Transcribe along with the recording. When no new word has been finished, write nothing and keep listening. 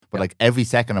But like every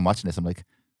second I'm watching this, I'm like,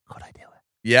 could I do it?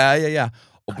 Yeah.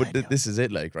 Oh, but this is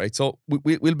it, like, right? So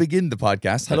we'll begin the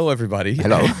podcast. Hello, everybody.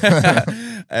 Hello.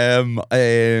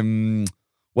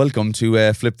 Welcome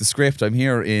to Flip the Script. I'm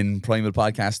here in Primal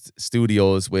Podcast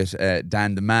Studios with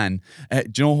Dan the Man. Do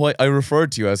you know why I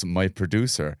referred to you as my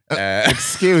producer?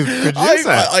 Excuse producer.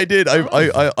 I did.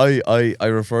 I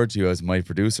referred to you as my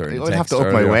producer. I would have to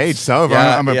up my wage. So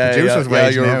I'm a producer's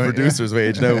wage. Yeah, you're now. a producer's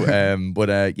wage now.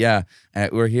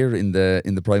 We're here in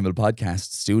the Primal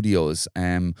Podcast Studios.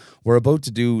 We're about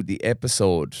to do the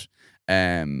episode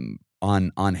on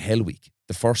Hell Week.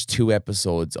 The first 2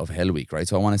 episodes of Hell Week, right?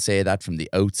 So I want to say that from the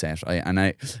outset.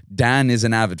 Dan is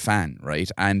an avid fan,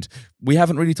 right? And we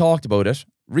haven't really talked about it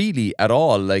really at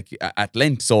all, like at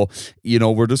length. So,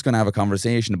 we're just going to have a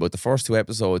conversation about the first 2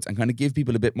 episodes and kind of give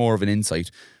people a bit more of an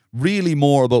insight, really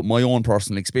more about my own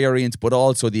personal experience, but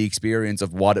also the experience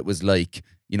of what it was like,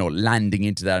 landing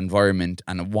into that environment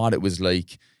and what it was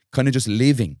like kind of just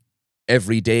living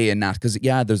every day in that, because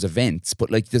there's events, but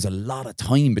like there's a lot of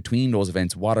time between those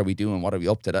events. What are we doing? What are we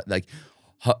up to? That, like,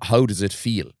 how does it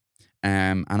feel?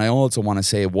 And I also want to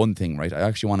say one thing, right?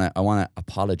 I want to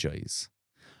apologize.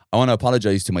 I want to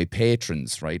apologize to my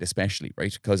patrons, right? Especially,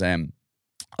 right? Because I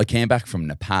came back from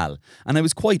Nepal and I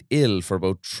was quite ill for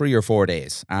about 3 or 4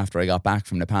 days after I got back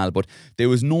from Nepal, but there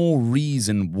was no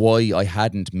reason why I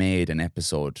hadn't made an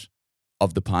episode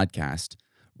of the podcast.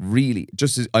 Really,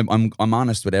 just as I'm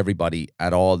honest with everybody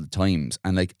at all the times,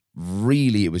 and like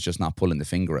really, it was just not pulling the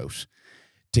finger out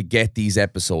to get these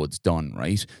episodes done,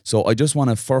 right? So I just want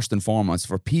to first and foremost,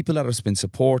 for people that have been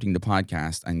supporting the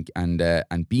podcast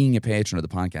and being a patron of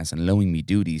the podcast and allowing me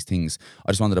do these things,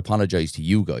 I just wanted to apologize to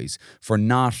you guys for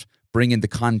not bringing the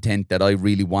content that I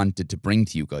really wanted to bring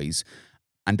to you guys.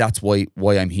 And that's why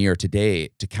I'm here today,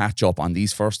 to catch up on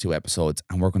these first 2 episodes,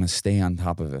 and we're going to stay on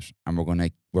top of it, and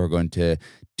we're going to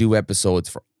do episodes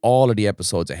for all of the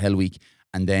episodes of Hell Week,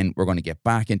 and then we're going to get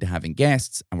back into having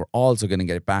guests, and we're also going to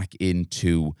get back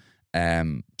into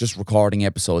just recording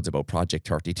episodes about Project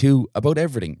 32, about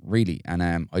everything really. And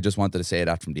I just wanted to say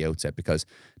that from the outset, because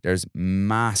there's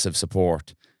massive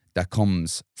support that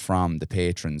comes from the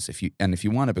patrons. If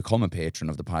you want to become a patron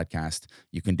of the podcast,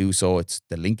 you can do so.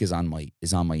 The link is on my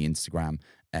Instagram,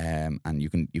 and you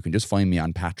can just find me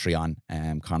on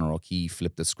Patreon, Conor O'Keefe,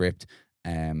 Flip the Script,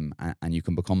 and you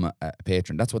can become a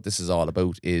patron. That's what this is all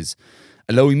about, is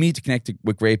allowing me to connect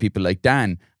with great people like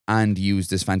Dan and use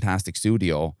this fantastic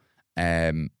studio,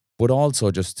 but also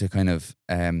just to kind of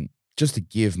just to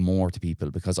give more to people,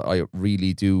 because I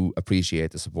really do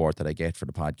appreciate the support that I get for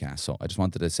the podcast. So I just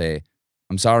wanted to say,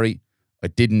 I'm sorry,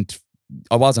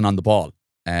 I wasn't on the ball.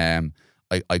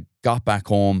 I got back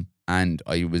home and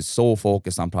I was so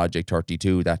focused on Project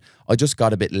 32 that I just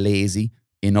got a bit lazy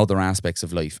in other aspects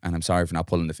of life, and I'm sorry for not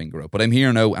pulling the finger out. But I'm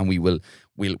here now, and we'll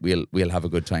have a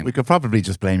good time. We could probably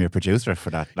just blame your producer for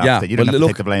that. You don't have to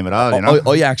take the blame at all.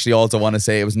 I actually also want to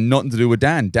say it was nothing to do with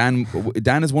Dan. Dan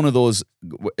is one of those.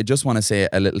 I just want to say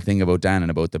a little thing about Dan and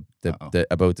about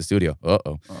about the studio.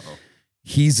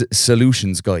 He's a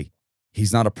solutions guy.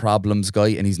 He's not a problems guy,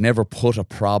 and he's never put a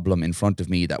problem in front of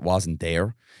me that wasn't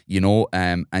there,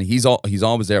 and he's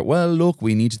always there. Well, look,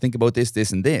 we need to think about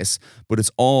this, and this, but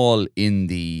it's all in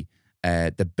the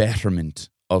betterment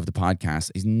of the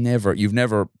podcast. You've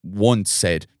never once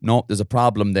said, no, there's a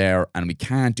problem there and we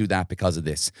can't do that because of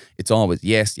this. It's always,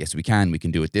 yes, we can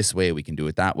do it this way, we can do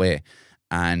it that way.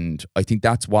 And I think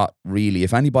that's what really,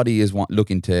 if anybody is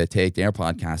looking to take their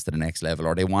podcast to the next level,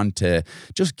 or they want to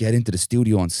just get into the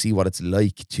studio and see what it's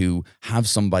like to have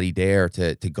somebody there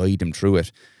to guide them through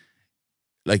it,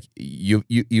 like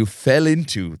you fell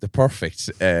into the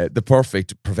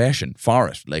perfect profession for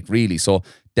it, like really. So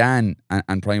Dan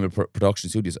and Primal Production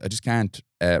Studios, I just can't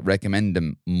recommend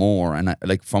them more. And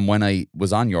from when I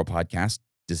was on your podcast,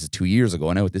 this is 2 years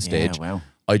ago now at this stage. Wow.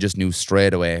 I just knew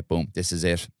straight away, boom, this is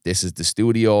it. This is the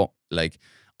studio. Like,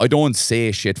 I don't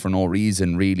say shit for no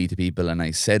reason really to people. And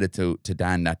I said it to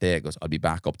Dan that day. I goes, I'll be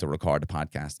back up to record the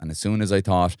podcast. And as soon as I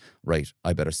thought, right,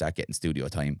 I better start getting studio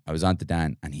time, I was on to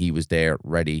Dan and he was there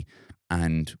ready.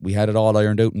 And we had it all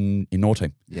ironed out in no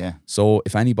time. Yeah. So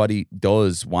if anybody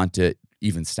does want to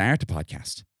even start a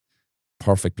podcast,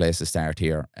 perfect place to start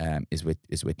here is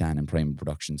with Dan and Primal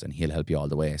Productions, and he'll help you all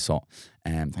the way. So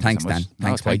thanks, so Dan.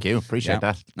 Thanks, thank boy. you. Appreciate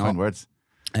that. Kind words.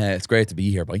 It's great to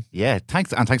be here, boy. Yeah,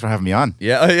 thanks, and thanks for having me on.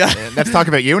 Yeah. Let's talk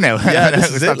about you now. Yeah,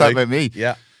 this is Let's talk about me.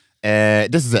 Yeah.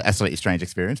 This is a slightly strange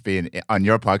experience being on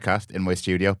your podcast in my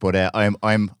studio, but I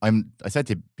said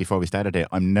to you before we started it,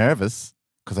 I'm nervous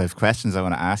because I have questions I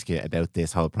want to ask you about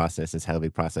this whole process, this Hell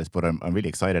Week process, but I'm really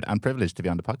excited and privileged to be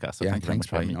on the podcast. So yeah, thanks boy.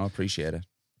 for having me. I appreciate it.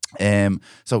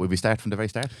 So would we start from the very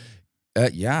start?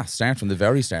 Yeah, start from the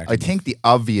very start. I think the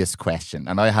obvious question,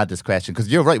 and I had this question, because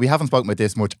you're right, we haven't spoken about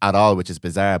this much at all, which is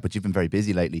bizarre, but you've been very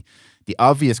busy lately. The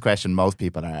obvious question most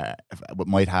people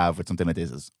might have with something like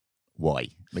this is, why?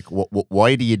 Like,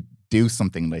 why do you do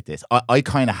something like this? I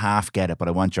kind of half get it, but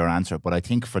I want your answer. But I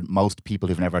think for most people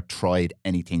who've never tried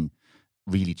anything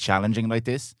really challenging like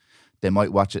this, they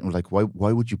might watch it and be like,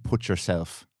 why would you put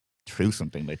yourself through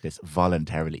something like this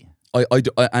voluntarily?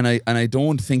 I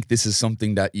don't think this is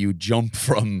something that you jump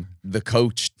from the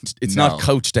coach. It's No. not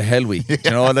coach to Hell Week,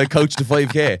 you know, like coach to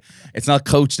 5K. It's not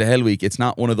coach to Hell Week. It's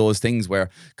not one of those things where,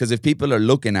 because if people are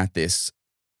looking at this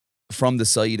from the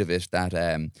side of it, that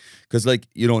because like,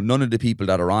 you know, none of the people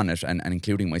that are on it, and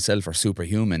including myself, are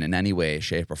superhuman in any way,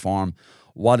 shape or form.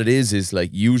 What it is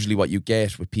like usually what you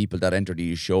get with people that enter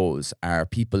these shows are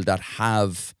people that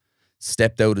have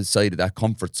stepped outside of that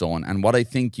comfort zone. And what I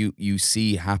think you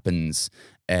see happens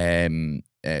within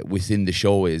the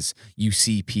show is you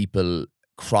see people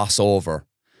cross over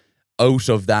out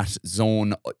of that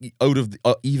zone,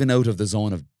 even out of the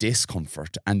zone of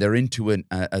discomfort, and they're into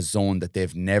a zone that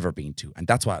they've never been to. And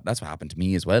that's what happened to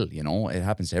me as well. You know, it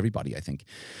happens to everybody, I think.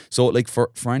 So like for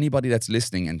anybody that's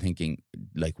listening and thinking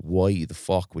like, why the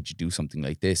fuck would you do something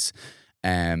like this?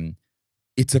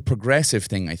 It's a progressive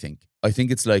thing, I think. I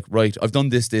think it's like, right, I've done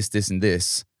this, and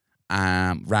this.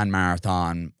 Ran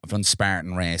marathon. I've done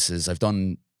Spartan races. I've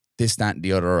done this, that, and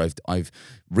the other. I've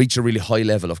reached a really high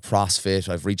level of CrossFit.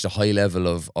 I've reached a high level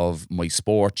of my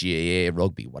sport, GAA,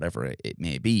 rugby, whatever it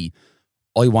may be.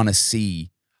 I want to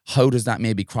see, how does that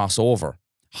maybe cross over?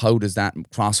 How does that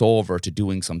cross over to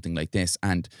doing something like this?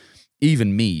 And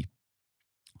even me,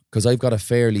 because I've got a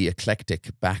fairly eclectic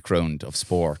background of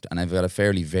sport, and I've got a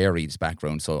fairly varied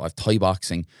background. So I've Thai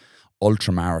boxing,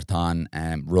 ultramarathon,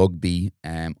 rugby.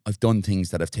 I've done things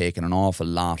that have taken an awful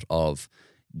lot of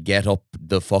get up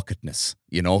the fuckitness,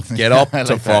 you know, get up I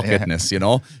to like that, fuckitness, you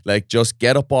know, like just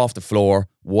get up off the floor,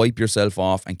 wipe yourself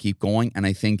off and keep going. And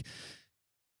I think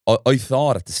I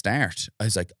thought at the start, I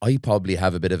was like, I probably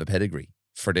have a bit of a pedigree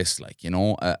for this, like, you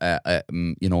know,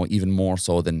 even more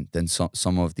so than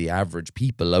some of the average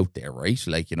people out there, right?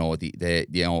 Like, you know,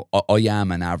 I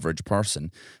am an average person,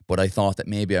 but I thought that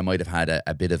maybe I might have had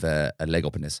a bit of a leg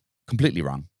up in this. Completely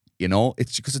wrong. You know,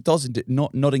 it's because it doesn't,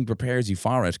 nothing prepares you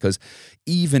for it. Because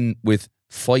even with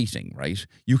fighting, right,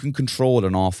 you can control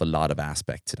an awful lot of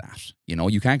aspects to that. You know,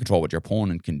 you can't control what your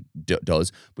opponent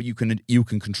does, but you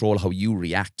can control how you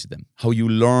react to them, how you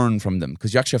learn from them,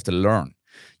 because you actually have to learn.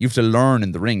 You have to learn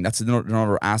in the ring. That's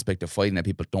another aspect of fighting that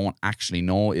people don't actually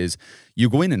know is you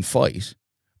go in and fight,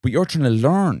 but you're trying to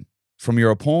learn from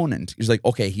your opponent. It's like,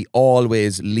 okay, he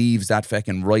always leaves that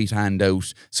fucking right hand out.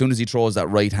 As soon as he throws that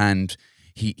right hand,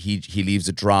 he leaves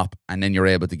a drop, and then you're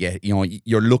able to get, you know,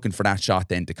 you're looking for that shot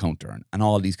then to counter and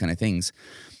all these kind of things.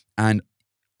 And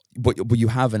but you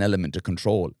have an element of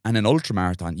control. And in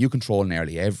ultramarathon, you control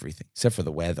nearly everything except for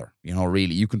the weather. You know,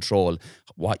 really, you control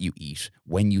what you eat,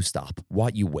 when you stop,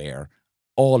 what you wear,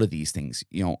 all of these things.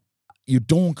 You know, you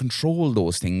don't control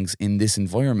those things in this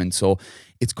environment. So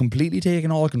it's completely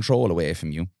taking all control away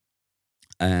from you.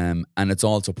 And it's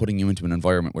also putting you into an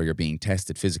environment where you're being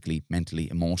tested physically, mentally,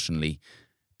 emotionally,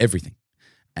 everything.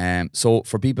 So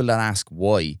for people that ask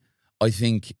why, I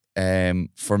think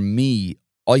for me,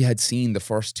 I had seen the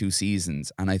first 2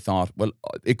 seasons and I thought, well,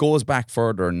 it goes back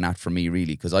further than that for me,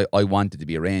 really, because I wanted to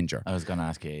be a ranger. I was going to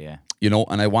ask you, yeah. You know,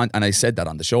 and I said that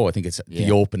on the show. I think it's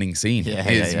the opening scene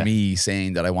is me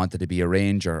saying that I wanted to be a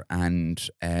ranger, and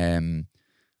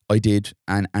I did,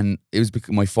 and it was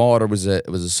because my father was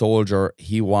a soldier.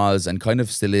 He was, and kind of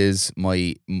still is,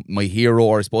 my hero,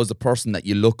 or I suppose the person that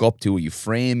you look up to. You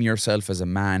frame yourself as a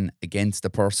man against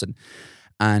the person,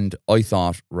 and I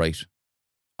thought, right,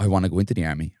 I want to go into the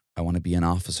army. I want to be an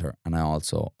officer, and I want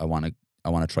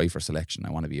to try for selection.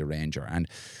 I want to be a ranger, and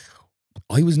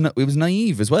it was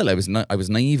naive as well. I was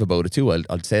naive about it too.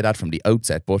 I'll say that from the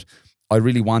outset, but I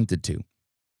really wanted to,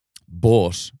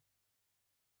 but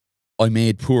I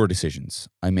made poor decisions.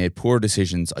 I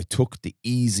took the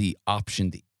easy option,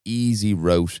 the easy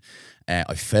route.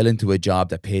 I fell into a job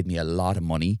that paid me a lot of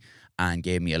money and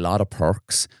gave me a lot of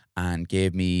perks and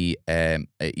gave me,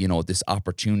 this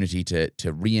opportunity to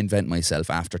reinvent myself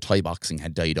after Thai boxing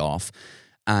had died off.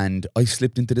 And I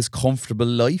slipped into this comfortable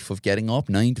life of getting up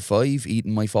 9 to 5,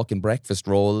 eating my fucking breakfast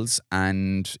rolls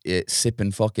and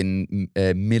sipping fucking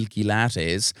milky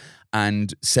lattes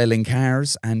and selling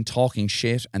cars and talking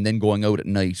shit, and then going out at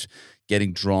night,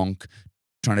 getting drunk,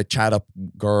 trying to chat up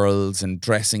girls and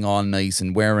dressing all nice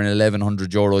and wearing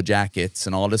 €1,100 jackets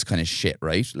and all this kind of shit,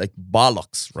 right? Like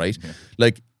bollocks, right? Yeah.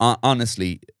 Like,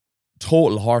 honestly,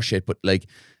 total horseshit, but like,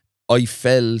 I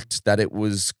felt that it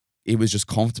was just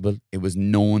comfortable. It was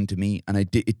known to me, and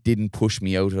it didn't push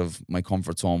me out of my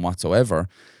comfort zone whatsoever.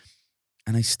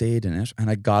 And I stayed in it,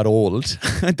 and I got old.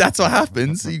 That's what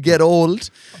happens. You get old.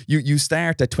 You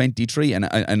start at 23,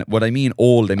 and what I mean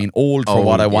old for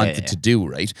what I wanted to do,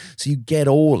 right? So you get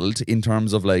old in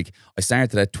terms of like, I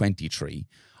started at 23.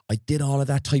 I did all of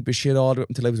that type of shit all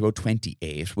until I was about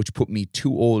 28, which put me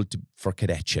too old for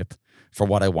cadetship, for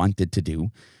what I wanted to do.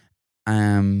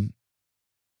 And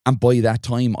by that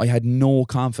time, I had no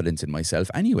confidence in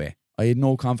myself anyway. I had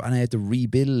no confidence, and I had to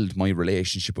rebuild my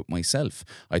relationship with myself.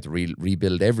 I had to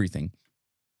rebuild everything.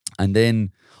 And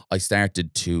then I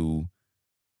started to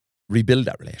rebuild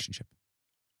that relationship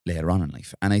later on in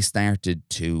life. And I started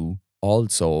to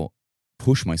also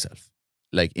push myself,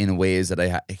 like in ways that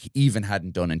I even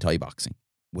hadn't done in Thai boxing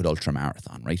with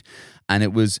ultramarathon, right? And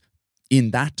it was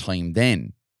in that time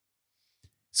then.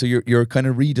 So you're kind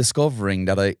of rediscovering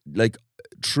that I, like,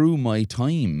 through my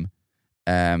time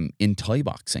in Thai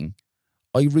boxing,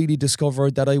 I really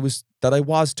discovered that I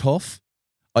was tough.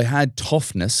 I had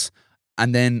toughness,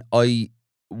 and then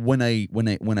when I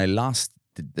lost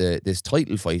this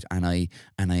title fight and I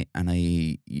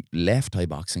left Thai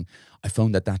boxing, I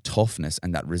found that toughness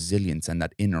and that resilience and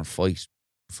that inner fight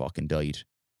fucking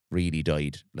really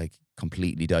died, like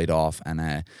completely died off, and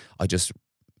I just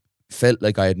felt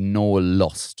like I had no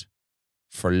lust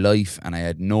for life, and I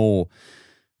had no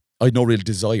real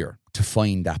desire to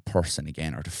find that person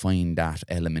again, or to find that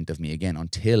element of me again,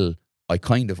 until I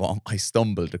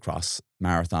stumbled across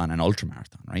marathon and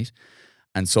ultramarathon, right?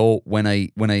 And so when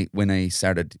I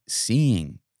started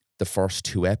seeing the first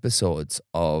 2 episodes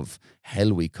of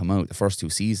Hell Week come out, the first 2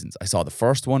 seasons, I saw the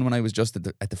first one when I was just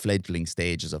at the fledgling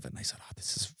stages of it, and I said, "Oh,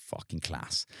 this is fucking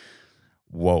class."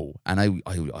 Whoa. And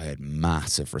I had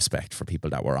massive respect for people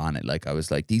that were on it. Like, I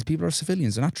was like, these people are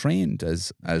civilians. They're not trained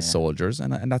as soldiers.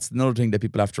 And that's another thing that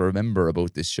people have to remember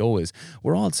about this show is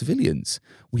we're all civilians.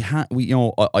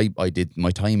 I did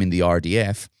my time in the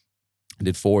RDF. I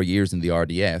did 4 years in the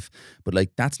RDF, but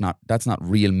like, that's not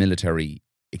real military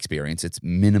experience. It's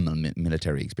minimal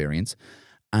military experience.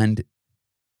 And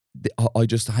I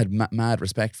just had mad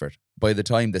respect for it. By the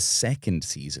time the second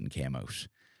season came out,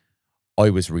 I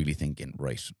was really thinking,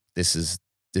 right, this is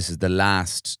the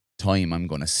last time I'm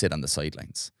going to sit on the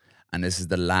sidelines, and this is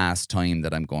the last time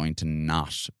that I'm going to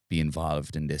not be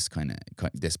involved in this kind of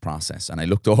this process. And I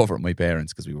looked over at my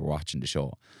parents because we were watching the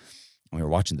show, and we were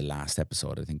watching the last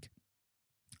episode, I think.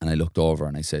 And I looked over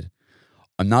and I said,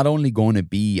 I'm not only going to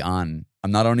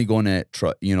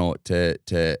try,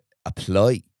 to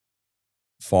apply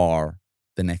for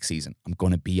the next season. I'm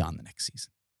going to be on the next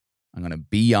season. I'm going to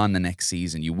be on the next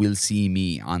season. You will see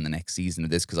me on the next season of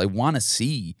this, because I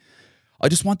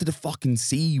just wanted to fucking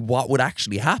see what would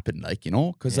actually happen, like,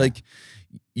 because like,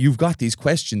 you've got these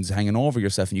questions hanging over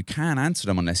yourself and you can't answer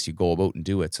them unless you go about and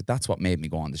do it. So that's what made me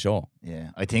go on the show.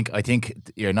 Yeah, I think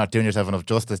you're not doing yourself enough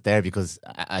justice there, because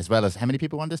as well as how many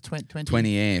people on this?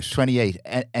 28. 28.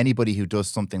 Anybody who does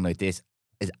something like this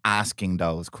is asking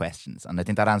those questions. And I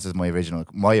think that answers my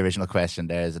original question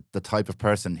there, is the type of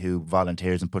person who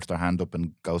volunteers and puts their hand up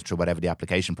and goes through whatever the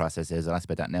application process is, I'll ask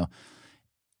about that now,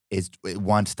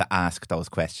 wants to ask those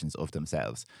questions of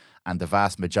themselves. And the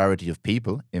vast majority of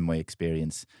people, in my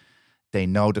experience, they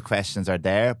know the questions are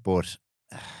there, but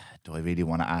do I really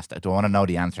want to ask that? Do I want to know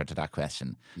the answer to that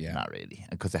question? Yeah. Not really,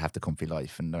 because they have the comfy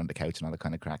life and they're on the couch and all that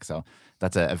kind of crack. So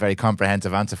that's a very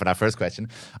comprehensive answer for that first question.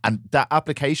 And that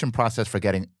application process for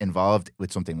getting involved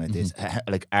with something like this,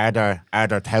 like, are there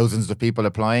thousands of people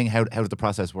applying? How does the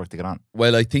process work to get on?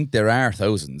 Well, I think there are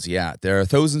thousands. Yeah, there are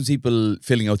thousands of people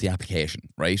filling out the application,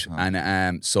 right? Oh.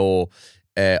 And so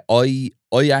I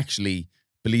actually,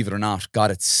 believe it or not,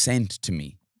 got it sent to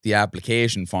me, the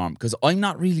application form, because I'm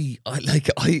not really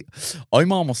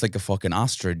I'm almost like a fucking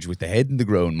ostrich with the head in the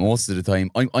ground most of the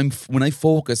time. I'm when I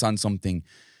focus on something,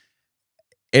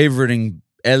 everything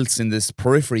else in this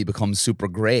periphery becomes super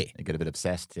grey. You get a bit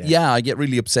obsessed. Yeah, I get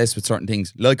really obsessed with certain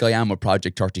things, like I am with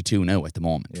Project 32 now at the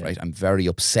moment, right? I'm very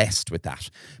obsessed with that,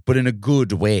 but in a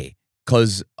good way,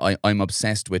 because I'm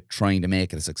obsessed with trying to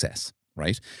make it a success,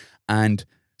 right? And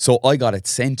so I got it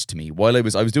sent to me while I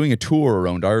was doing a tour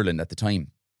around Ireland at the time.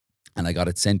 And I got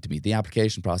it sent to me. The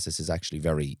application process is actually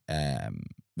very,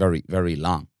 very, very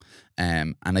long.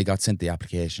 And I got sent the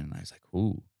application, and I was like,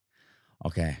 ooh,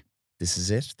 okay, this is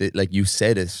it. Like, you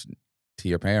said it to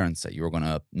your parents that you were going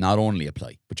to not only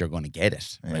apply, but you're going to get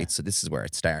it, right? So this is where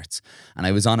it starts. And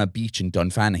I was on a beach in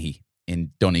Dunfanaghy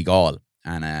in Donegal,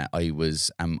 and I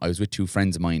was with 2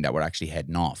 friends of mine that were actually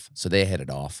heading off. So they headed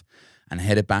off and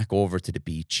headed back over to the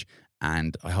beach,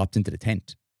 and I hopped into the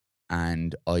tent.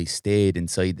 and I stayed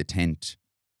inside the tent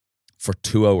for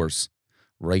 2 hours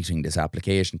writing this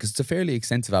application, because it's a fairly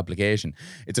extensive application.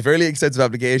 And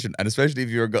especially if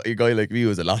you're a guy like me who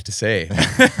has a lot to say.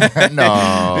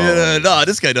 No,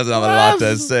 this guy doesn't have a lot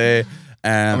to say.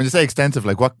 When you say extensive,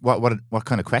 like what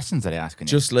kind of questions are they asking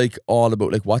you? Just like all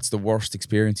about like, what's the worst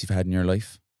experience you've had in your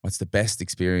life? What's the best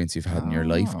experience you've had in your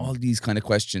life? All these kind of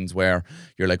questions where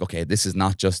you're like, okay, this is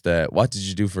not just what did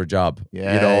you do for a job?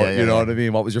 Yeah, you know what I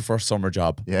mean? What was your first summer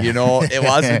job? Yeah. You know, it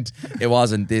wasn't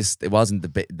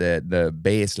the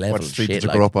base level. What street shit, did you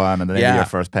like, grow up on, and the name of your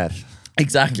first pet?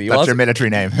 Exactly. That's your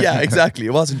military name. Yeah, exactly.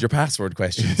 It wasn't your password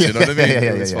questions. You know what I mean?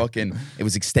 Yeah, it was fucking. It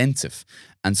was extensive,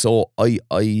 and so I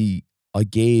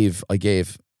gave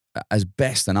as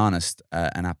best and honest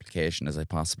an application as I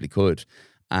possibly could,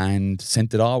 and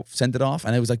sent it off,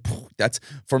 and I was like, that's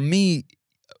for me.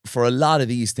 For a lot of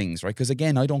these things, right? Because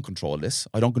again, I don't control this.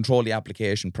 I don't control the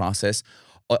application process.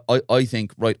 I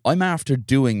think, right, I'm after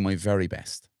doing my very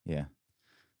best. Yeah.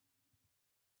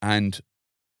 And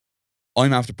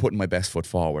I'm after putting my best foot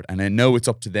forward. And I know it's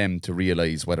up to them to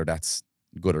realize whether that's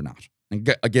good or not.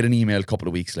 And I get an email a couple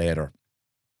of weeks later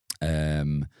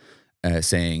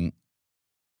saying,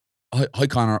 Hi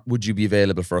Connor, would you be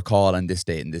available for a call on this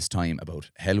date and this time about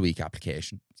Hell Week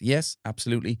application? Yes,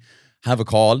 absolutely. Have a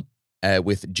call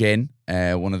with Jen,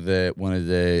 one of the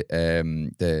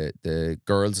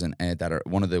girls and that are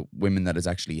one of the women that is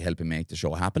actually helping make the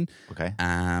show happen. Okay.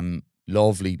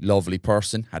 Lovely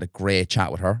person. Had a great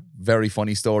chat with her. Very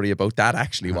funny story about that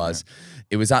actually was,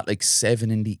 it was at like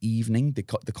 7 p.m.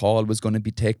 The call was going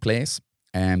to take place.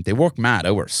 They work mad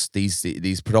hours.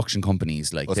 These production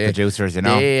companies, like producers, you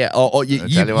know. You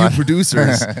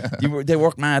producers, they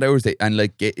work mad hours.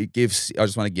 It gives. I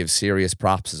just want to give serious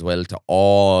props as well to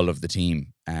all of the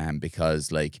team,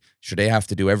 because like, sure, they have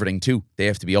to do everything too. They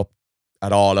have to be up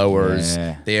at all hours.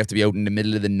 Yeah. They have to be out in the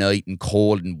middle of the night and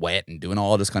cold and wet and doing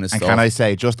all this kind of And stuff. can I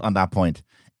say, just on that point,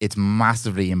 it's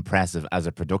massively impressive as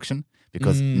a production,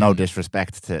 because no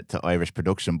disrespect to Irish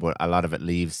production, but a lot of it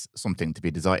leaves something to be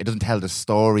desired. It doesn't tell the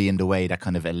story in the way that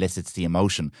kind of elicits the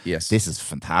emotion. Yes. This is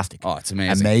fantastic. Oh, it's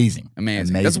amazing.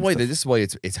 Amazing. This is why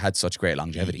it's had such great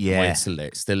longevity. Yeah. Why it's still there.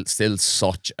 Still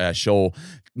such a show,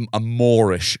 a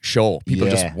moreish show. People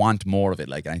just want more of it.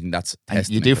 Like, I think that's and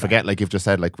you do forget, like you've just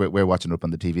said, like we're watching it up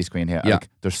on the TV screen here. Yeah. Like,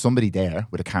 there's somebody there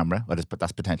with a camera, but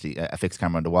that's potentially a fixed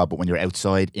camera on the wall. But when you're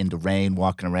outside in the rain,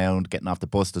 walking around, getting off the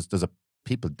bus, there's a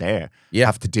people there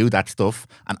have to do that stuff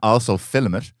and also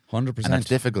film it. 100%. And it's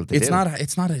difficult to do. It's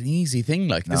not an easy thing.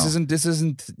 Like, No. this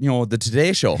isn't the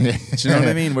Today Show. Do you know what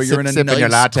I mean? Where you're in a Sipping your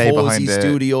nice latte cozy behind the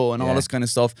studio and all this kind of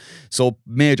stuff. So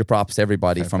major props to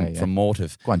everybody Fair play, from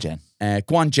Motive. Go on, Jen.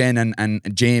 Go on, Jen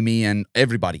and Jamie and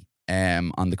everybody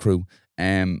on the crew.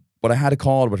 But I had a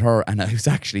call with her, and I was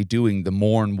actually doing the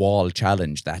Mourne Wall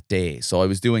Challenge that day. So I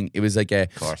was doing, it was like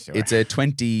Of course you were. it's a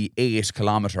 28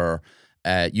 kilometer.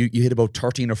 You hit about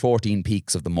 13 or 14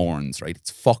 peaks of the Mournes, right?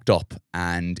 It's fucked up,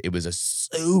 and it was a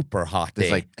super hot day.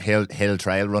 There's like hill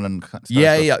trail running.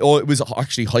 Yeah. Oh, it was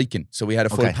actually hiking. So we had a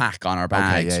full Okay. pack on our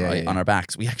bags, yeah, right? yeah. On our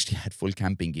backs. We actually had full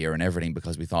camping gear and everything,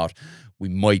 because we thought we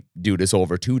might do this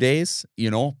over 2 days,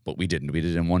 but we didn't. We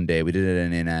did it in 1 day. We did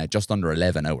it in just under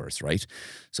 11 hours, right?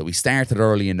 So we started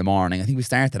early in the morning. I think we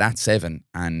started at 7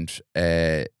 and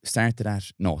we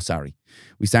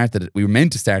were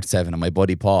meant to start at 7, and my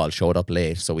buddy Paul showed up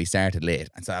late, so we started late.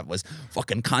 And so that was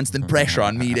fucking constant pressure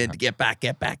on me to get back,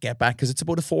 because it's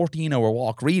about a 14-hour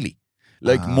walk, really.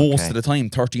 Like, most of the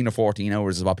time, 13 or 14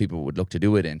 hours is what people would look to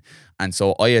do it in. And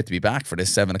so I had to be back for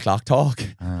this 7 o'clock talk.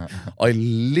 I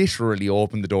literally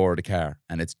opened the door of the car,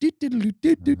 and it's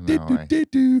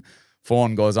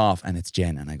phone goes off, and it's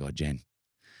Jen, and I go, Jen,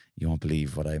 you won't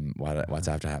believe what's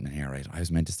after happening here, right? I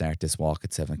was meant to start this walk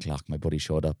at 7 o'clock. My buddy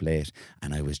showed up late,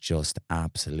 and I was just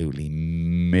absolutely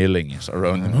milling it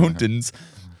around the mountains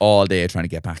all day trying to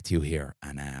get back to you here.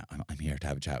 And I'm here to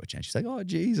have a chat with you. And she's like, oh,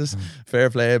 Jesus, fair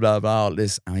play, blah, blah, all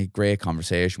this. And I had a great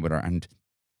conversation with her.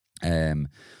 And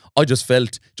I just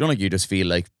felt, like you just feel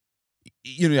like,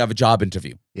 you have a job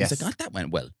interview. Yes. It's like, that went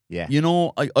well. Yeah.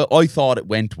 I thought it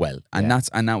went well. And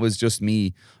Yeah. that was just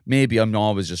me. Maybe I'm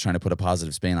always just trying to put a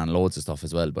positive spin on loads of stuff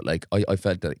as well. But like, I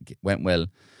felt that it went well.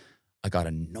 I got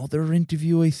another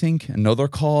interview, I think, another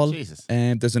call. Jesus.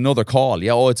 There's another call.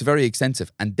 Yeah, it's very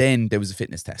extensive. And then there was a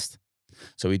fitness test.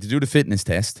 So we had to do the fitness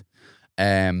test.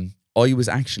 I was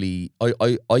actually,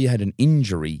 I had an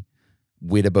injury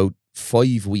with about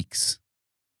 5 weeks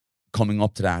coming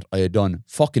up to that. I had done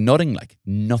fucking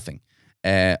nothing.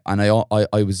 And I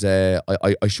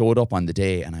showed up on the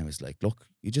day, and I was like, look,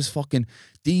 you just fucking,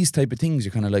 these type of things,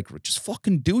 you're kind of like, just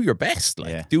fucking do your best. Like,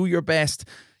 Yeah. do your best.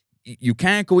 you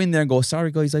can't go in there and go,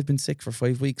 sorry guys, I've been sick for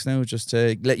 5 weeks now, just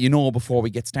to let you know before we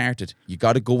get started. You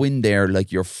got to go in there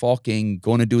like you're fucking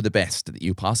going to do the best that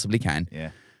you possibly can.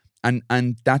 Yeah.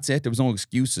 And that's it. There was no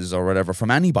excuses or whatever from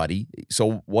anybody.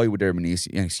 So why would there be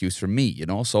an excuse from me, you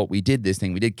know? So we did this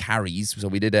thing. We did carries. So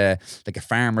we did a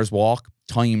farmer's walk,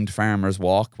 timed farmer's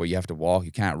walk, where you have to walk.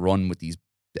 You can't run with these,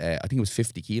 I think it was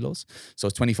 50 kilos. So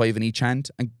it's 25 in each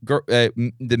hand. And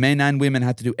the men and women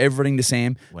had to do everything the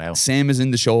same. Wow. Same as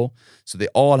in the show. So they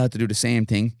all had to do the same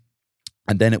thing.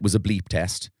 And then it was a bleep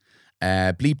test.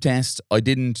 Bleep test, I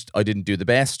didn't do the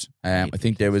best. I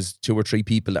think there was 2 or 3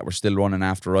 people that were still running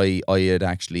after I had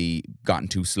actually gotten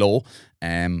too slow,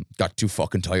 got too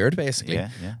fucking tired basically. Yeah,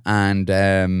 yeah. And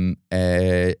then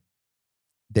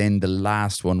the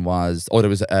last one was, there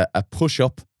was a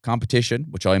push-up competition,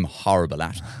 which I'm horrible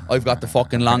at. I've got the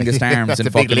fucking longest arms in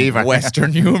fucking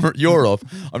Western Europe.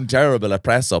 I'm terrible at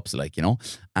press-ups, like, you know.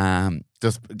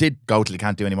 Just go till you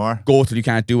can't do anymore. Go till you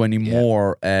can't do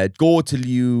anymore. Go till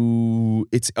you.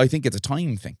 I think it's a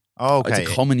time thing. Okay.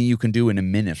 It's how many you can do in a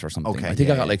minute or something. Okay, I think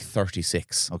I yeah, got yeah. like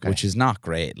 36, Okay. which is not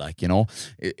great. Like, you know,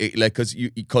 like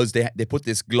because they put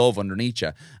this glove underneath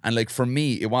you, and like for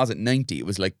me, it wasn't 90. It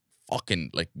was like fucking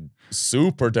like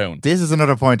super down. This is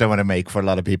another point I want to make for a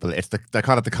lot of people. It's they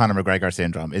call it the Conor McGregor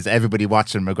syndrome. Is everybody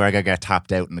watching McGregor get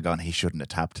tapped out and they're going, he shouldn't have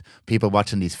tapped. People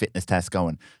watching these fitness tests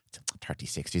going, 30,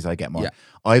 60s, I get more.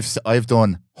 Yeah. I've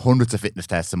done hundreds of fitness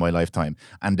tests in my lifetime,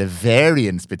 and the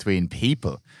variance between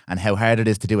people and how hard it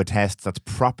is to do a test that's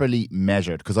properly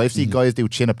measured. Because I've seen guys do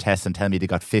chin-up tests and tell me they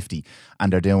got 50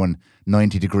 and they're doing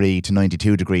 90 degree to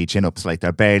 92 degree chin-ups, like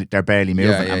they're barely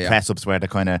moving, and press-ups where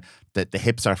the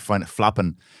hips are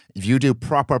flopping. If you do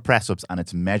proper press-ups and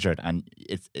it's measured, and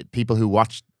people who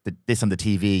watch this on the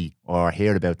TV or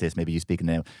hear about this, maybe you speaking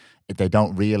now, they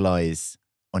don't realise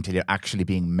until you're actually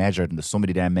being measured and there's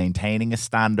somebody there maintaining a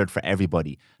standard for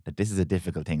everybody, that this is a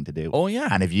difficult thing to do. Oh, yeah.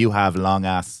 And if you have long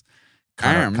ass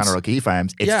Conor O'Keefe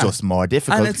arms, it's just more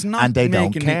difficult, and it's not they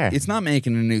don't care. It's not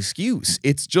making an excuse.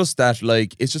 It's just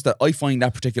that I find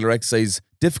that particular exercise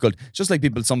difficult. Just like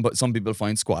some people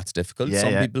find squats difficult.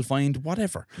 Some people find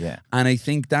whatever. Yeah. And I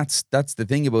think that's the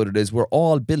thing about it, is we're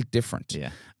all built different.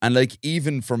 Yeah. And like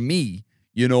even for me,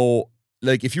 you know,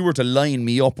 like if you were to line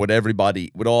me up with everybody,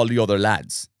 with all the other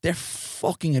lads, they're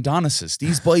fucking Adonises.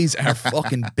 These boys are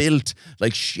fucking built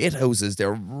like shit houses.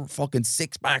 They're fucking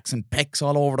 6-packs and pecs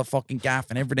all over the fucking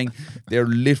gaff and everything. They're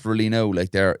literally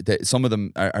like some of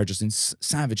them are just in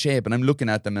savage shape, and I'm looking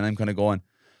at them and I'm kind of going,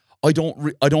 I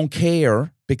don't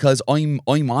care, because I'm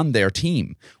on their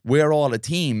team. We're all a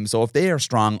team, so if they are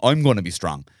strong, I'm going to be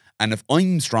strong. And if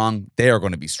I'm strong, they're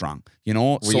going to be strong, you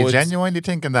know? Were you genuinely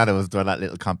thinking that it was that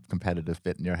little competitive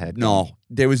bit in your head? No,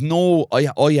 there was no,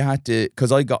 I had to,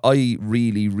 because I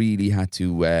really, really had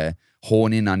to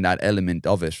hone in on that element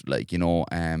of it, like, you know,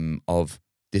 of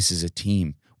this is a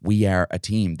team. We are a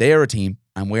team. They're a team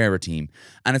and we're a team.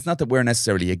 And it's not that we're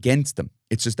necessarily against them.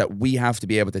 It's just that we have to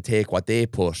be able to take what they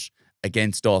put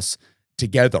against us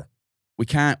together. We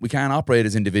can't operate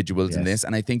as individuals in this.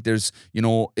 And I think there's, you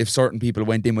know, if certain people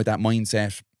went in with that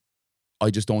mindset, I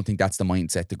just don't think that's the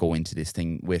mindset to go into this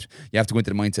thing with. You have to go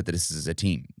into the mindset that this is a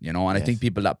team, you know. And I think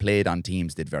people that played on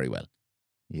teams did very well.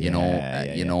 You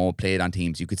know, played on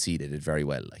teams, you could see they did very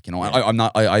well. Like, you know,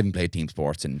 I haven't played team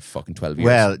sports in fucking 12 years.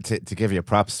 Well, to give you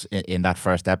props in that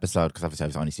first episode, because obviously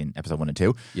I've only seen episode 1 and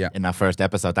 2. Yeah. In that first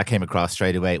episode, that came across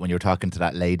straight away when you were talking to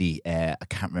that lady. I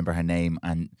can't remember her name,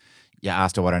 and you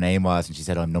asked her what her name was, and she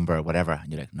said, I'm number whatever.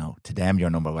 And you're like, no, to them you're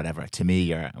number whatever. To me,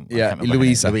 you're...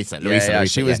 Louisa. Louisa.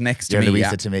 She was next to you're me.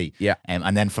 Louisa to me. Yeah.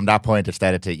 And then from that point, it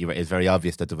started to... It's very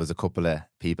obvious that there was a couple of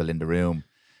people in the room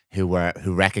who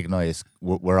recognised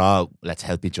we're all... Let's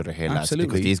help each other here, lads. Absolutely.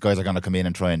 Because these guys are going to come in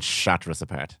and try and shatter us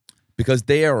apart. Because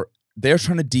they're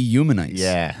trying to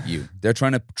dehumanize you. They're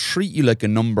trying to treat you like a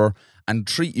number and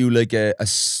treat you like a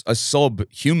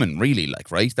sub-human, really, like,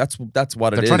 right? That's what it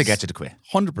is. They're trying to get you to quit.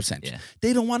 100%. Yeah.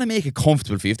 They don't want to make it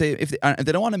comfortable for you. If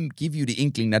they don't want to give you the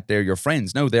inkling that they're your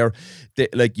friends. No, they're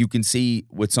like, you can see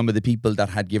with some of the people that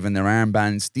had given their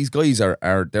armbands, these guys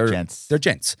are Gents. They're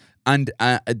gents. And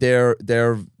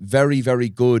they're very, very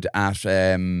good at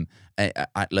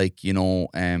like, you know,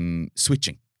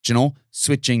 switching. Do you know?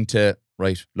 Switching to,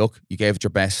 right, look, you gave it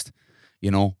your best, you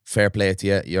know, fair play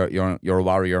to you, you're a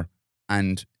warrior.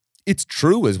 And it's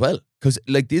true as well, because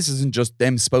like, this isn't just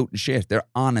them spouting shit. They're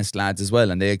honest lads as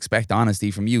well, and they expect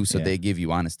honesty from you, so they give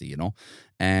you honesty, you know.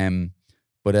 Sorry,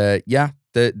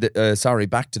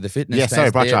 back to the fitness test. Sorry,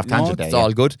 brought you off tangent there. It's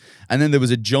all good. And then there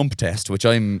was a jump test, which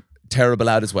I'm terrible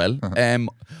at as well.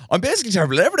 I'm basically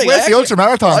terrible at everything. Where's the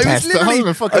ultramarathon I test? was literally-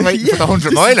 I'm fucking waiting for the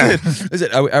 100 miler. Is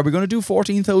it? Are we going to do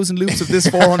 14,000 loops of this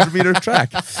 400 meter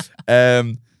track?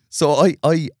 So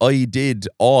I did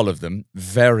all of them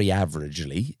very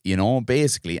averagely, you know,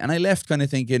 basically, and I left kind of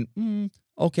thinking,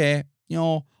 okay, you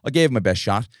know, I gave my best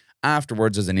shot.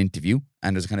 Afterwards, there's an interview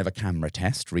and there's kind of a camera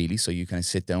test, really. So you kind of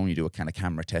sit down, you do a kind of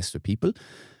camera test with people,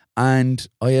 and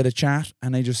I had a chat,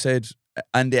 and I just said,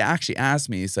 and they actually asked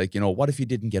me, it's like, you know, what if you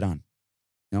didn't get on?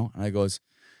 You know, and I goes,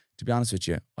 to be honest with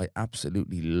you, I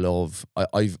absolutely love,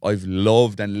 I've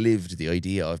loved and lived the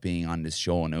idea of being on this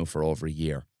show now for over a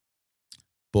year.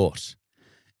 But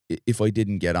if I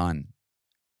didn't get on,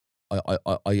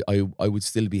 I would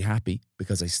still be happy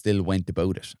because I still went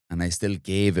about it and I still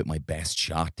gave it my best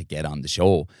shot to get on the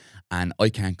show. And I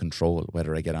can't control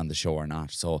whether I get on the show or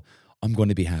not. So I'm going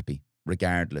to be happy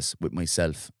regardless with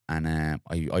myself. And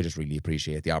I just really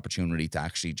appreciate the opportunity to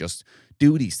actually just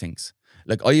do these things.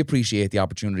 Like, I appreciate the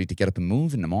opportunity to get up and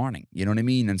move in the morning. You know what I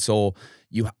mean? And so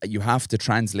you have to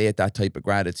translate that type of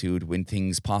gratitude when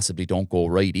things possibly don't go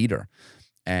right either.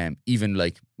 Even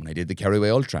like when I did the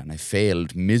Kerryway Ultra and I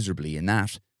failed miserably in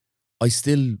that, I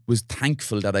still was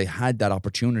thankful that I had that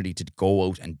opportunity to go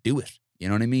out and do it. You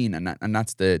know what I mean? And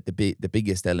that's the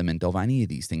biggest element of any of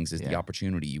these things is the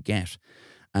opportunity you get.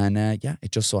 And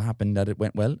it just so happened that it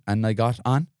went well and I got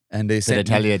on. And they Did they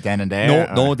tell you then and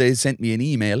there? No, they sent me an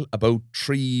email about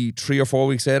three or 4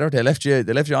 weeks later. They left you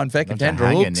on fucking tender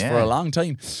hooks for a long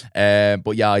time.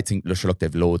 But yeah, I think look,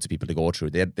 they've loads of people to go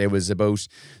through. There was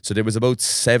about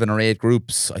 7 or 8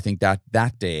 groups, I think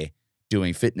that day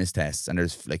doing fitness tests, and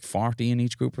there's like 40 in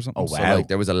each group or something. Oh wow! So like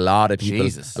there was a lot of people.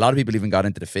 Jesus. A lot of people even got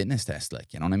into the fitness test,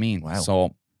 like, you know what I mean? Wow.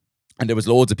 So. And there was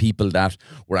loads of people that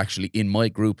were actually in my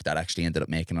group that actually ended up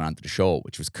making it onto the show,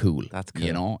 which was cool. That's cool.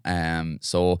 You know?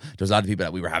 So there was a lot of people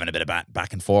that we were having a bit of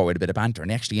back and forth with, a bit of banter, and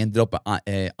they actually ended up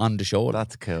on the show.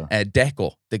 That's cool.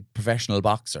 Deco, the professional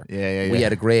boxer. Yeah. We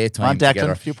had a great time On Declan,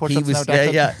 together. a few push-ups now,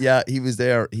 Declan. Yeah. He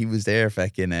was there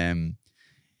fucking...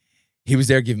 He was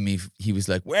there giving me, he was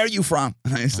like, where are you from?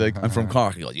 And I was like, I'm from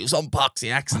Cork. He goes, you have some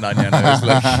poxy accent on you. And I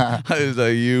was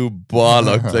like, you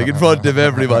bollocks, like in front of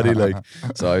everybody. Like,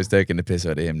 so I was taking the piss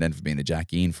out of him then for being a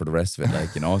Jackeen for the rest of it,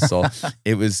 like, you know. So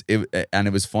it was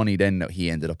funny then that he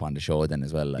ended up on the show then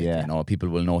as well. Like, you know, people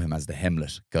will know him as the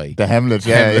Hemlet guy. The Hemlet,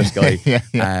 guy.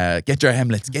 yeah. Get your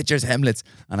Hemlets.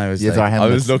 And I was I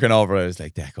was looking over, I was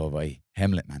like, Deco, boy,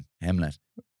 Hemlet, man, Hemlet.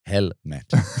 Helmet.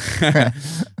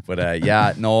 But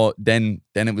then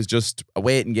it was just a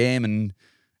waiting game, and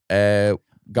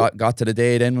got to the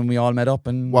day then when we all met up.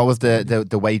 And what was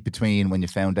the wait between when you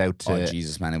found out? Oh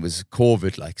Jesus, man, it was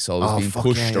COVID, like, so I was being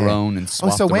pushed around and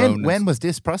swapped so around. when was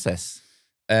this process?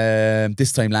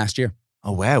 This time last year.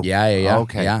 Oh wow. Yeah.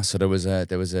 Okay. Yeah, so there was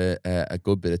a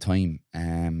good bit of time,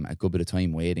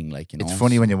 waiting, like, you know. It's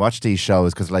funny when you watch these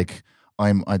shows because like.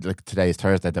 Like today is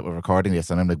Thursday that we're recording this,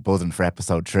 and I'm like buzzing for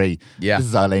episode 3. Yeah, this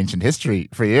is all ancient history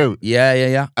for you.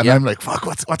 Yeah. And I'm like, fuck,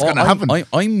 what's going to happen?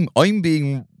 I'm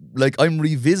being like, I'm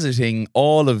revisiting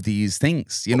all of these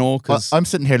things, you know, because I'm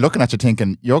sitting here looking at you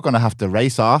thinking you're going to have to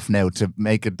race off now to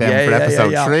make it down for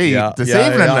episode 3 this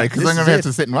evening, like, because I'm going to have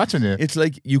to sit and watching you. It's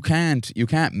like you can't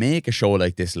make a show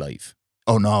like this live.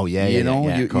 Oh no,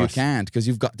 you can't, because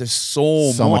there's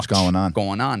so much going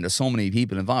on. There's so many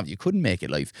people involved. You couldn't make it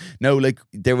live. No, like,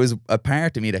 there was a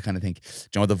part of me that kind of think,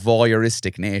 you know, the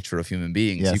voyeuristic nature of human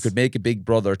beings. Yes. You could make a Big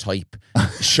Brother type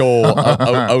show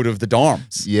out of the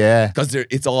dorms. Yeah, because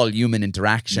it's all human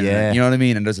interaction. Yeah. You know what I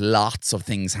mean? And there's lots of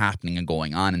things happening and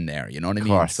going on in there. You know what I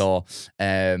mean? So,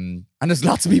 and there's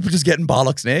lots of people just getting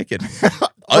bollocks naked.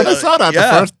 When I saw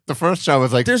that, the first show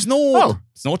was like, there's no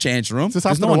changing room.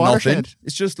 There's no nothing.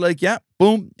 It's just like,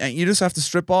 boom, and you just have to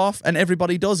strip off, and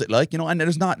everybody does it, like, you know. And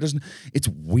it's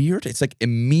weird. It's like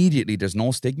immediately there's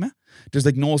no stigma. There's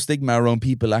like no stigma around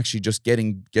people actually just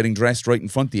getting dressed right in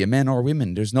front of you, men or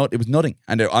women. It was nothing.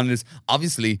 And there's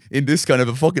obviously in this kind of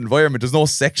a fucking environment, there's no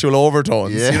sexual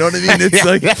overtones. Yeah. You know what I mean?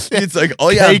 It's it's like, oh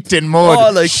yeah, caked in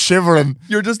mud, like shivering.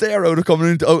 You're just there out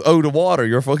of water.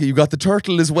 You got the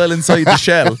turtle as well inside the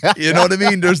shell. You know what I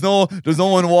mean? There's no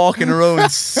one walking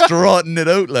around strutting it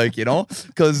out, like, you know,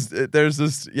 because there's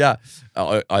this.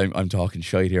 I'm talking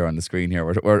shite here on the screen here.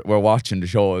 We're watching the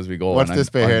show as we go. What's this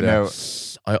bit here now?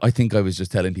 I think I was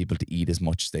just telling people to eat as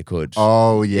much as they could.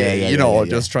 Oh yeah, you know,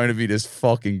 just trying to be this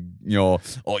fucking, you know,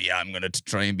 oh yeah, I'm gonna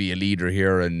try and be a leader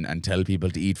here and tell people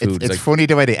to eat food. It's like, funny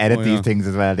the way they edit these things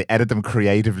as well. They edit them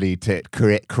creatively to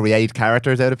create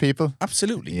characters out of people.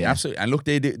 Absolutely. And look,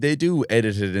 they do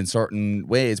edit it in certain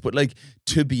ways, but like,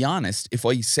 to be honest, if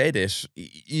I said it,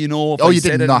 you know, if I you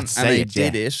said did it not and say I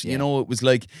did it, you know, it was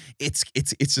like, it's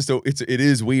it's just it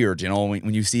is weird, you know,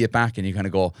 when you see it back and you kind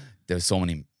of go, there's so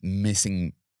many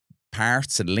missing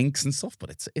parts and links and stuff, but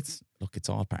it's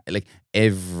all part, like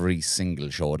every single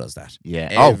show does that. Yeah.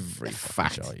 Every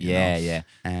fact. show, Yeah.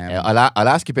 know? I'll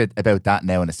ask you a bit about that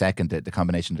now in a second, the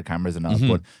combination of the cameras and all.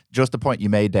 But just the point you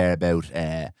made there about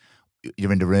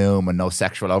you're in the room and no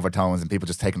sexual overtones and people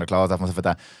just taking their clothes off and stuff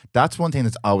like that. That's one thing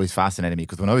that's always fascinated me,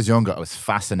 because when I was younger, I was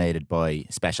fascinated by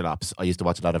special ops. I used to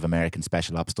watch a lot of American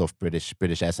special ops stuff, British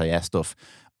SIS stuff.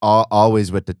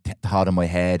 Always with the thought in my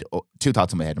head, two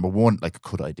thoughts in my head. Number one, like,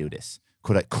 could I do this?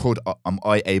 Am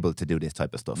I able to do this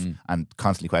type of stuff? And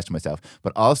constantly question myself.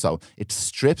 But also, it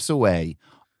strips away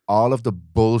all of the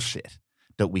bullshit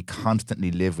that we constantly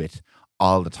live with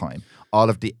all the time. All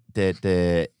of the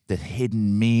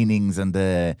hidden meanings and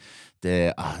am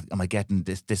I getting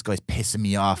this guy's pissing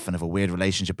me off and have a weird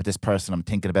relationship with this person, I'm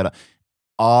thinking about it.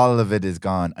 All of it is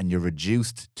gone, and you're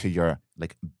reduced to your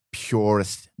like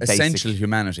purest essential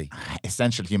humanity.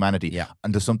 Yeah.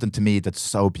 And there's something to me that's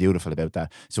so beautiful about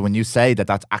that. So when you say that,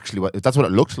 that's actually that's what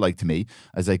it looked like to me.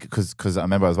 I was like, because I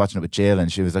remember I was watching it with Jill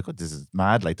and she was like, oh, this is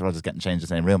mad, like they're all just getting changed in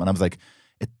the same room. And I was like,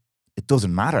 it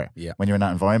doesn't matter when you're in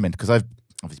that environment, because I've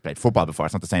obviously played football before,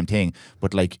 it's not the same thing,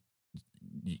 but like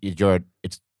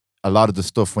it's a lot of the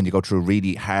stuff when you go through a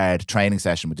really hard training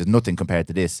session, which is nothing compared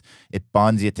to this, it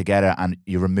bonds you together and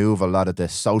you remove a lot of the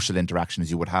social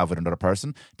interactions you would have with another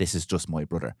person. This is just my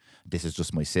brother. This is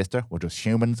just my sister. We're just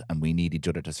humans and we need each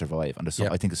other to survive. And I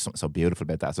think there's something so beautiful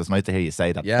about that. So it's nice to hear you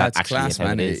say that. Yeah, that it's actually class, is how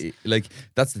man. it is. Like,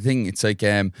 that's the thing. It's like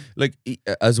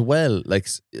as well,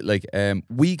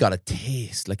 we got a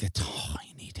taste, like a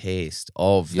tiny taste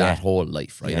of that whole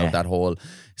life, right? Of that whole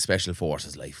special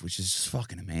forces life, which is just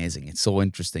fucking amazing. It's so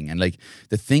interesting. And like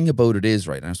the thing about it is,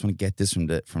 right, and I just want to get this from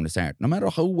the start, no matter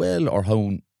how well or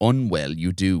how unwell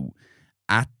you do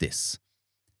at this,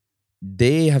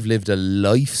 they have lived a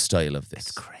lifestyle of this.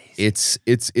 It's crazy.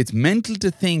 It's mental to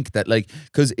think that, like,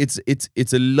 because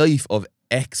it's a life of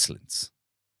excellence.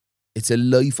 It's a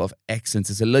life of excellence.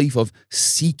 It's a life of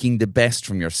seeking the best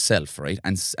from yourself, right?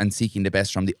 And seeking the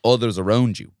best from the others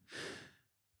around you.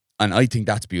 And I think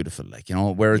that's beautiful, like, you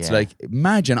know, where it's like,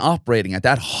 imagine operating at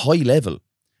that high level.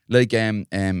 Like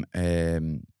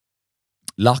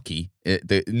Lockie,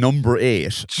 the number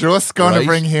 8. Just gonna right?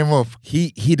 bring him up.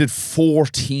 He did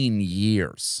 14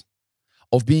 years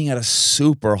of being at a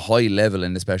super high level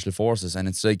in the special forces. And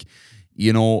it's like,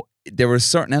 you know, there were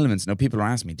certain elements. Now, people are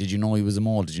asking me, did you know he was a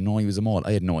mole? Did you know he was a mole?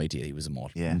 I had no idea he was a mole.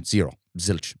 Yeah. Zero.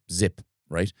 Zilch. Zip.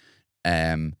 Right?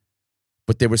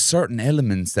 But there were certain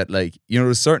elements that, like, you know,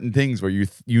 there's certain things where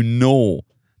you know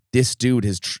this dude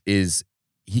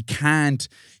he can't,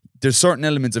 there's certain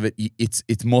elements of it,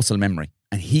 it's muscle memory.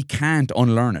 And he can't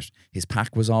unlearn it. His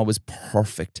pack was always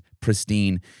perfect,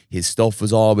 pristine. His stuff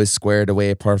was always squared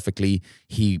away perfectly.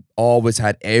 He always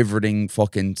had everything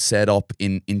fucking set up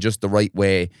in just the right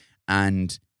way.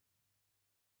 And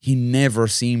he never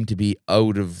seemed to be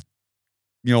out of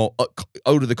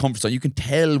the comfort zone. You can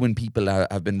tell when people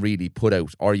have been really put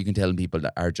out, or you can tell when people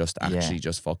that are just actually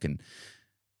just fucking,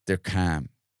 they're calm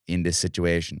in this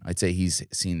situation. I'd say he's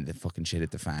seen the fucking shit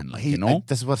at the fan, like, you know?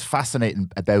 This is what's fascinating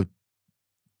about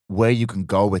where you can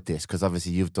go with this, because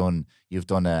obviously you've done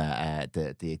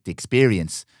the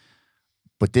experience,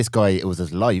 but this guy, it was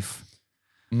his life,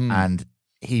 and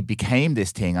he became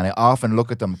this thing. And I often look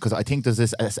at them, because I think there's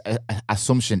this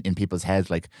assumption in people's heads,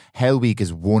 like Hell Week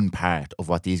is one part of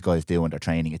what these guys do in their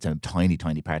training. It's a tiny,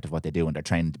 tiny part of what they do in their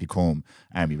training to become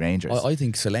Army Rangers. I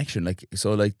think selection,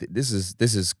 this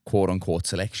is quote unquote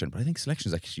selection, but I think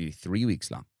selection is actually 3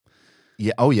 weeks long.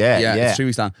 Yeah. Oh yeah. It's 3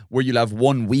 weeks long, where you'll have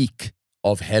 1 week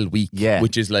of Hell Week,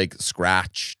 which is like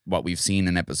scratch, what we've seen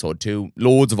in episode 2,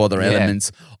 loads of other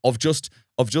elements of just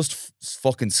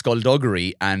fucking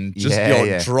skullduggery and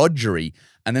just drudgery.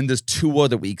 And then there's 2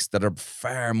 other weeks that are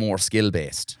far more skill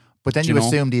based. But then you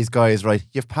assume these guys, right,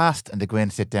 you've passed, and they go in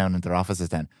and sit down in their offices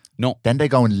then. No. Then they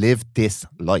go and live this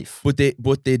life. But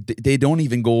they don't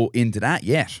even go into that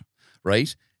yet,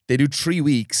 right? They do 3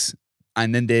 weeks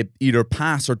and then they either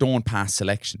pass or don't pass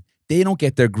selection. They don't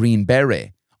get their green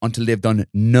beret until they've done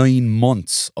 9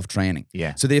 months of training.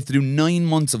 Yeah. So they have to do 9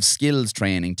 months of skills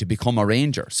training to become a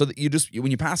ranger. So that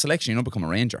when you pass selection, you don't become a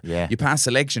ranger. Yeah. You pass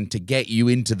selection to get you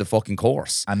into the fucking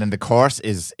course. And then the course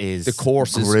is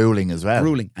grueling as well.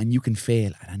 Grueling. And you can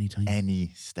fail at any time.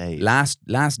 Any stage.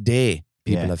 Last day,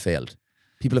 people have failed.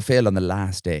 People have failed on the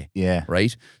last day. Yeah.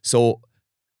 Right? So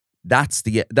that's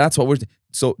what we're...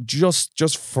 So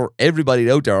just for everybody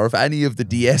out there, or if any of the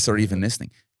DS are even listening,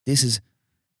 this is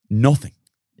nothing.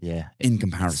 Yeah, in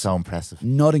comparison, it's so impressive.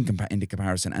 Not in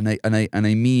comparison, and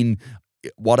I mean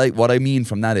what I mean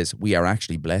from that is we are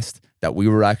actually blessed that we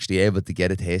were actually able to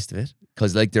get a taste of it.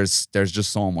 Because like there's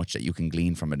just so much that you can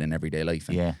glean from it in everyday life.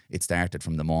 And Yeah. it started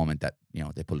from the moment that,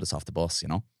 they pulled us off the bus,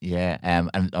 Yeah, and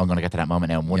I'm going to get to that moment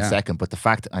now in 1 Yeah. second. But the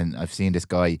fact I've seen this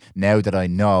guy, now that I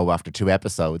know after 2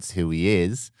 episodes who he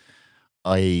is,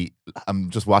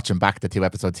 I'm just watching back the 2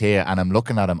 episodes here, and I'm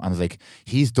looking at him and I was like,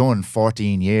 he's done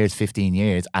 14 years, 15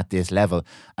 years at this level,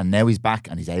 and now he's back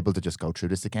and he's able to just go through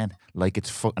this again. Like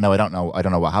it's no, I don't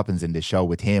know what happens in this show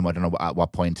with him. I don't know at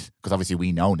what point, because obviously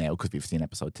we know now because we've seen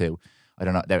episode 2. I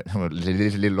don't know. I'm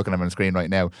literally looking at him on the screen right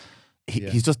now.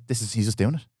 He's just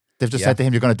doing it. They've just said to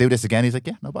him, "You're going to do this again." He's like,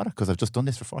 "Yeah, no bother, because I've just done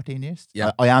this for 14 years.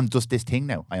 Yeah. I am just this thing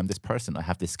now. I am this person. I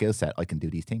have this skill set. I can do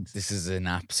these things." This is an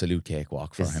absolute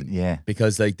cakewalk for him. Yeah,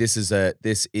 Because like there's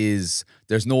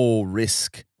no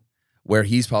risk, where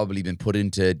he's probably been put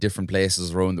into different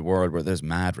places around the world where there's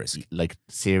mad risk. like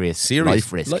serious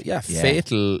life risk.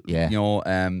 Fatal, Yeah.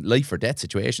 life or death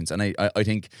situations. And I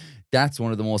think that's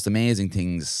one of the most amazing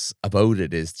things about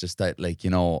it, is just that, like, he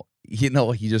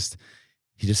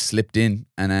just slipped in.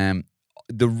 And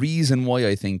the reason why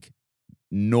I think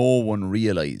no one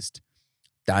realized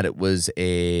that it was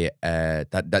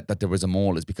that there was a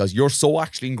mole is because you're so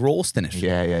actually engrossed in it.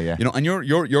 Yeah. And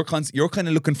you're kind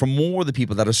of looking for more the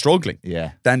people that are struggling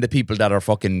Yeah. than the people that are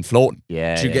fucking floating.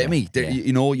 Yeah. Do you get me? Yeah.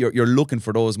 You're looking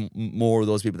for those more of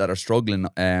those people that are struggling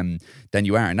than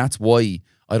you are, and that's why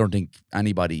I don't think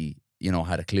anybody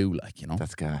had a clue.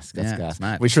 That's gas. Yeah, That's gas. it's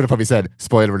mad. We should have probably said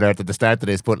spoiler alert at the start of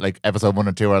this, but like episode 1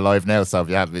 and 2 are live now. So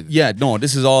yeah. No,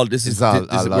 this is we're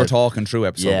live. talking through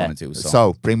episode 1 and 2.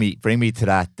 So bring me to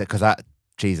that, because that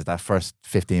first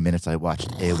 15 minutes I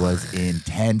watched, it was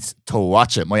intense to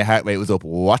watch it. My heart rate was up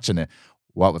watching it.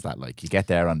 What was that like? You get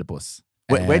there on the bus.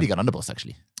 Where do you get on the bus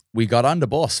actually? we got on the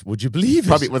bus. Would you believe it?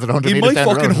 Probably was it 100 in meters my down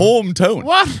the fucking road? hometown.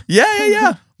 What?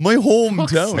 Yeah. My Fuck's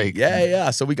hometown. sake. Yeah.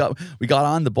 So we got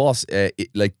on the bus,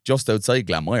 like just outside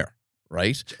Glanmire,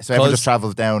 right? So everyone just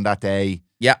travels down that day.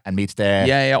 Yeah. And meets there.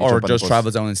 Yeah, you or jump on the just bus.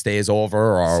 travels down and stays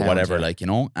over, or Sounds, whatever, yeah. like,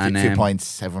 and A few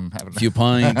points. Everyone having few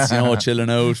pints, chilling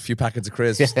out, a few packets of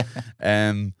crisps.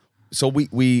 So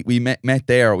we met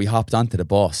there. We hopped onto the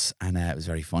bus, and it was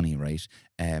very funny, right?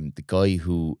 The guy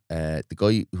who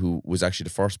was actually the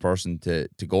first person to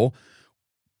go,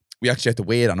 we actually had to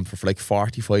wait on him for like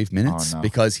 45 minutes no.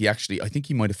 because I think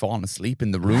he might have fallen asleep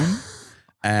in the room.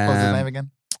 What was his name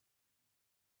again?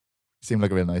 Seemed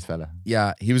like a real nice fella.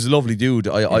 Yeah, he was a lovely dude.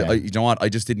 I you know what? I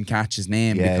just didn't catch his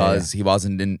name because he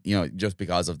wasn't in, just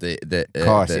because of the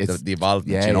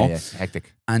involvement, Yeah,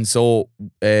 hectic. And so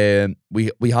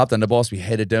we hopped on the bus. We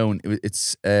headed down. We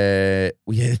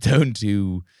headed down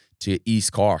to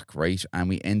East Cork, right? And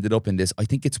we ended up in this. I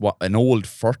think it's an old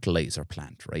fertilizer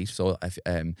plant, right? So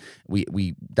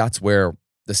we that's where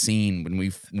the scene when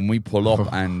we pull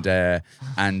up and the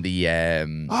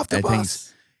Off the things.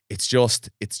 bus. It's just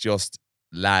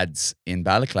lads in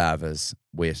balaclavas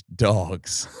with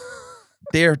dogs.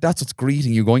 That's what's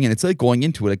greeting you going in. It's like going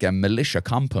into like a militia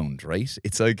compound, right?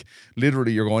 It's like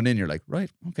literally you're going in, you're like,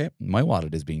 right, okay, my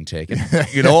wallet is being taken. I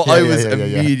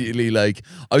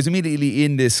was immediately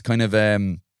in this kind of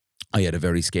I had a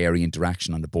very scary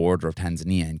interaction on the border of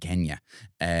Tanzania and Kenya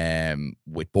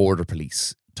with border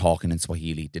police talking in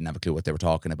Swahili, didn't have a clue what they were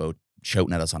talking about,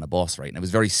 shouting at us on a bus, right? And it was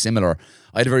very similar.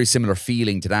 I had a very similar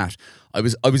feeling to that. I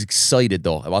was excited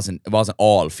though. It wasn't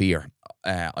all fear.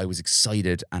 I was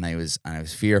excited and I was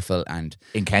fearful. And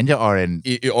In Kenya or in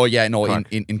Cork?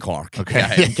 In Cork. Okay.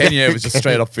 Yeah, in Kenya it was just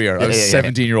straight up fear. I was Yeah.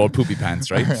 17-year-old poopy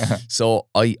pants, right? So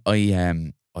I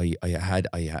was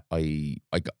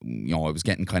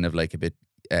getting kind of like a bit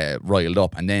riled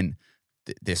up, and then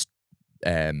this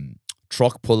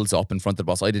truck pulls up in front of the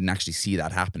bus. I didn't actually see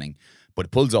that happening, but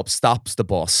it pulls up, stops the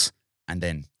bus, and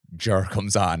then Jer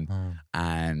comes on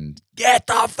and get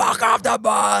the fuck off the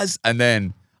bus. And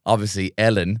then obviously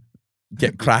Ellen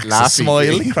cracks Laughing. a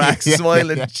smile,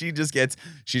 Yeah. and she just gets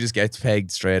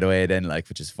pegged straight away then, like,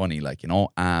 which is funny, like,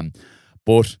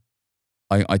 but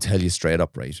I tell you straight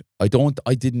up, right? I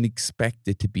didn't expect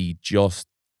it to be just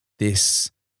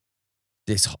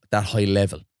that high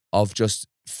level of just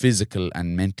physical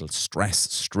and mental stress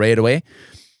straight away.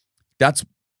 That's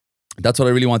what I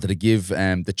really wanted to give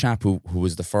the chap who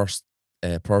was the first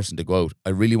person to go out. I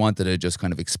really wanted to just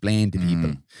kind of explain to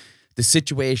people the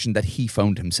situation that he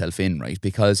found himself in, right?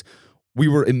 Because we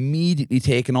were immediately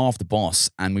taken off the bus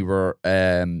and we were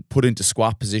put into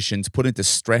squat positions, put into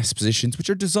stress positions, which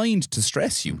are designed to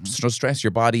stress you, to stress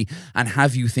your body and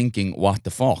have you thinking, what the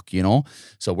fuck, you know?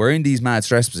 So we're in these mad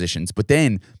stress positions, but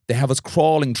then they have us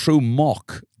crawling through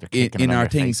muck in our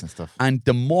things. And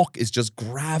the muck is just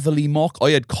gravelly muck. I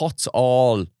had cuts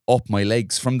all up my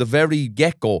legs from the very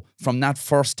get-go. From that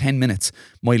first 10 minutes,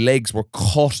 my legs were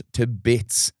cut to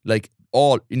bits, like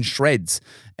all in shreds.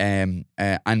 And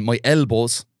my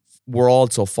elbows were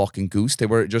also fucking goose. They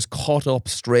were just cut up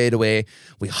straight away.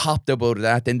 We hopped out of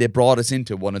that. Then they brought us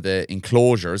into one of the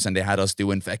enclosures and they had us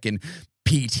doing fucking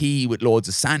PT with loads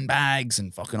of sandbags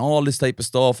and fucking all this type of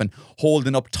stuff and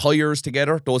holding up tires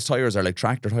together. Those tires are like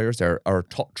tractor tires. They're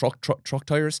truck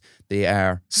tires. They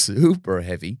are super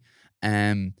heavy.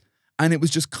 And it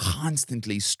was just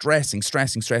constantly stressing,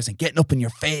 getting up in your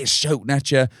face, shouting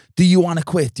at you. Do you want to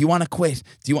quit? Do you want to quit?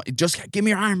 Just give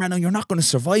me your armband? No, you're not going to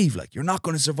survive. Like, you're not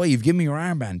going to survive. Give me your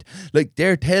armband. Like,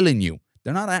 they're telling you.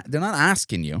 They're not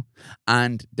asking you,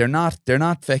 and they're not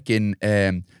fucking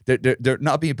they're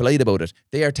not being polite about it.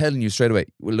 They are telling you straight away,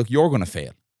 well, look, you're going to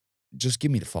fail. Just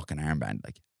give me the fucking armband.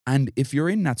 Like, and if you're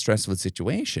in that stressful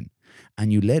situation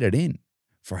and you let it in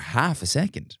for half a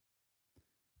second,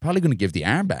 probably going to give the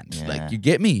armband. Yeah. Like, you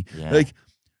get me? Yeah. Like,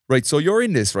 right, so you're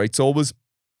in this, right? So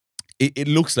it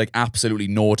looks like absolutely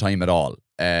no time at all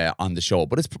on the show,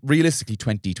 but it's realistically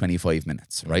 20-25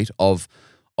 minutes, right? Of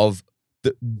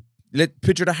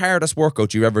picture the hardest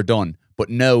workout you've ever done, but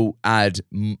now add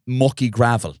mucky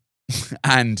gravel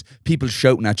and people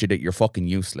shouting at you that you're fucking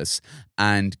useless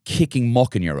and kicking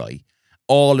muck in your eye.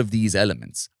 All of these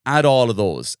elements, add all of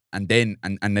those, and then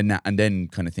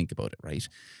kind of think about it, right?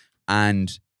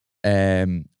 And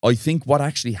I think what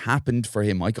actually happened for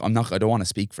him, I don't want to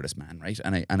speak for this man, right?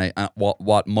 And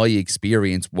what my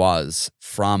experience was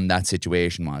from that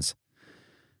situation was,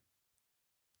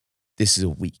 this is a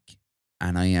week,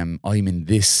 and I'm in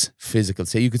this physical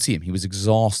state. You could see him; he was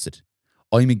exhausted.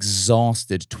 I'm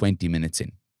exhausted 20 minutes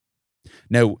in.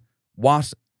 Now,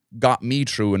 what got me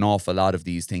through an awful lot of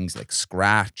these things like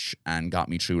scratch, and got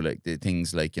me through like the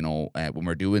things like, you know, when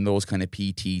we're doing those kind of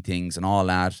PT things and all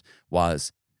that,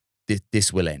 was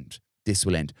this will end. This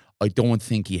will end. I don't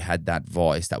think he had that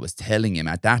voice that was telling him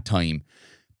at that time,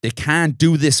 they can't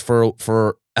do this for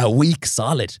a week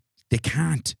solid. They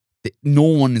can't. No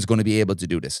one is going to be able to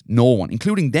do this. No one,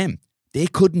 including them. They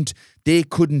couldn't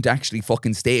actually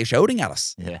fucking stay shouting at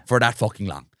us for that fucking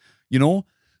long. You know?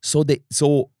 So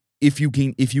if you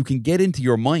can get into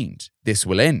your mind, this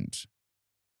will end,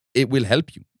 it will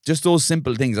help you. Just those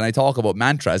simple things. And I talk about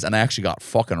mantras, and I actually got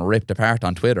fucking ripped apart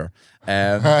on Twitter.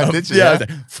 Did you? Yeah, I was like,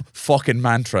 fucking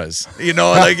mantras. You know,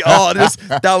 like,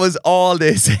 that was all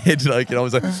they said. Like, you know,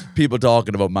 it was like people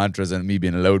talking about mantras and me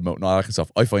being a loudmouth and all that kind of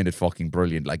stuff. I find it fucking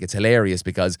brilliant. Like, it's hilarious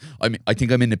because I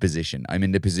think I'm in the position. I'm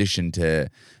in the position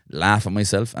to laugh at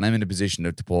myself, and I'm in the position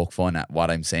to poke fun at what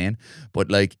I'm saying.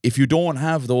 But like, if you don't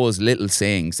have those little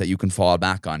sayings that you can fall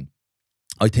back on,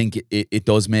 I think it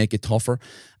does make it tougher.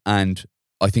 And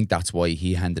I think that's why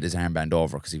he handed his armband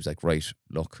over, because he was like, right,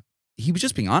 look, he was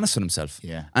just being honest with himself.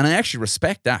 Yeah. And I actually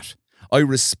respect that. I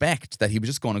respect that he was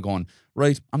just going,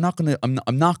 right, I'm not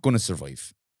gonna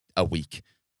survive a week.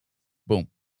 Boom.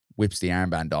 Whips the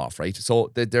armband off, right?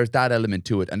 So there's that element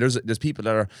to it. And there's people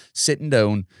that are sitting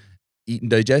down, eating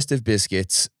digestive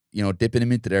biscuits, you know, dipping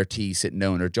them into their tea, sitting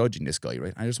down, they're judging this guy,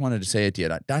 right? I just wanted to say it to you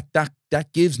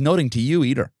that gives nothing to you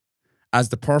either. As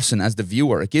the person, as the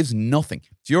viewer, it gives nothing.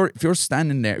 If you're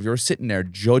standing there, if you're sitting there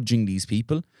judging these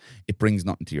people, it brings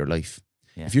nothing to your life.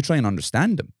 Yeah. If you try and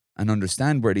understand them and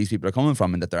understand where these people are coming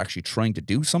from and that they're actually trying to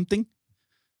do something,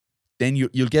 then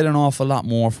you'll get an awful lot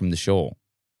more from the show,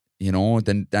 you know,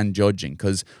 than judging.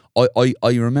 Because I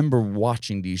remember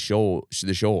watching the show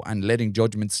and letting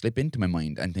judgment slip into my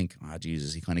mind and think,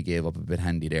 Jesus, he kind of gave up a bit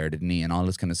handy there, didn't he? And all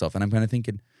this kind of stuff. And I'm kind of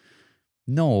thinking,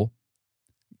 no.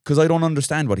 Because I don't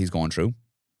understand what he's going through,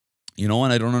 you know,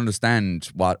 and I don't understand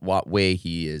what way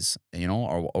he is, you know,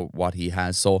 or what he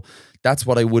has. So that's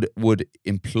what I would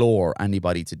implore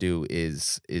anybody to do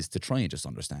is to try and just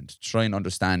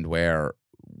understand where,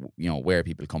 you know, where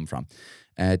people come from.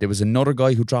 There was another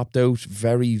guy who dropped out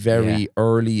very, very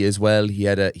early as well. He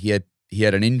had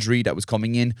an injury that was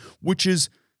coming in, which is,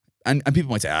 and people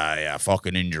might say,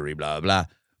 fucking injury, blah blah.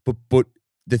 But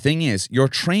the thing is, you're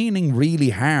training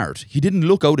really hard. He didn't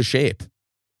look out of shape.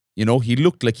 You know, he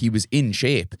looked like he was in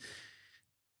shape.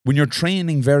 When you're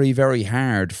training very, very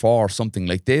hard for something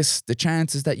like this, the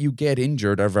chances that you get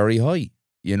injured are very high.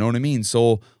 You know what I mean?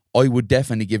 So I would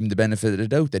definitely give him the benefit of the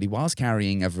doubt that he was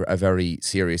carrying a very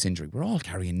serious injury. We're all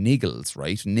carrying niggles,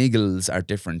 right? Niggles are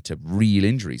different to real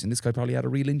injuries, and this guy probably had a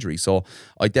real injury. So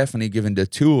I definitely given the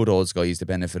two of those guys the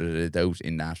benefit of the doubt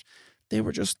in that they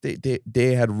were just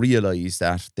they had realised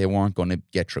that they weren't going to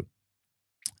get through.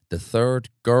 The third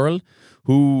girl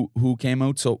who came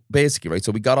out, so basically, right,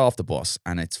 so we got off the bus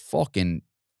and it's fucking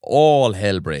all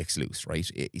hell breaks loose, right?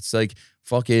 It's like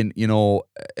fucking, we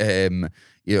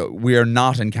are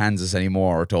not in Kansas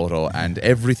anymore, Toto, and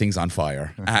everything on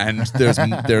fire, and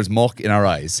there's muck in our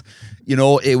eyes.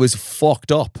 It was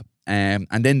fucked up. And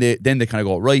then they kind of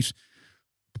go, right,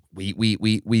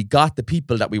 we got the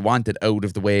people that we wanted out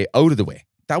of the way.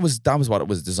 That was what it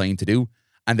was designed to do.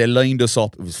 And they lined us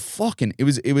up. It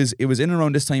was in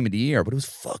around this time of the year, but it was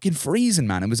fucking freezing,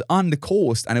 man. It was on the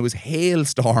coast and it was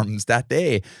hailstorms that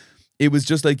day. It was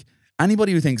just like,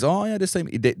 anybody who thinks, oh yeah, this time,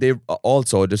 they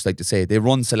also, just like to say, they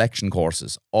run selection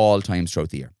courses all times throughout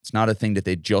the year. It's not a thing that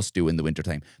they just do in the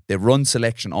wintertime. They run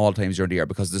selection all times during the year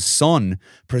because the sun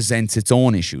presents its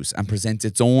own issues and presents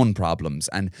its own problems.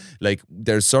 And like,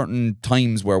 there's certain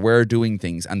times where we're doing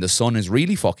things and the sun is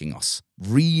really fucking us.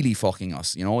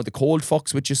 The cold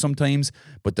fucks with you sometimes,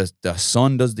 but the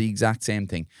sun does the exact same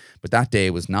thing. But that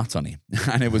day was not sunny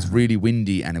and it was really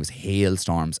windy and it was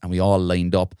hailstorms and we all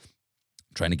lined up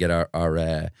trying to get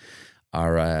our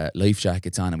life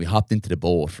jackets on, and we hopped into the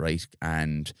boat, right?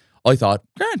 And I thought,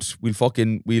 Grant, we'll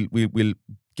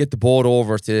get the boat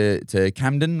over to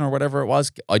Camden or whatever it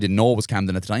was. I didn't know it was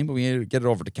Camden at the time, but we get it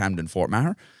over to Camden, Fort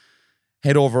Maher.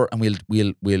 Head over and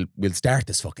we'll start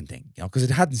this fucking thing, because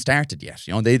it hadn't started yet.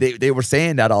 They were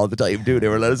saying that all the time, dude. They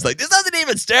were like, this hasn't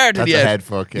even started That's yet. a head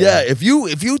fuck. Yeah, if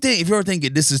you're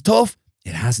thinking this is tough,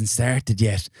 it hasn't started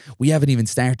yet. We haven't even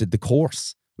started the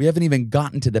course. We haven't even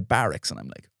gotten to the barracks, and I'm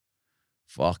like,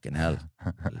 fucking hell,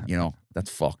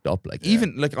 that's fucked up. Like,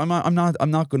 even like I'm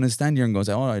not going to stand here and go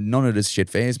say, oh, none of this shit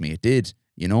fazed me. It did,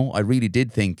 I really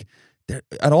did think that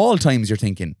at all times you're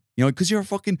thinking, because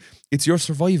it's your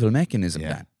survival mechanism.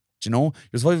 Yeah. Your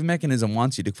survival mechanism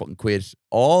wants you to fucking quit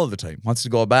all the time, wants to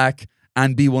go back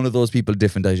and be one of those people,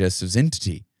 different digestives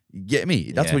entity. You get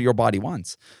me? That's what your body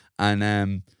wants,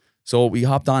 and so we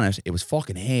hopped on it. It was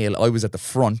fucking hail. I was at the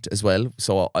front as well.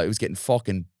 So I was getting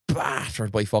fucking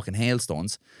battered by fucking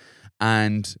hailstones.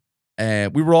 And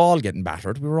we were all getting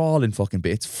battered. We were all in fucking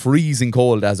bits, freezing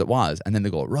cold as it was. And then they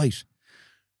go, right,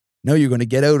 now you're going to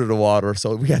get out of the water.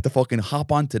 So we had to fucking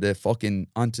hop onto the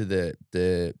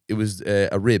it was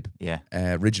a rib. Yeah.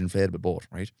 Ridge inflatable boat,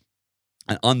 right?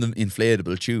 And on the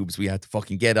inflatable tubes, we had to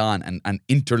fucking get on and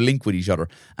interlink with each other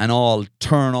and all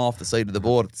turn off the side of the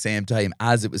boat at the same time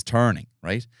as it was turning,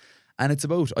 right? And it's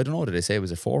about, I don't know, did they say,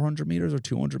 was it 400 meters or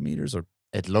 200 meters? Or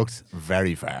It looked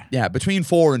very far. yeah, between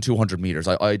 400 and 200 meters.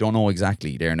 I don't know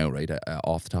exactly there now, right,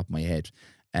 off the top of my head.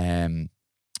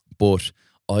 But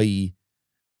we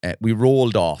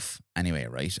rolled off anyway,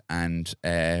 right? And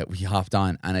we hopped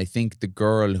on. And I think the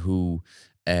girl who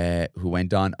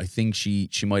went on, I think she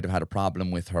might have had a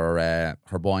problem with her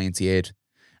buoyancy aid,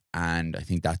 and I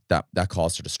think that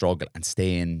caused her to struggle and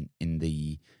stay in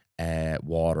the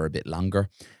water a bit longer.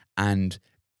 And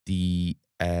the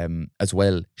as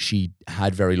well, she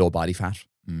had very low body fat.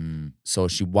 So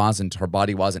her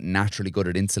body wasn't naturally good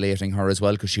at insulating her as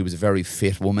well, because she was a very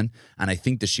fit woman, and I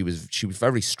think that she was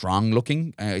very strong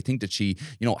looking. I think that she,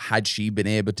 had she been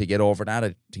able to get over that,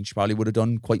 I think she probably would have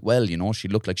done quite well. She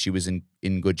looked like she was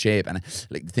in good shape. And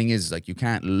like, the thing is, like, you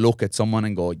can't look at someone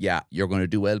and go, yeah, you're going to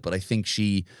do well. But I think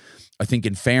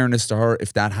in fairness to her,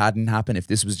 if that hadn't happened, if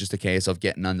this was just a case of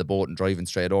getting on the boat and driving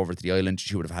straight over to the island,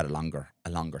 she would have had a longer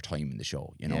time in the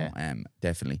show.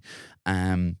 Definitely.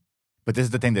 But this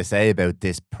is the thing they say about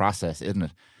this process, isn't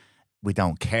it? We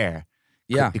don't care.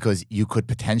 Yeah. Because you could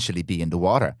potentially be in the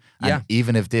water. And Yeah.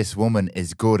 even if this woman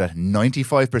is good at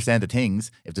 95% of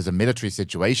things, if there's a military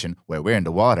situation where we're in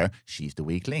the water, she's the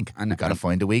weak link. And- We've got to and-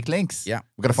 find the weak links. Yeah.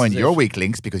 We've got to This find is your it. weak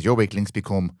links, because your weak links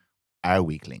become our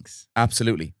weak links.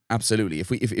 Absolutely.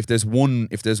 If there's one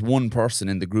person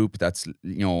in the group that's,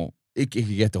 it could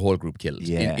get the whole group killed.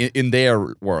 Yeah. In their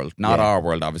world, not Yeah. our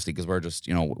world, obviously, because we're just,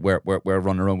 we're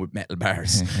running around with metal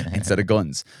bars instead of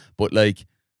guns. But like,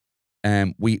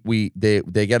 they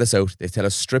get us out. They tell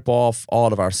us strip off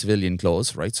all of our civilian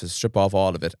clothes, right? So strip off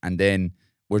all of it, and then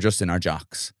we're just in our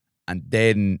jocks. And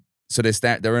then so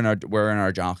we're in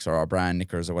our jocks or our brand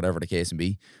knickers or whatever the case may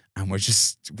be, and we're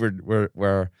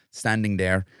standing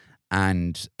there,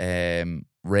 and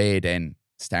Ray then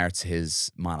starts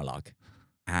his monologue.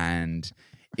 And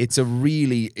it's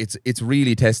really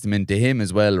testament to him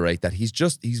as well, right? That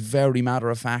he's very matter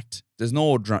of fact. There's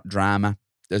no drama.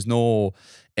 There's no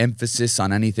emphasis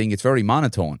on anything. It's very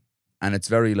monotone, and it's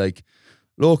very like,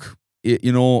 look,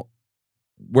 you know,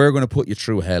 we're going to put you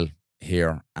through hell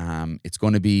here. It's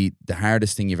going to be the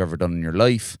hardest thing you've ever done in your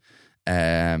life.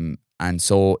 And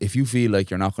so if you feel like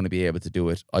you're not going to be able to do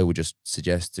it, I would just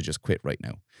suggest to just quit right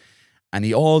now. And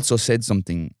he also said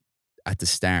something at the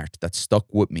start that stuck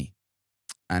with me.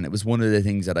 And it was one of the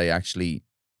things that I actually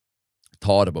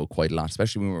thought about quite a lot,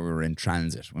 especially when we were in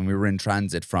transit. When we were in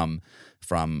transit from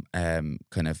kind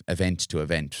of event to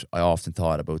event, I often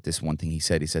thought about this one thing he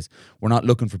said. He says, we're not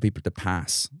looking for people to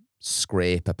pass,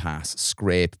 scrape a pass,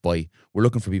 scrape by. We're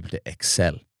looking for people to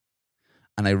excel.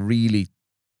 And I really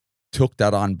took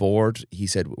that on board. He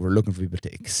said, we're looking for people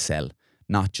to excel,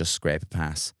 not just scrape a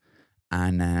pass.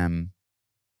 And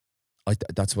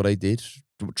that's what I did,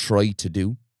 try to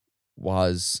do,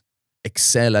 was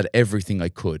excel at everything I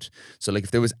could. So like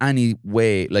if there was any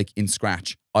way, like in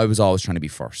Scratch, I was always trying to be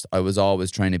first. I was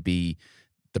always trying to be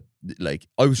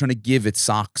I was trying to give it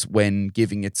socks when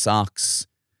giving it socks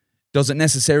doesn't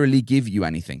necessarily give you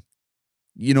anything.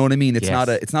 You know what I mean? It's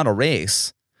not a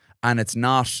race, and it's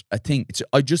not a thing. It's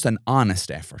just an honest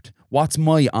effort. What's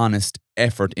my honest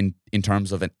effort in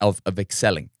terms of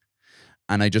excelling?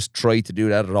 And I just tried to do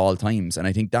that at all times. And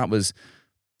I think that was,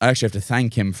 I actually have to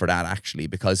thank him for that, actually,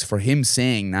 because for him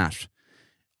saying that,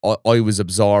 I was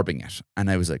absorbing it. And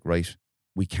I was like, right,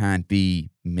 we can't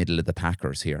be middle of the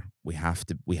packers here. We have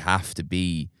to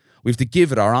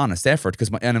give it our honest effort,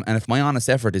 because and if my honest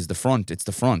effort is the front, it's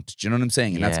the front. Do you know what I'm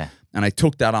saying? And and I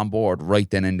took that on board right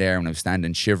then and there when I was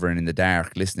standing shivering in the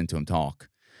dark listening to him talk.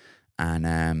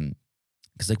 And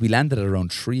because like we landed at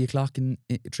around 3 o'clock and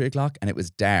it was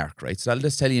dark, right? So I'll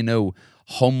just tell you now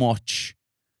how much,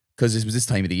 because it was this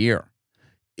time of the year.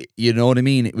 You know what I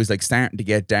mean? It was like starting to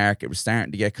get dark. It was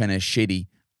starting to get kind of shitty.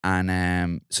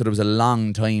 And so there was a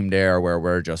long time there where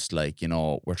we're just like, you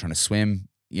know, we're trying to swim,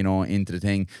 you know, into the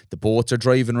thing. The boats are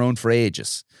driving around for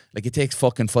ages. Like it takes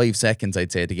fucking 5 seconds,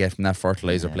 I'd say, to get from that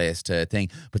fertilizer place to thing.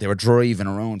 But they were driving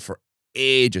around for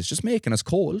ages, just making us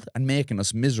cold and making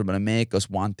us miserable and make us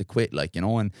want to quit, like, you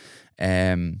know.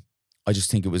 And I just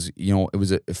think it was, you know, it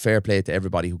was a fair play to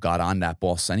everybody who got on that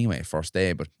bus anyway, first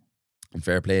day, but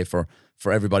fair play for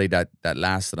everybody that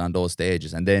lasted on those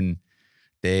stages. And then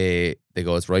they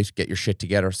goes, right, get your shit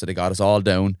together. So they got us all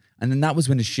down. And then that was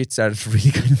when the shit started to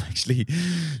really kind of actually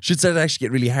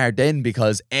get really hard then,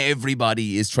 because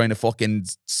everybody is trying to fucking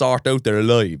sort out their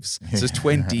lives. So there's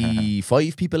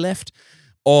 25 people left,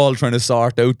 all trying to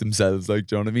sort out themselves, like,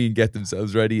 do you know what I mean? Get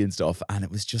themselves ready and stuff. And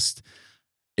it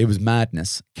was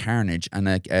madness, carnage. And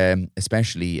like,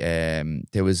 especially,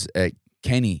 there was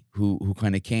Kenny who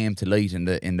kind of came to light in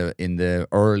the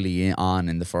early on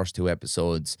in the first 2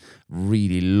 episodes.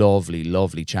 Really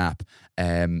lovely chap.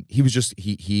 He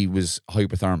was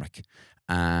hypothermic.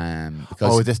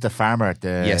 Because this the farmer?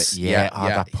 Yes,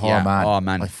 that poor man. Oh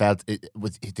man, I felt it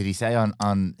was. Did he say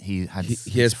on he had?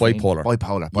 He has bipolar.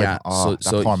 Bipolar. Yeah.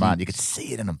 So poor man. You could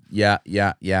see it in him. Yeah.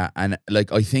 And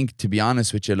like, I think, to be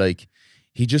honest with you, like,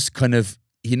 he just kind of,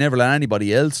 he never let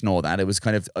anybody else know that. It was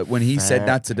kind of when he said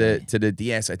that to the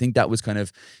DS, I think that was kind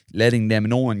of letting them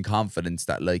know in confidence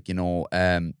that, like, you know,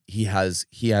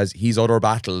 he's other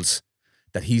battles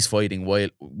that he's fighting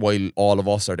while all of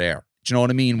us are there. Do you know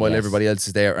what I mean? While everybody else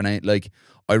is there. And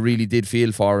I really did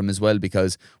feel for him as well,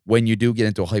 because when you do get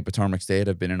into a hypothermic state,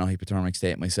 I've been in a hypothermic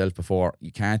state myself before,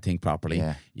 you can't think properly.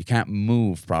 Yeah. You can't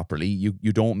move properly. You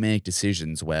don't make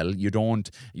decisions well.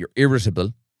 You're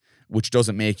irritable, which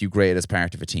doesn't make you great as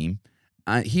part of a team.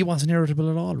 And he wasn't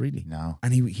irritable at all, really. No.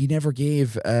 And he never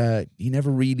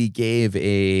really gave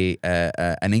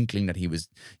an inkling that he was,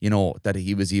 you know, that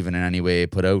he was even in any way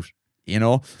put out. You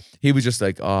know, he was just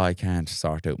like, oh, I can't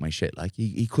sort out my shit. Like,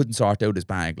 he couldn't sort out his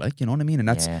bag, like, you know what I mean? And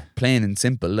that's plain and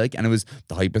simple. Like, and it was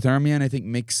the hypothermia, and I think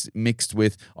mixed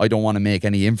with, I don't want to make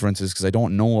any inferences because I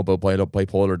don't know about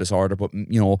bipolar disorder, but,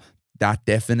 you know, that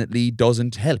definitely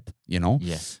doesn't help, you know?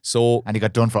 Yes. So, and he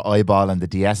got done for eyeballing the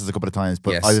DSs a couple of times,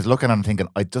 but I was looking at him thinking,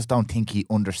 I just don't think he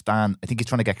understands. I think he's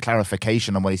trying to get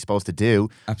clarification on what he's supposed to do.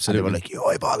 Absolutely. And they were like, you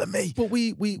eyeballing me. But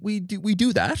we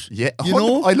do that. Yeah. You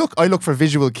know? I look for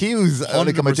visual cues.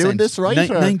 Like, am I doing this right?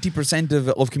 90%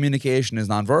 of communication is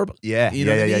nonverbal. Yeah. You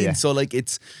know what I mean? So like,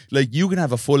 it's like, you can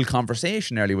have a full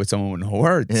conversation early with someone with no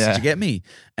words. Yeah. Did you get me?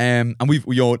 And we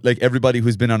you know, like, everybody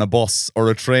who's been on a bus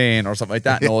or a train or something like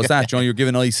that knows that. You know, you're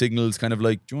giving eye signals, kind of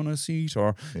like, do you want a seat?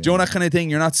 Or do you know, that kind of thing?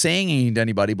 You're not saying anything to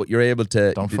anybody, but you're able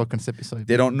to. Don't fucking sit beside.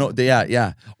 They don't know.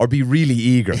 Or be really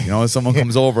eager. You know, if someone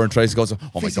comes over and tries to go,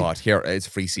 oh my God, here, it's a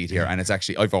free seat here, and it's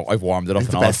actually, I've warmed it up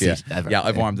and all for you. Yeah,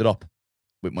 I've warmed it up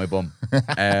with my bum.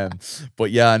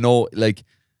 But yeah, no, like,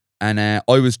 And I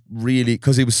was really,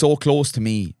 because he was so close to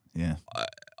me, Yeah.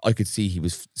 I could see he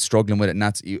was struggling with it. And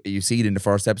that's, you see it in the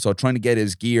first episode, trying to get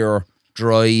his gear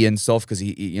dry and stuff, because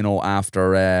he, you know,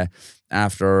 after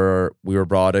we were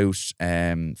brought out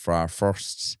for our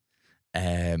first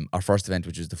event,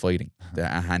 which was the fighting, the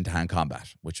hand-to-hand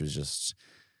combat, which was just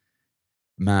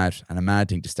mad, and a mad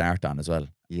thing to start on as well.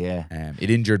 Yeah. It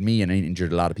injured me and it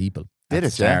injured a lot of people. Did at it,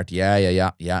 the start.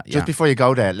 Yeah. Just before you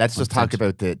go there, let's just 100%. talk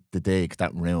about the dig,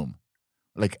 that room.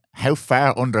 Like, how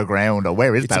far underground, or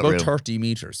where is It's that room? about 30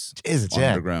 meters Is it, yeah?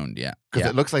 underground, yeah. Because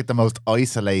it looks like the most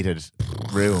isolated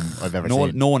room I've ever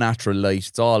seen. No natural light.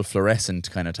 It's all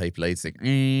fluorescent kind of type lights, like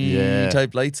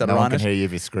type lights that No are one on can it. hear you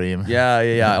if you scream.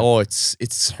 Yeah. Oh,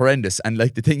 it's horrendous. And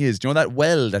like the thing is, do you know that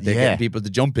well that they're getting people to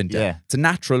jump into? Yeah. It's a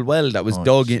natural well that was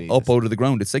dug in, up out of the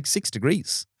ground. It's like 6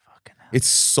 degrees. Fucking hell. It's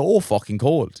so fucking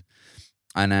cold.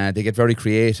 And they get very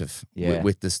creative Yeah.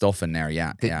 with the stuff in there.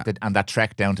 Yeah. And that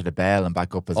trek down to the bell and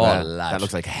back up as Oh, well. lad. That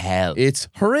looks like hell. It's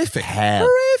horrific. Hell.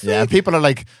 Horrific. Yeah, and people are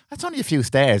like, that's only a few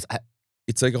stairs.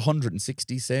 It's like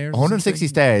 160 stairs. 160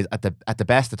 stairs at the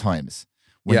best of times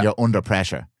when Yeah. you're under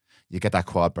pressure. You get that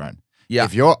quad burn. Yeah.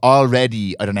 If you're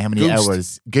already, I don't know how many Goosed.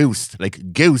 hours, goosed,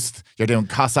 you're doing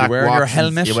Cossack You're wearing your walks and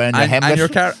helmet. You're wearing your and helmet.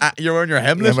 you're wearing your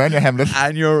helmet. You're wearing your helmet.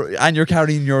 And you're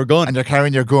carrying your gun. And you're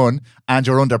carrying your gun and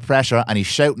you're under pressure and he's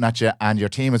shouting at you and your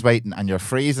team is waiting and you're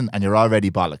freezing and you're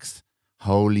already bollocks.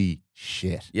 Holy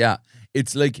shit. Yeah,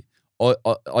 it's like I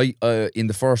in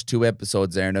the first 2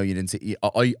 episodes there. No, you didn't see.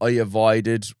 I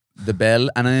avoided the bell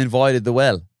and I avoided the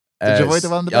well. Did you avoid the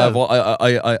well and the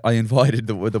bell? I invited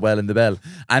the well and the bell,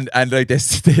 and like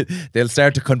they'll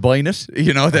start to combine it.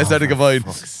 You know, they'll start to combine.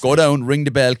 Go down, ring the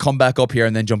bell, come back up here,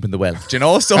 and then jump in the well. Do you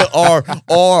know? So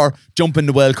or jump in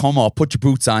the well, come up, put your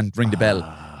boots on, ring the bell.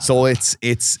 So it's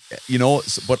you know,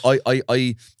 but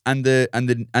I and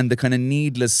the kind of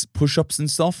needless push-ups and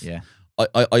stuff. Yeah.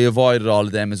 I avoided all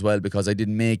of them as well because I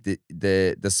didn't make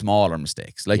the smaller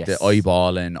mistakes, like the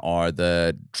eyeballing or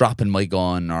the dropping my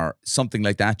gun or something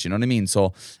like that. You know what I mean?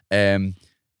 So,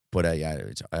 but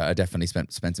I definitely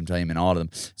spent some time in all of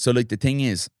them. So like the thing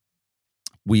is,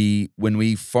 when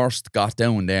we first got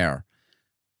down there,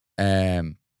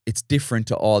 it's different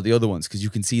to all the other ones because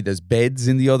you can see there's beds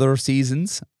in the other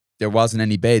seasons. There wasn't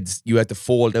any beds. You had to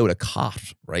fold out a cot,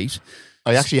 right?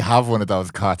 I actually have one of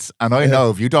those cots, and I know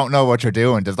if you don't know what you're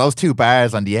doing, there's those 2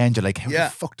 bars on the end. You're like, how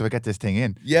the fuck do I get this thing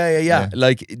in? Yeah.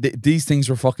 Like these things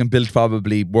were fucking built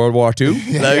probably World War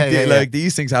II. Like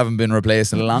these things haven't been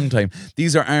replaced in a long time.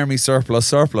 These are army surplus.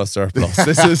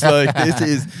 This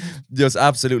is just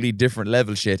absolutely different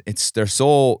level shit. They're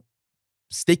so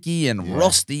sticky and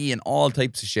rusty and all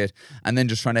types of shit. And then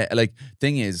just trying to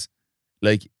thing is,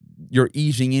 like, you're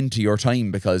eating into your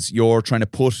time because you're trying to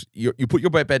put you put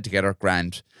your bed together,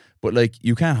 grand, but like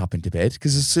you can't hop into bed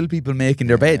because there's still people making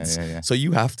their beds. So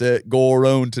you have to go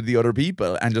around to the other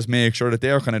people and just make sure that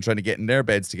they're kind of trying to get in their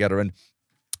beds together. And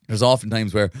there's often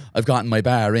times where I've gotten my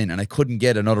bar in and I couldn't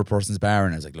get another person's bar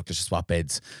in. I was like, look, let's just swap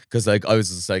beds. Because like I was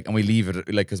just like, and we leave it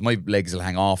like, because my legs will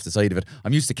hang off the side of it.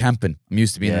 I'm used to camping. I'm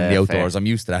used to being in the outdoors. Fair. I'm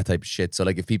used to that type of shit. So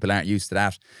like if people aren't used to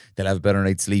that, they'll have a better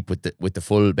night's sleep with the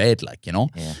full bed, like, you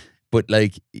know? Yeah. But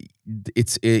like,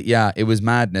 it was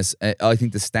madness. I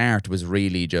think the start was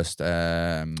really just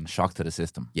shock to the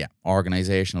system. Yeah,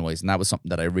 organizational wise, and that was something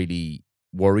that I really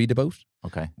worried about.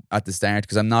 Okay. At the start,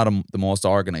 because I'm not the most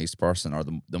organized person or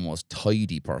the most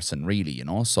tidy person, really, you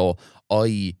know. So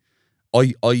the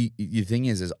thing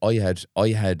is I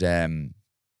had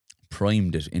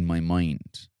primed it in my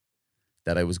mind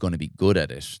that I was going to be good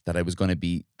at it, that I was going to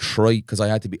be because I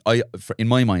had to be. In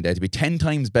my mind, I had to be 10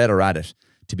 times better at it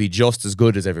to be just as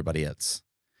good as everybody else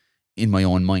in my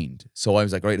own mind. So I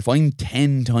was like, right, if I'm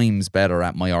 10 times better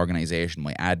at my organization,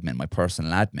 my admin, my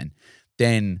personal admin,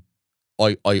 then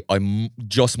I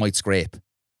just might scrape,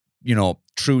 you know,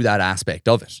 through that aspect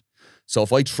of it. So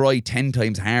if I try 10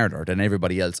 times harder than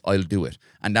everybody else, I'll do it.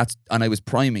 And I was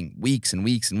priming weeks and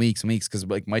weeks and weeks and weeks because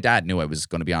like my dad knew I was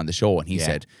going to be on the show and he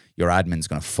said, your admin's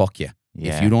going to fuck you.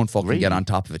 Yeah. If you don't fucking get on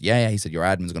top of it. Yeah, he said your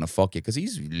admin's going to fuck you because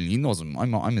he knows him.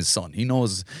 I'm his son. He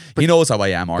knows how I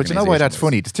am. But you know why that's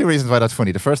funny? There's 2 reasons why that's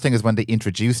funny. The first thing is when they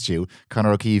introduced you,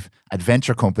 Conor O'Keefe,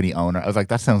 adventure company owner. I was like,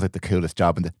 that sounds like the coolest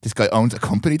job. And this guy owns a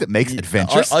company that makes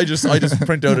adventures. I just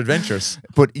print out adventures.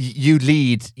 But you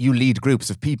lead groups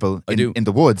of people in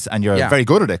the woods, and you're very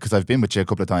good at it because I've been with you a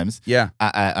couple of times. Yeah,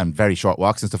 and very short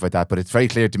walks and stuff like that. But it's very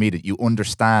clear to me that you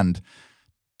understand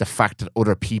the fact that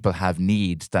other people have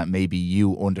needs that maybe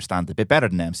you understand a bit better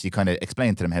than them. So you kind of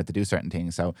explain to them how to do certain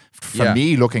things. So for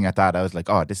me, looking at that, I was like,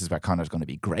 oh, this is where Connor's going to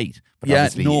be great. But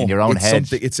obviously in your own head.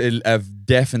 It's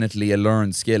definitely a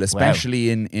learned skill, especially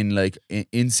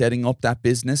in setting up that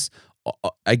business.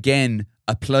 Again,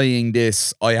 applying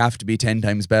this, I have to be 10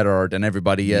 times better than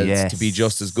everybody else to be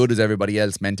just as good as everybody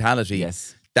else mentality.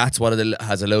 Yes. That's what it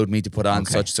has allowed me to put on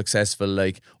such successful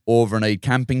like overnight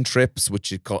camping trips,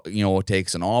 which it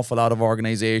takes an awful lot of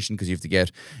organization because you have to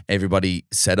get everybody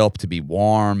set up to be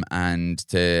warm and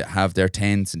to have their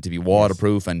tents and to be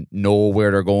waterproof and know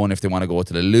where they're going if they want to go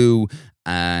to the loo,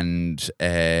 and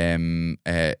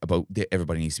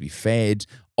everybody needs to be fed.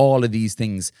 All of these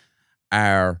things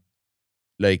are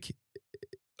like,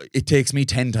 it takes me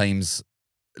 10 times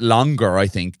longer, I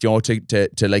think,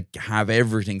 to like have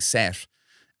everything set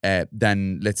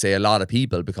than, let's say, a lot of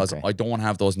people, because I don't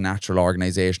have those natural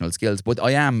organizational skills, but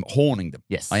I am honing them.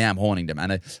 Yes, I am honing them,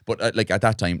 and like at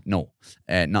that time, no,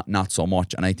 not so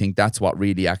much. And I think that's what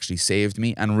really actually saved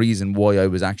me, and reason why I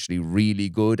was actually really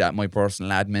good at my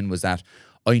personal admin was that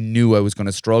I knew I was going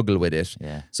to struggle with it.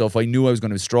 Yeah. So if I knew I was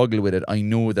going to struggle with it, I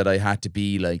knew that I had to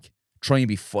be like, try and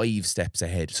be 5 steps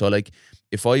ahead. So like,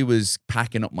 if I was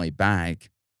packing up my bag,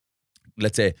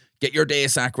 let's say, get your day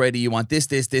sack ready, you want this,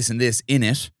 and this in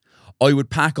it, I would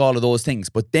pack all of those things.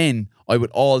 But then I would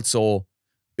also,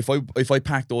 if I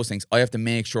pack those things, I have to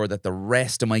make sure that the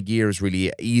rest of my gear is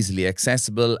really easily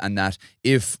accessible, and that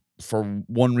if for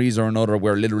one reason or another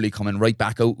we're literally coming right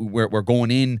back out, we're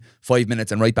going in 5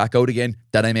 minutes and right back out again,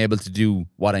 that I'm able to do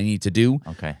what I need to do.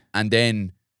 Okay. And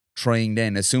then trying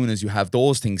then, as soon as you have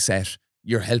those things set,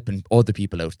 you're helping other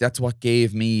people out. That's what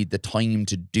gave me the time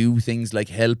to do things like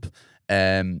help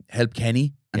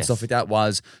Kenny and stuff like that,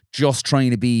 was just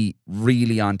trying to be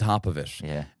really on top of it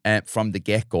from the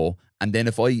get-go. And then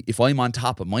if I'm on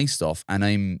top of my stuff and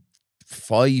I'm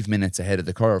 5 minutes ahead of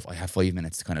the curve, I have 5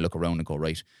 minutes to kind of look around and go,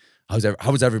 right,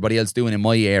 how's everybody else doing in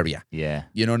my area? Yeah.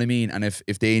 You know what I mean? And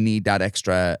if they need that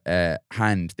extra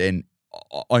hand, then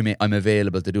I'm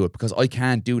available to do it, because I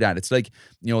can't do that. It's like,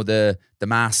 the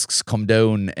masks come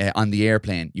down on the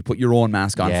airplane. You put your own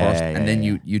mask on first, and then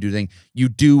you do the thing. You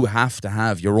do have to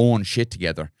have your own shit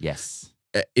together. Yes.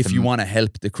 If you want to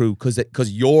help the crew,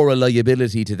 because you're a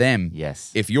liability to them.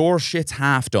 Yes. If your shit's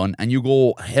half done and you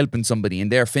go helping somebody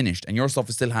and they're finished and your stuff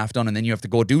is still half done and then you have to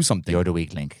go do something, You're the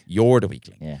weak link.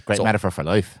 Yeah. Great metaphor for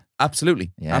life.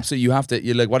 Absolutely. Yeah. Absolutely. You have to,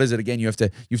 you're like, what is it again? You have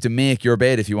to make your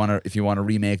bed if you want to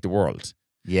remake the world.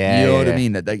 Yeah. You know what I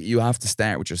mean? That you have to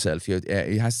start with yourself. You have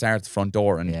to start at the front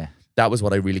door. And that was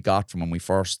what I really got from when we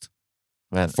first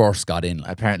got in.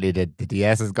 Like. Apparently the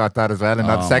DS has got that as well in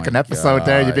that second episode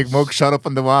there. Your big mug shot up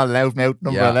on the wall, loudmouth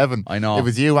number 11. I know. It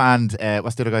was you and,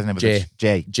 what's the other guy's name?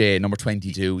 Jay, number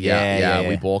 22. Yeah.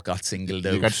 We both got singled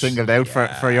out. You got singled out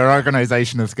for your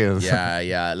organisational skills.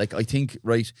 Yeah. Like, I think,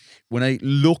 right, when I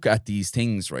look at these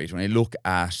things, right, when I look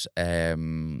at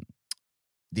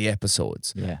the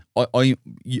episodes, I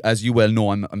as you well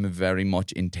know, I'm a very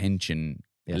much intention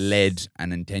led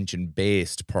and intention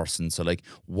based person. So like,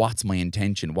 what's my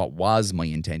intention? What was my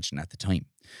intention at the time?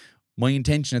 My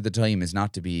intention at the time was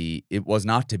not to be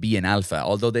an alpha,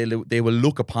 although they will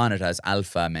look upon it as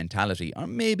alpha mentality, or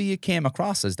maybe it came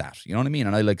across as that, you know what I mean?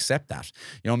 And I'll accept that.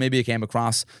 Maybe it came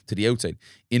across to the outside.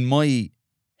 In my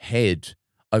head,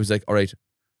 I was like, all right,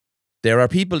 there are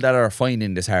people that are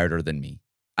finding this harder than me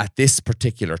at this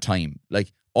particular time.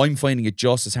 Like, I'm finding it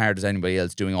just as hard as anybody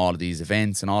else doing all of these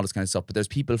events and all this kind of stuff, but there's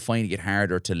people finding it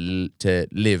harder to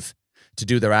live, to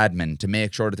do their admin, to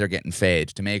make sure that they're getting fed,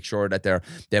 to make sure that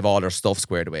they have all their stuff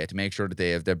squared away, to make sure that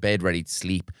they have their bed ready to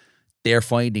sleep. They're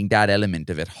finding that element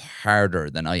of it harder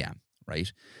than I am,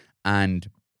 right? And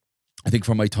I think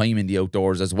from my time in the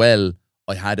outdoors as well,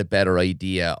 I had a better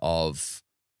idea of,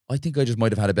 I think I just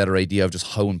might have had a better idea of just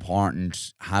how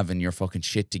important having your fucking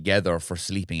shit together for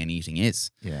sleeping and eating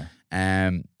is. Yeah.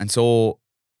 And so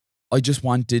I just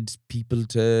wanted people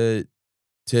to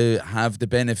have the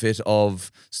benefit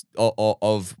of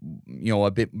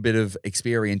a bit of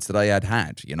experience that I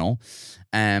had,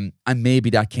 and maybe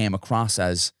that came across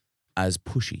as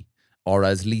pushy or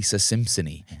as Lisa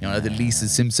Simpson-y, the Lisa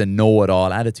Simpson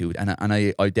know-it-all attitude, and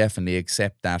I definitely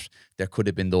accept that there could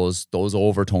have been those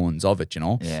overtones of it,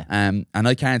 Yeah. And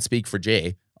I can't speak for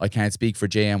Jay. I can't speak for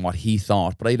Jay and what he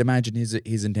thought, but I'd imagine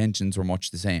his intentions were much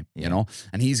the same,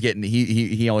 And he's getting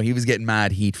he was getting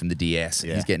mad heat from the DS.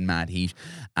 Yeah. He's getting mad heat,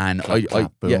 and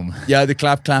Clap, boom. the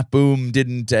clap boom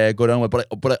didn't go down well.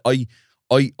 But I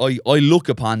look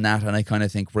upon that and I kind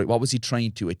of think, right, what was he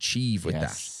trying to achieve with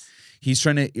that? He's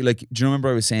trying to, like, do you remember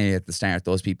I was saying at the start,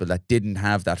 those people that didn't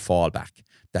have that fallback,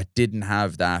 that didn't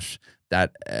have that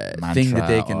thing that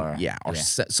they can,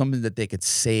 something that they could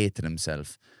say to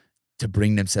themselves to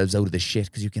bring themselves out of the shit,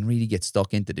 because you can really get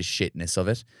stuck into the shitness of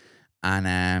it. And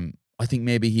I think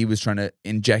maybe he was trying to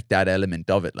inject that element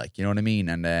of it, like, you know what I mean?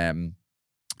 And,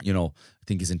 you know, I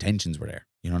think his intentions were there.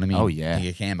 You know what I mean? Oh, yeah. I think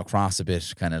it came across a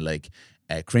bit kind of like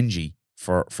cringy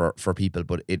for people,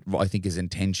 but I think his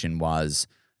intention was,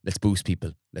 let's boost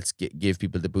people, let's give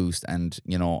people the boost. And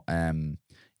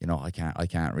I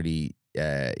can't really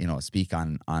speak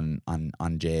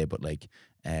on Jay, but like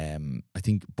I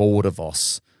think both of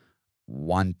us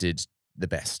wanted the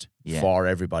best for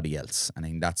everybody else, and I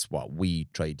think that's what we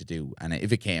tried to do. And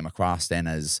if it came across then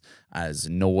as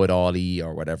know-it-all-y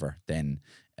or whatever, then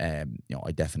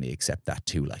I definitely accept that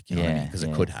too, like, you know what I mean? Because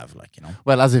it could have, like, you know.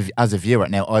 Well, as a viewer,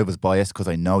 now I was biased because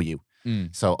I know you.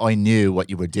 So I knew what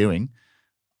you were doing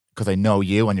because I know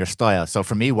you and your style. So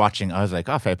for me watching, I was like,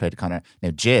 oh, fair play to Conor.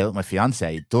 Now Jill, my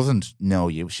fiance, doesn't know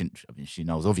you. She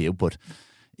knows of you, but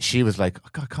she was like, oh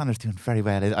God, Conor's doing very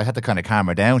well. I had to kind of calm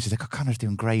her down. She's like, oh, Conor's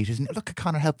doing great, isn't it? Look at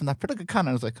Conor helping that. But look at Conor.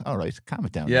 I was like, all right, calm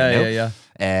it down. Yeah.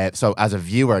 So as a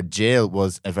viewer, Jill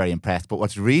was very impressed. But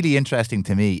what's really interesting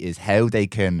to me is how they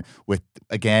can, with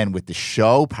the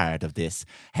show part of this,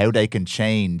 how they can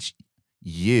change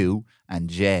you and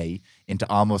Jay into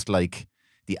almost like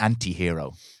the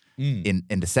anti-hero. In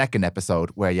the second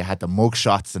episode, where you had the mug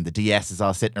shots and the DSs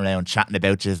all sitting around chatting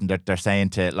about you, and they're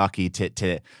saying to Lockie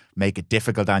to make it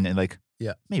difficult on you, and like,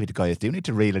 maybe the guys do need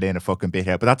to reel it in a fucking bit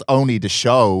here, but that's only the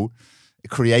show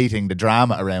creating the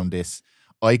drama around this.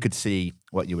 I could see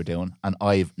what you were doing, and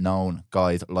I've known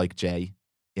guys like Jay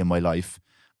in my life,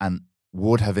 and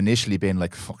would have initially been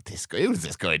like, fuck this guy, who does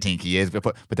this guy think he is?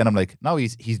 But then I'm like, no,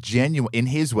 he's genuine in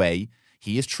his way.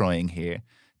 He is trying here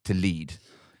to lead.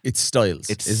 It's styles,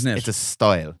 isn't it? It's a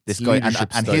style. This guy,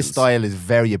 and his style is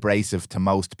very abrasive to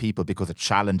most people because it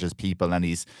challenges people, and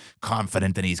he's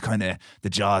confident, and he's kind of the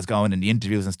jaws going in the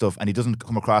interviews and stuff, and he doesn't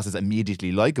come across as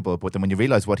immediately likable. But then when you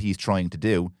realize what he's trying to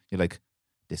do, you're like,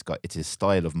 this guy, it's his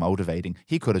style of motivating.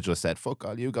 He could have just said, fuck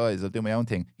all you guys, I'll do my own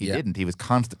thing. He didn't. He was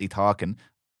constantly talking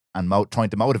and trying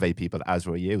to motivate people, as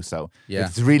were you. So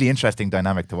it's a really interesting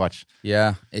dynamic to watch.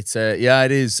 Yeah, it's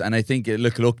it is, and I think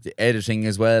look the editing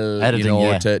as well.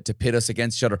 To pit us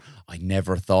against each other. I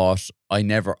never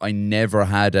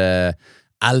had a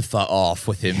alpha off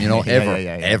with him.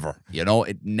 Ever.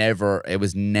 It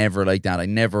was never like that. I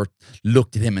never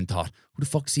looked at him and thought, who the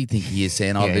fuck does he think he is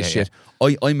saying all this shit?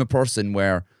 I'm a person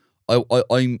where I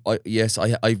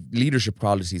have leadership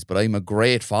qualities, but I'm a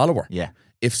great follower. Yeah.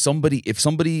 If somebody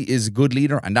is a good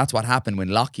leader, and that's what happened when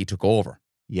Lockie took over.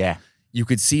 Yeah. You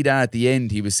could see that at the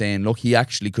end. He was saying, look, he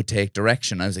actually could take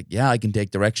direction. I was like, yeah, I can take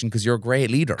direction because you're a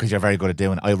great leader. Because you're very good at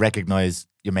doing it. I recognize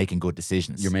you're making good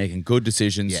decisions. You're making good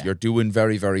decisions. Yeah. You're doing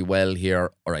very, very well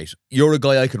here. All right. You're a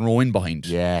guy I can row in behind.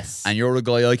 Yes. And you're a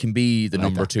guy I can be the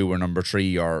number 2 or number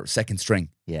 3 or second string.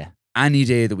 Yeah. Any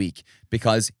day of the week.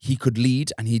 Because he could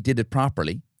lead and he did it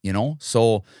properly,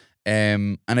 So...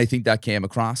 and I think that came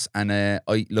across, and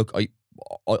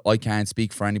I can't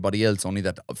speak for anybody else, only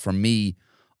that for me,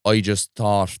 I just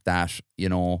thought that,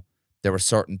 there were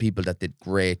certain people that did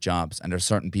great jobs, and there's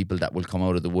certain people that will come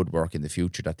out of the woodwork in the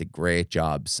future that did great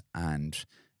jobs, and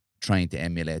trying to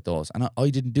emulate those. And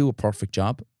I didn't do a perfect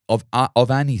job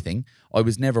of anything. I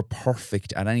was never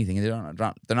perfect at anything.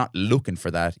 They're not looking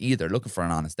for that either, looking for an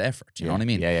honest effort. You know what I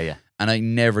mean? Yeah. And I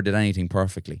never did anything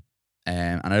perfectly.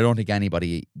 And I don't think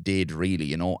anybody did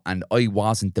really, and I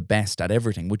wasn't the best at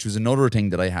everything, which was another thing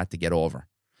that I had to get over.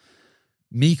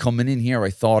 Me coming in here,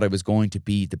 I thought I was going to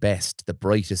be the best, the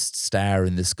brightest star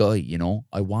in the sky,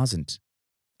 I wasn't.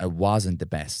 I wasn't the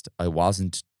best. I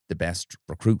wasn't the best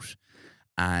recruit.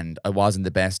 And I wasn't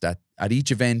the best at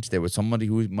each event. There was somebody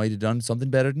who might have done something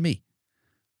better than me.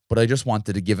 But I just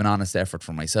wanted to give an honest effort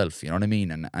for myself, you know what I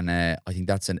mean? And I think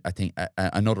that's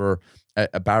another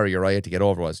barrier I had to get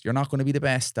over was, you're not going to be the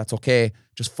best. That's okay.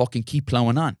 Just fucking keep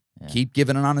plowing on. Yeah. Keep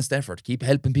giving an honest effort. Keep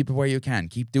helping people where you can.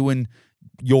 Keep doing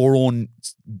your own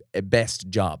best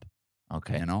job.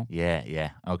 Okay. Yeah.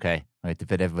 Okay. Right. The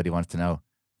bit everybody wants to know.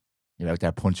 You're out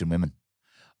there punching women.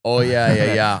 Oh,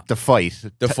 yeah. The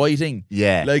fighting.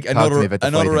 Yeah. Like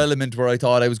another element where I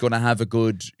thought I was going to have a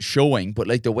good showing, but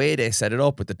like the way they set it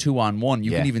up with the 2-on-1,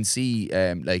 you can even see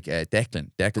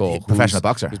Declan, professional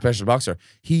boxer.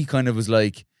 He kind of was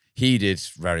like, He did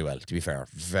very well, to be fair.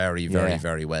 Very, very, Yeah.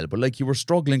 very well. But like you were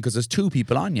struggling because there's two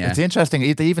people on you. It's interesting.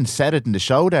 They even said it in the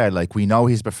show there. Like, we know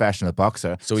he's a professional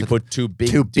boxer. So he put two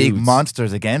big big dudes.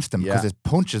 monsters against him because Yeah. his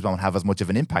punches won't have as much of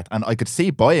an impact. And I could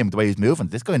see by him the way he's moving.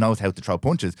 This guy knows how to throw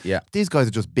punches. Yeah. These guys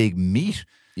are just big meat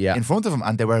Yeah. in front of him,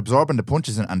 and they were absorbing the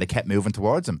punches and they kept moving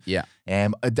towards him. Yeah.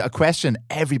 A question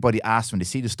everybody asks when they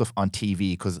see this stuff on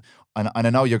TV, because and I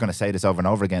know you're going to say this over and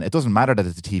over again. It doesn't matter that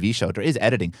it's a TV show. There is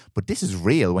editing, but this is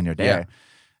real when you're there.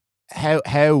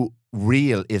 How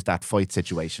real is that fight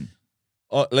situation?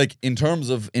 Like in terms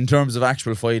of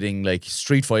actual fighting, like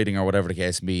street fighting or whatever the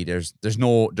case may be, there's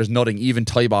nothing. Even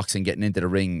Thai boxing, getting into the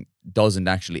ring doesn't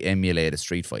actually emulate a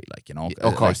street fight, like, you know.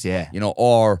 Of course, like, yeah. You know,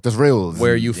 or There's rules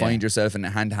where and- you yeah. find yourself in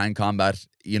hand-to-hand combat,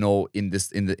 you know, in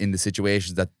the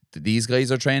situations that these guys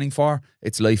are training for.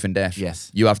 It's life and death. Yes.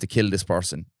 You have to kill this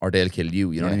person or they'll kill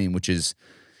you. You know what I Yeah. mean? Which is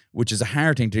a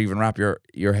hard thing to even wrap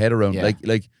your head around. Yeah.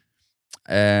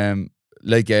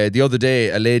 Like the other day,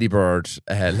 a ladybird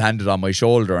landed on my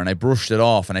shoulder and I brushed it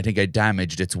off and I think I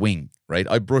damaged its wing, right?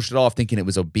 I brushed it off thinking it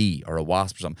was a bee or a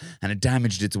wasp or something, and it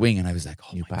damaged its wing, and I was like,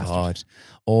 oh You my bastard. God.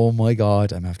 Oh my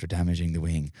God, I'm after damaging the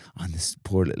wing on this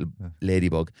poor little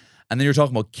ladybug. And then you're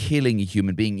talking about killing a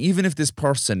human being. Even if this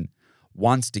person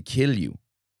wants to kill you,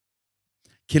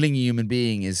 killing a human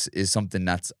being is something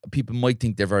that's people might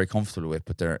think they're very comfortable with,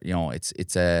 but they're, you know, it's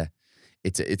a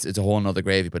whole nother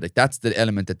gravy. But like, that's the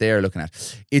element that they're looking at.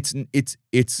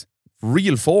 It's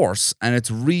real force, and it's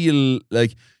real,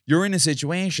 like, you're in a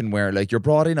situation where, like, you're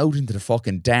brought out into the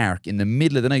fucking dark in the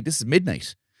middle of the night. This is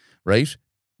midnight, right?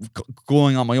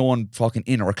 Going on my own fucking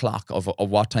inner clock of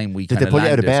what time we Did kinda they pull you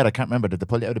out of landed. bed? I can't remember. Did they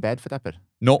pull you out of bed for that bit?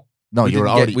 No. No, We you were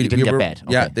didn't already. we You didn't get were- bed.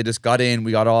 Yeah, Okay. they just got in.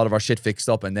 We got all of our shit fixed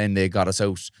up, and then they got us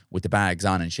out with the bags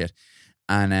on and shit.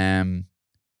 And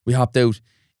we hopped out.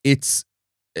 It's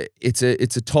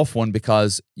a tough one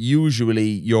because usually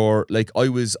you're like, I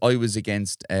was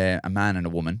against a man and a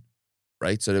woman,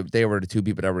 right? So they were the two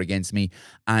people that were against me,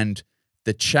 and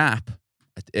the chap,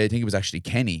 I think it was actually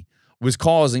Kenny, was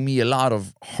causing me a lot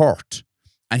of hurt.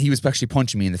 And he was actually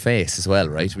punching me in the face as well,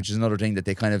 right? Which is another thing that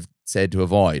they kind of said to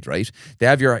avoid, right? You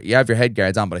have your head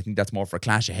guards on, but I think that's more for a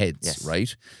clash of heads, Yes.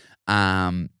 right?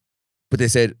 But they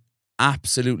said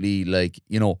absolutely, like,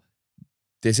 you know,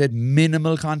 they said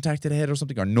minimal contact to the head or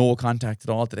something, or no contact at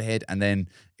all to the head, and then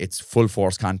it's full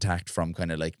force contact from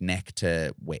kind of like neck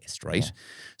to waist, right? Yeah.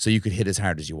 So you could hit as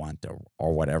hard as you want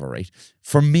or whatever, right?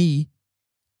 For me,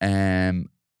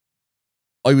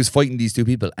 I was fighting these two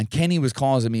people, and Kenny was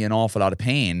causing me an awful lot of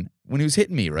pain when he was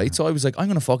hitting me, right? So I was like, I'm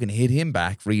going to fucking hit him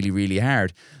back really, really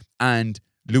hard. And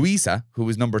Louisa, who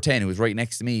was number 10, who was right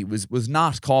next to me, was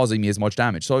not causing me as much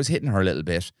damage. So I was hitting her a little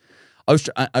bit.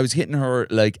 I was hitting her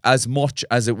like as much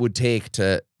as it would take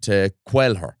to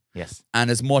quell her, Yes. and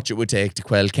as much it would take to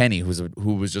quell Kenny,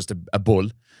 who was just a bull,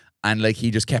 and like he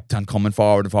just kept on coming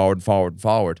forward and forward and forward and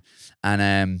forward,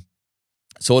 and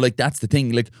so like that's the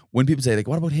thing. Like when people say like,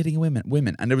 what about hitting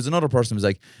women? And there was another person who was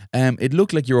like, it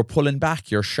looked like you were pulling back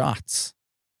your shots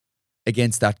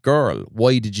against that girl.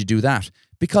 Why did you do that?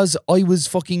 Because I was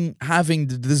fucking having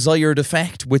the desired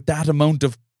effect with that amount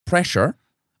of pressure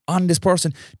on this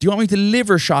person. Do you want me to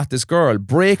liver shot this girl,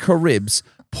 break her ribs,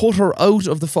 put her out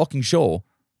of the fucking show?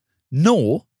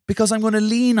 No, because I'm going to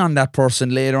lean on that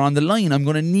person later on the line. I'm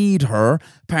going to need her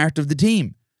part of the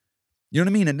team. You know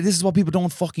what I mean? And this is what people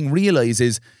don't fucking realize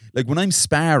is, like, when I'm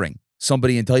sparring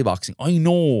somebody in Thai boxing, I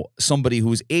know somebody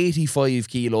who's 85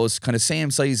 kilos, kind of same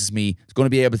size as me, is going to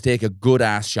be able to take a good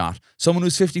ass shot. Someone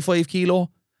who's 55 kilo,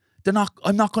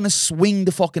 I'm not going to swing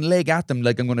the fucking leg at them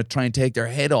like I'm going to try and take their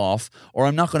head off, or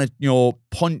I'm not going to, you know,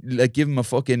 give them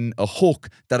a hook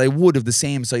that I would of the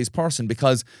same size person,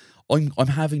 because I'm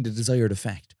having the desired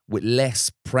effect with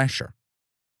less pressure.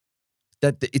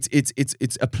 That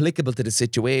it's applicable to the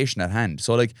situation at hand.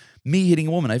 So like me hitting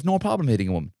a woman, I have no problem hitting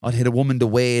a woman. I'd hit a woman the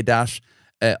way that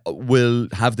will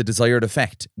have the desired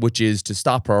effect, which is to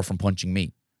stop her from punching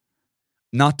me.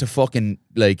 Not to fucking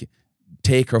like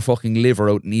take her fucking liver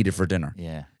out and eat it for dinner.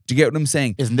 Yeah. Do you get what I'm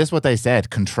saying? Isn't this what they said?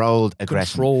 Controlled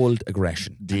aggression. Controlled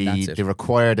aggression. And that's it. The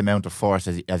required amount of force,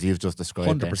 as you've just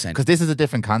described, 100%. because this is a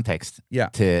different context Yeah.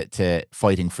 to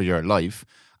fighting for your life,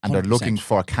 and they're 100%. looking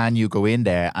for, can you go in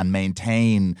there and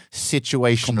maintain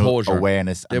situational Composure.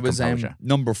 awareness and There was composure?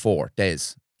 number 4, Des.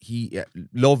 He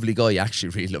lovely guy, actually,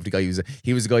 really lovely guy.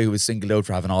 He was a guy who was singled out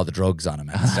for having all the drugs on him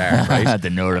at the start, right? The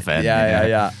Nurofen.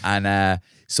 Yeah. And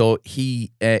so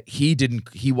he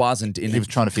wasn't in. He was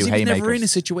trying a few 'cause he was never haymakers. in a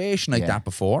situation like Yeah. that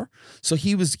before. So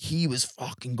he was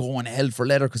fucking going hell for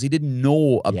leather because he didn't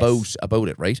know about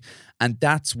it, right? And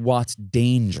that's what's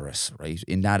dangerous, right?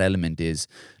 In that element is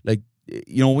like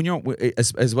when you're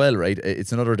as well, right?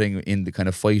 It's another thing in the kind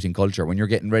of fighting culture when you're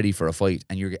getting ready for a fight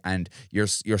and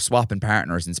you're swapping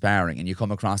partners in sparring, and you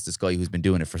come across this guy who's been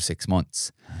doing it for 6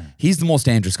 months. He's the most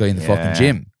dangerous guy in the fucking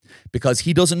gym because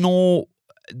he doesn't know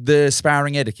the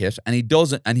sparring etiquette, and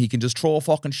he can just throw a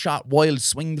fucking shot wild,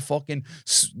 swing the fucking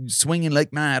swinging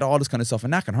like mad, all this kind of stuff,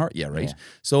 and that can hurt you, right? Yeah.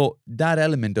 So that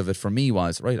element of it for me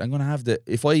was right. I'm gonna have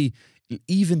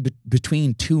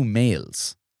between two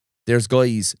males. There's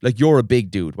guys, like you're a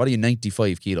big dude. What are you,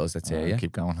 95 kilos, let's say, yeah?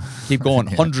 Keep going. Keep going,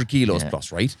 100 kilos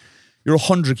plus, right? You're a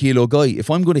 100 kilo guy.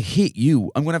 If I'm going to hit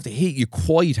you, I'm going to have to hit you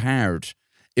quite hard.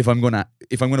 If I'm going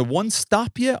to one,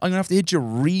 stop you, I'm going to have to hit you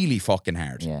really fucking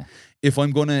hard. Yeah. If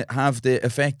I'm going to have the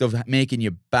effect of making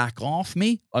you back off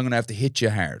me, I'm going to have to hit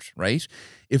you hard, right?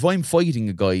 If I'm fighting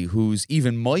a guy who's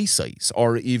even my size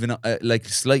or even like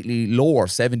slightly lower,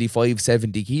 75,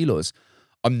 70 kilos,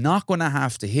 I'm not going to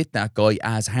have to hit that guy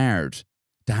as hard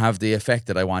to have the effect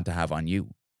that I want to have on you.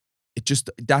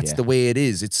 That's the way it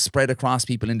is. It's spread across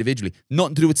people individually.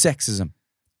 Nothing to do with sexism.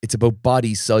 It's about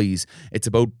body size. It's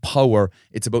about power.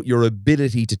 It's about your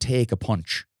ability to take a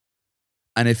punch.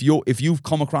 And if you've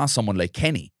come across someone like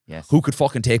Kenny, who could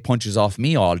fucking take punches off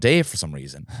me all day for some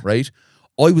reason, right?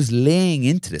 I was laying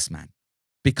into this man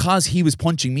because he was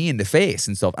punching me in the face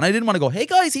and stuff. And I didn't want to go, hey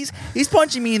guys, he's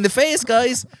punching me in the face,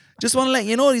 guys. Just want to let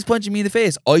you know he's punching me in the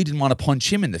face. I didn't want to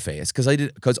punch him in the face because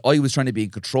I was trying to be in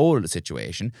control of the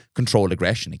situation, control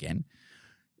aggression again.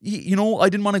 I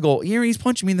didn't want to go, here he's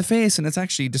punching me in the face and it's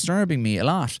actually disturbing me a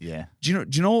lot. Yeah. Do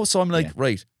you know? So I'm like,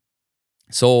 right.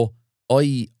 So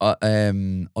I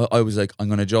was like, I'm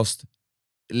going to just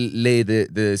lay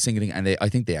the singing, and I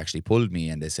think they actually pulled me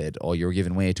and they said, oh, you're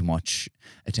giving way too much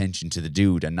attention to the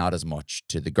dude and not as much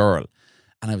to the girl.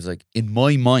 And I was like, in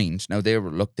my mind, now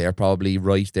they're probably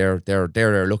right. They're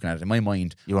looking at it. In my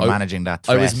mind, you were managing that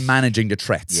threat. I was managing the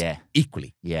threats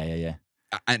equally. Yeah.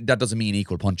 And that doesn't mean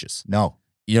equal punches. No.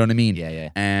 You know what I mean? Yeah.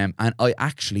 And I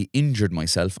actually injured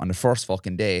myself on the first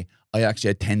fucking day. I actually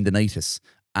had tendinitis.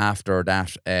 After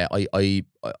that, I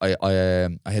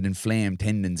had inflamed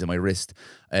tendons in my wrist.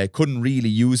 Couldn't really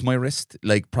use my wrist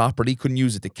like properly. Couldn't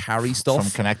use it to carry stuff.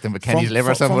 From connecting with Kenny's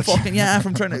liver so much.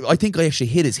 From trying to. I think I actually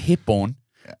hit his hip bone,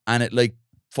 and it like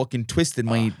fucking twisted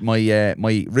my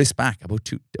wrist back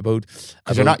about.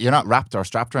 Because you're not wrapped or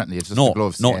strapped or anything. It's just the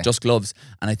gloves. No, just gloves.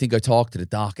 And I think I talked to the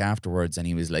doc afterwards, and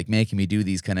he was like making me do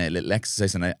these kind of little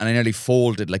exercises, and I nearly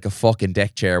folded like a fucking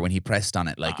deck chair when he pressed on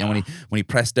it, like, and when he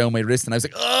pressed down my wrist, and I was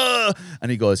like, ugh!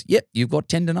 And he goes, "Yep, you've got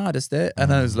tendonitis there."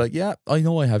 And I was like, "Yeah, I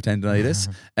know I have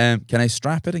tendonitis. Can I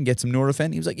strap it and get some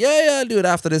Nurofen?" He was like, "Yeah, I'll do it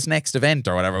after this next event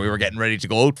or whatever we were getting ready to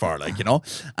go out for, like, you know."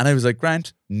 And I was like,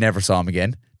 "Grant." Never saw him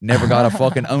again. Never got a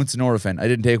fucking ounce of Nurofen. I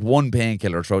didn't take one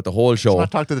painkiller throughout the whole show.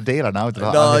 Talk to the dealer now.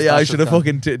 I should have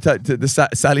fucking to the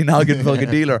Sally Noggin fucking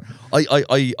dealer.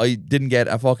 I didn't get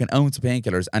a fucking ounce of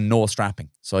painkillers and no strapping,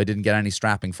 so I didn't get any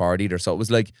strapping for it either. So it was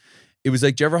like, do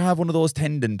you ever have one of those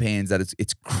tendon pains that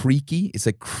it's creaky? It's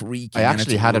like creaky. I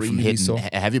actually had it from hitting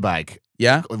a heavy bag.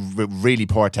 Yeah, really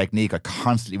poor technique. I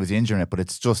constantly was injuring it, but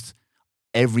it's just.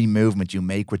 Every movement you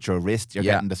make with your wrist, you're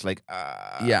getting this like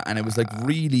and it was like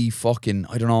really fucking,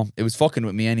 I don't know, it was fucking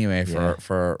with me anyway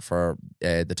for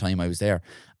the time I was there.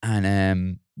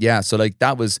 And so like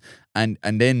that was, and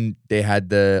then they had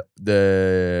the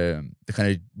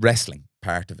kind of wrestling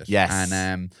part of it. Yes.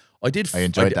 And I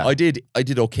enjoyed that. I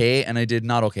did okay and I did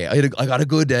not okay. I got a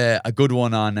good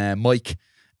one on Mike.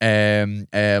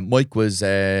 Mike was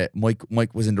in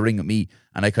the ring with me,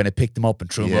 and I kind of picked him up and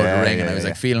threw him out of the ring, and I was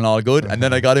like feeling all good. And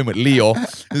then I got in with Leo,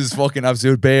 this is fucking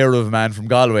absolute bear of a man from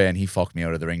Galway, and he fucked me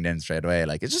out of the ring then straight away.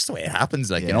 Like, it's just the way it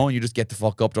happens, like, you know, and you just get the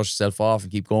fuck up, dust yourself off,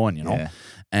 and keep going, you know.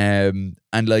 And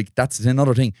like that's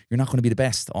another thing. You're not going to be the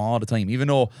best all the time, even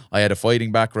though I had a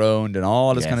fighting background and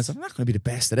all this kind of stuff. I'm not going to be the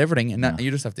best at everything, and you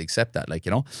just have to accept that, like,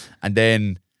 you know. And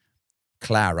then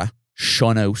Clara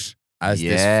shone out as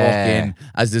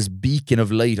this beacon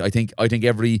of light. I think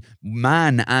every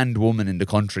man and woman in the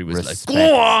country was like,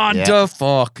 go on to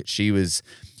fuck. She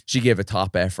gave a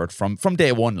top effort from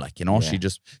day one, like, you know.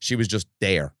 She was just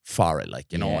there for it,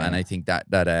 like, you know. And I think that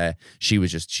she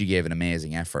gave an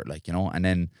amazing effort, like, you know. And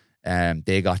then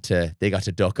they got to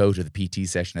duck out of the PT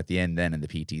session at the end then, and the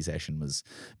PT session was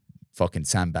fucking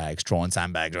throwing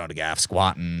sandbags around the gaff,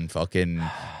 squatting, fucking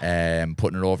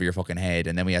putting it over your fucking head,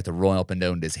 and then we had to run up and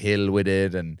down this hill with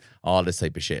it and all this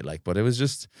type of shit, like. But it was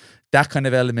just that kind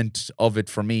of element of it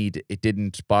for me. It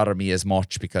didn't bother me as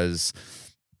much because,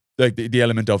 like, the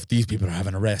element of these people are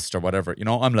having a rest or whatever, you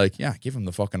know. I'm like, yeah, give them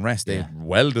the fucking rest. They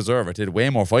well deserve it. They did way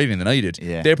more fighting than I did.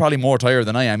 They're probably more tired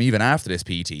than I am even after this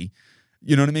PT.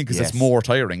 You know what I mean? Because it's more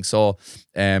tiring. So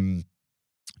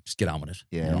just get on with it.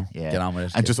 Yeah, you know? yeah. Get on with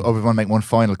it. And just, I want to make one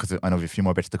final, because I know we have a few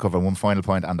more bits to cover, one final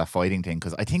point on that fighting thing,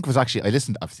 because I think it was actually, I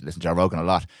obviously listened to Joe Rogan a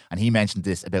lot, and he mentioned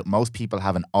this about most people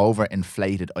have an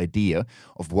overinflated idea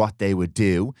of what they would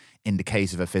do in the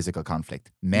case of a physical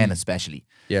conflict. Men especially.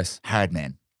 Yes. Hard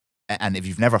men. And if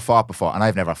you've never fought before, and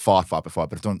I've never fought before,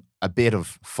 but I've done a bit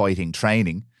of fighting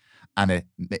training, and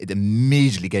it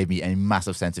immediately gave me a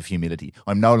massive sense of humility.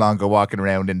 I'm no longer walking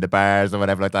around in the bars or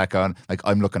whatever like that going, like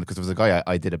I'm looking, because there was a guy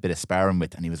I did a bit of sparring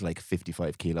with, and he was like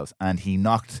 55 kilos, and he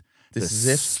knocked the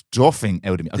stuffing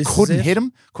out of me. I couldn't hit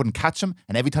him, couldn't catch him,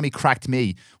 and every time he cracked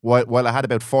me, while I had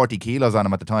about 40 kilos on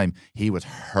him at the time, he was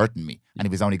hurting me, and he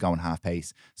was only going half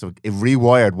pace. So it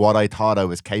rewired what I thought I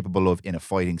was capable of in a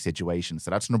fighting situation.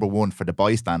 So that's number one for the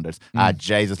bystanders.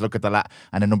 Jesus, look at the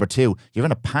and then number two, you're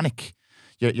in a panic.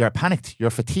 You're panicked, you're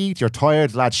fatigued, you're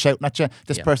tired, lads shouting at you.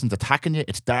 This person's attacking you,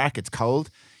 it's dark, it's cold.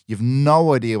 You've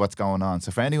no idea what's going on. So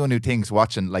for anyone who thinks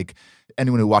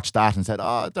anyone who watched that and said,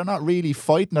 oh, they're not really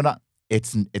fighting, they're not.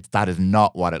 That is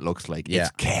not what it looks like.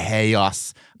 It's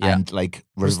chaos and like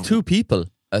there's two people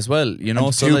as well, you know.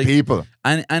 And so two like, people.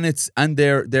 And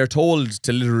they're told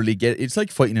to literally it's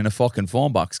like fighting in a fucking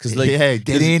phone box, because like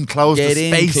get in close, get the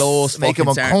in space, close, make them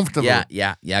uncomfortable.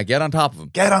 Yeah, get on top of them.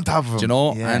 Get on top of them. Do you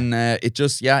know? Yeah. And it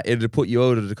just it'll put you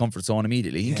out of the comfort zone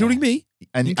immediately, including me.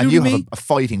 And you have a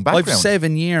fighting background. I've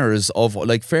 7 years of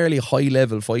like fairly high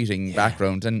level fighting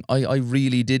background, and I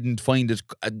really didn't find it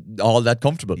all that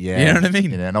comfortable. Yeah. You know what I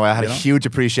mean? No, I had a huge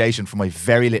appreciation for my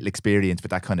very little experience with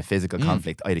that kind of physical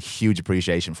conflict. I had a huge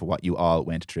appreciation for what you all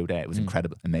went through there. It was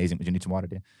incredible, amazing. Would you need some water,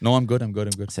 dear? No, I'm good.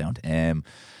 Sound.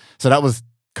 So that was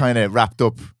kind of wrapped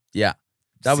up. Yeah.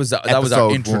 That was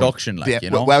our introduction, one. You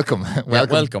know. Welcome.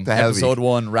 Welcome. To Episode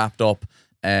 1 wrapped up.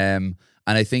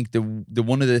 And I think the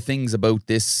one of the things about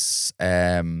this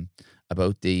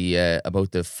about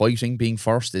the fighting being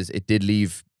first is it did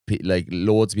leave like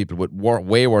loads of people with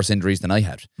way worse injuries than I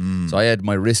had. So I had,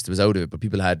 my wrist was out of it, but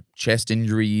people had chest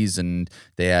injuries, and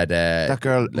they had that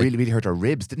girl really hurt her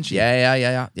ribs, didn't she?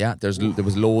 Yeah. There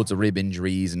was loads of rib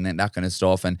injuries and that kind of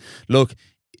stuff. And look,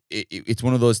 it's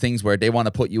one of those things where they want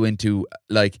to put you into,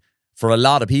 like, for a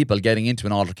lot of people, getting into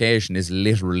an altercation is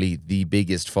literally the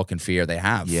biggest fucking fear they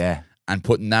have. Yeah. And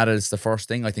putting that as the first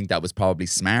thing, I think that was probably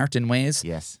smart in ways.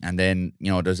 Yes. And then, you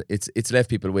know, it's left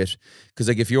people with, because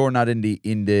like if you're not in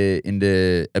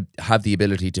the have the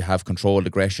ability to have controlled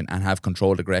aggression and have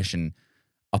controlled aggression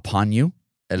upon you,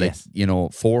 you know,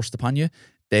 forced upon you,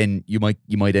 then you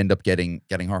might end up getting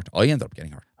hurt. I ended up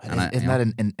getting hurt. Isn't that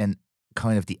in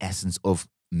kind of the essence of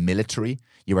military?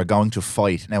 You are going to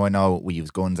fight. Now I know we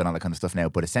use guns and all that kind of stuff now,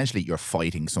 but essentially you're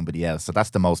fighting somebody else. So that's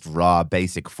the most raw,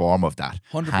 basic form of that.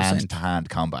 100%. Hand-to-hand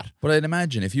combat. But I'd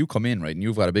imagine if you come in, right, and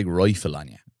you've got a big rifle on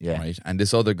you, right, and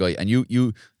this other guy, and you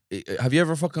have you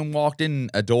ever fucking walked in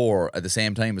a door at the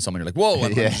same time as someone? You're like, whoa,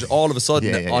 and just all of a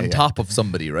sudden on top of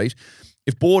somebody, right?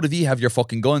 If both of you have your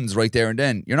fucking guns right there and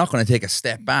then, you're not going to take a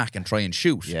step back and try and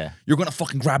shoot. Yeah. You're going to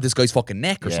fucking grab this guy's fucking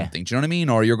neck or something. Do you know what I mean?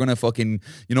 Or you're going to fucking,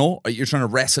 you know, you're trying to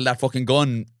wrestle that fucking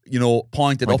gun, you know,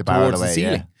 point it up towards the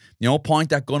ceiling. Yeah. You know,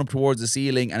 point that gun up towards the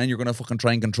ceiling, and then you're going to fucking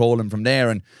try and control him from there.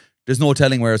 And there's no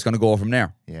telling where it's going to go from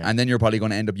there. Yeah. And then you're probably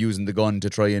going to end up using the gun to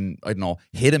try and, I don't know,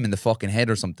 hit him in the fucking head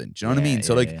or something. Do you know what I mean?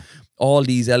 So all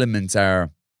these elements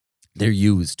they're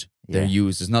used. They're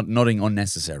used. There's nothing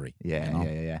unnecessary. Yeah, you know?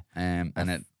 yeah. And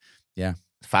it. Yeah,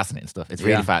 fascinating stuff. It's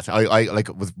really fascinating. I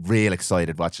like was real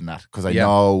excited watching that, because I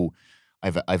know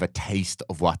I've a taste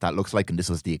of what that looks like, and this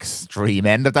was the extreme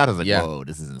end of that. I was like, whoa,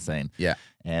 this is insane. Yeah.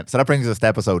 So that brings us to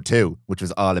episode 2, which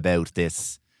was all about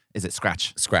this. Is it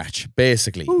Scratch? Scratch,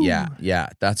 basically. Ooh. Yeah.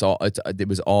 That's all. It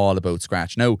was all about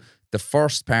Scratch. Now, the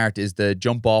first part is the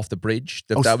jump off the bridge.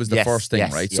 That was the first thing,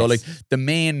 right? Yes. So, like, the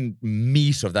main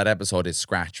meat of that episode is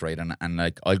Scratch, right? And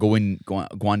like, I'll go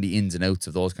on the ins and outs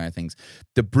of those kind of things.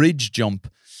 The bridge jump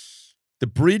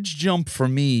for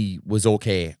me was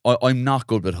okay. I'm not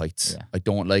good with heights. Yeah. I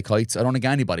don't like heights. I don't think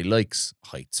anybody likes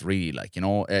heights, really. Like, you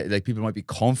know, like, people might be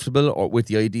comfortable or with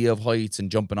the idea of heights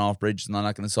and jumping off bridges and all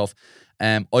that kind of stuff.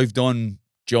 I've done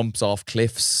jumps off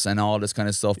cliffs and all this kind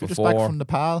of stuff before. Just back from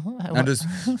Nepal?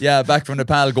 And back from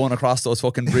Nepal, going across those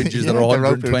fucking bridges that are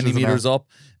 120 meters up.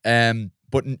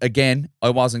 But again,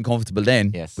 I wasn't comfortable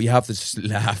then. Yes. But you have to just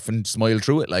laugh and smile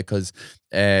through it, like, because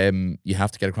you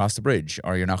have to get across the bridge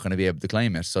or you're not going to be able to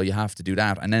climb it. So you have to do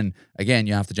that. And then, again,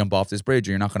 you have to jump off this bridge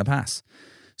or you're not going to pass.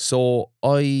 So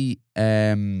I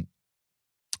think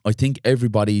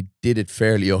everybody did it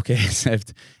fairly okay,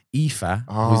 except Aoife,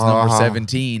 who's number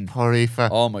 17. Poor Aoife.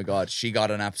 Oh my God, she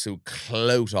got an absolute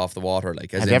clout off the water.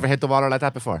 Like, have you ever hit the water like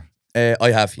that before?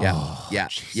 I have, yeah. Oh, yeah.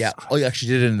 Jesus Yeah. Christ. I actually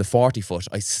did it in the 40 foot.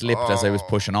 I slipped as I was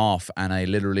pushing off, and I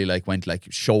literally like went like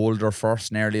shoulder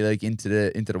first nearly like into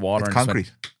the water. It's and just went,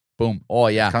 concrete. boom. Oh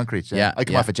yeah. It's concrete. Yeah. Yeah. I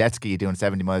come yeah. off a jet ski doing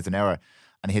 70 miles an hour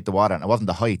and I hit the water, and it wasn't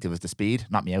the height, it was the speed.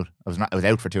 Knocked me out. I was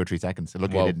out for 2 or 3 seconds. So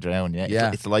luckily I Whoa. didn't drown. Yeah.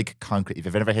 Yeah. It's like concrete. If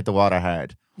you've ever hit the water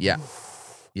hard, Yeah.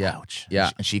 Yeah. ouch. Yeah.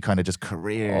 And she kind of just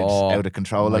careered Oh, out of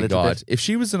control a my little God. bit. If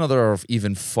she was another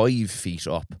even 5 feet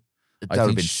up, That would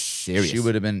have been sh- serious. She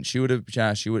would have been. She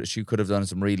could have done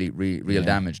some really real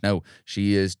damage. Now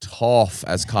she is tough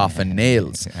as coffin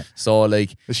nails. So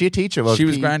like, Was she a teacher? Well, she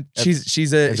was grand.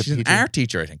 She's an PE art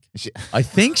teacher, I think. She- I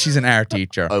think she's an art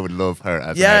teacher. I would love her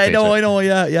as Yeah, an I art know,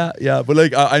 teacher. yeah. But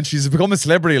like, and she's become a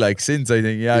celebrity like since, I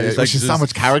think. Yeah, it's Well, like she's so just-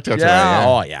 much character to her. Yeah. Yeah.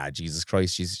 Oh yeah, Jesus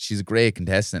Christ, she's a great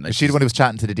contestant. Like, Was she the one who was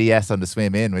chatting to the DS on the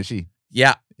swim in, was she?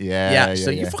 yeah. Yeah.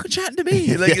 So you're fucking chatting to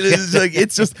me. Like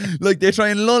it's just like they try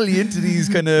and lull you into these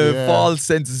kind of Yeah. false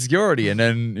sense of security, and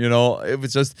then it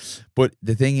was just. But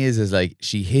the thing is like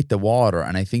she hit the water,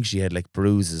 and I think she had like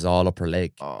bruises all up her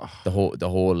leg Oh. the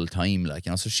whole time. Like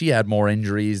so she had more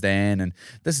injuries then, and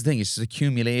this is the thing. It's just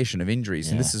accumulation of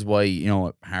injuries, and this is why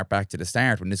hark back to the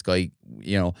start when this guy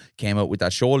came out with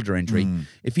that shoulder injury.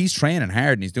 If he's training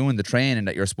hard and he's doing the training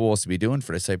that you're supposed to be doing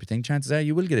for this type of thing, chances are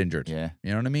you will get injured. Yeah.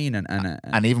 You know what I mean?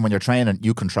 And even when you're training,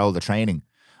 you control the training.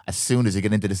 As soon as you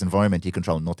get into this environment, you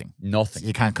control nothing. Nothing.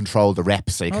 You can't control the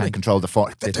reps, so you can't control the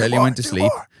form. They tell you when to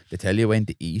sleep. They tell you when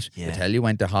to eat. They tell you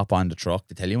when to hop on the truck.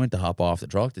 They tell you when to hop off the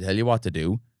truck. They tell you what to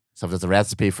do. So if there's a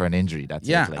recipe for an injury, that's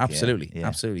it. Like, absolutely. yeah.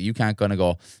 Absolutely. You can't gonna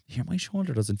go, here, my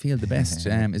shoulder doesn't feel the best.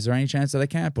 Is there any chance that I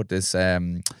can't put this I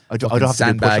don't fucking have to do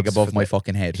sandbag push-ups above for my the-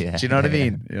 fucking head? Yeah. Do you know what I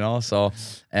mean? So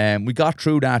we got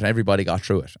through that. Everybody got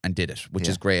through it and did it, which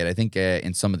is great. I think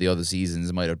in some of the other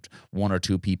seasons, might have 1 or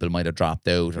 2 people might have dropped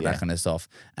out or that kind of stuff.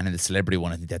 And in the celebrity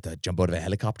one, I think they had to jump out of a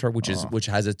helicopter, which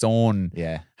has its own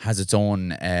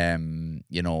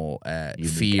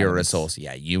fear elements. associated.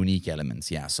 Yeah, unique elements.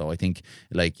 Yeah. So I think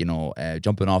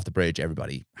jumping off the bridge,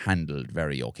 everybody handled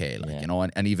very okay.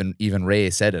 And even Ray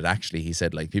said it actually. He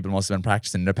said like people must have been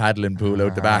practicing their paddling pool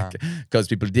out the back because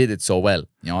people did it so well.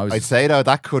 I'd say though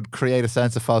that could create a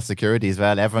sense of false security as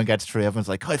well. Everyone gets through. Everyone's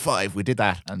like, high five, we did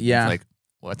that. And Yeah. it's like,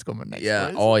 what's coming next? Yeah.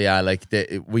 boys? Oh yeah. Like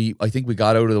I think we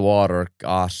got out of the water,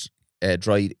 got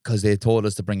dry because they told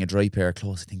us to bring a dry pair of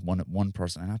clothes. I think one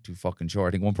person, I'm not too fucking sure.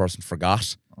 I think one person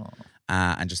forgot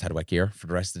and just had wet gear for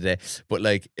the rest of the day. But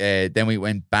then we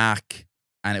went back.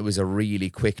 And it was a really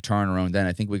quick turnaround then.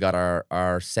 I think we got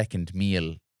our second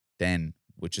meal then,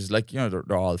 which is they're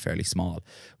all fairly small.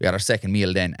 We got our second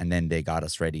meal then, and then they got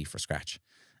us ready for scratch.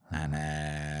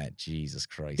 And Jesus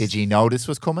Christ. Did you know this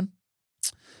was coming?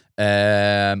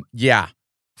 Yeah.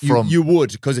 You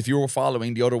would, because if you were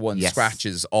following the other one, Yes. scratch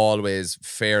is always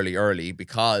fairly early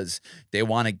because they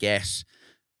want to get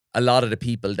a lot of the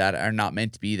people that are not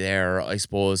meant to be there, I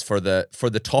suppose, for the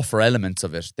tougher elements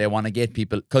of it. They want to get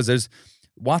people, because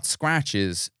what scratch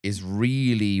is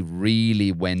really,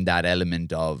 really when that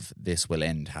element of this will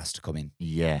end has to come in.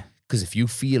 Yeah. Because if you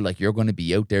feel like you're going to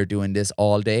be out there doing this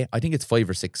all day, I think it's 5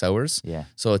 or 6 hours. Yeah.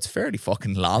 So it's fairly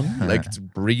fucking long. It's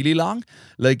really long.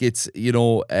 It's,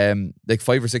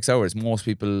 5 or 6 hours. Most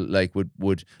people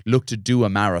would look to do a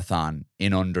marathon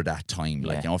in under that time.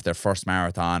 If their first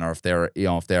marathon or if they're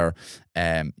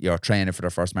you're training for their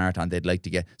first marathon, they'd like to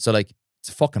get, so it's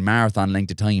a fucking marathon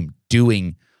length of time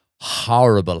doing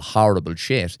horrible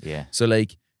shit. Yeah. So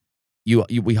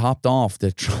we hopped off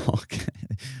the truck,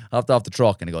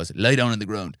 and it goes, lie down on the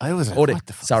ground. I was like, Oh, what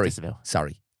the fuck is this about?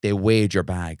 Sorry. They weighed your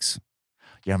bags.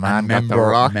 Your man got the Remember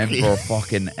rock.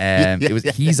 fucking,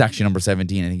 he's actually number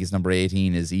 17. I think his number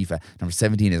 18 is Aoife. Number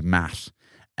 17 is Matt,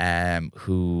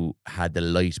 who had the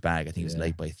light bag. I think it was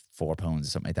light by 4 pounds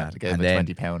or something like that. They gave him a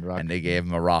 20-pound rock. And they gave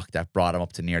him a rock that brought him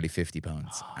up to nearly 50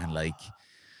 pounds. And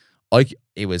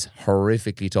it was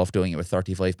horrifically tough doing it with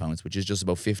 35 pounds, which is just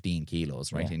about 15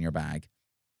 kilos, right, in your bag.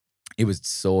 It was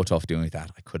so tough doing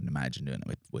that. I couldn't imagine doing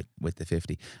it with the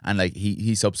 50. And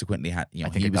he subsequently had, I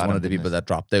think he it was got one him, of the didn't people it? that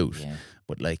dropped out. Yeah.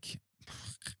 But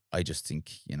I just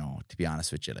think, to be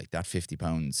honest with you, that 50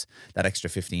 pounds, that extra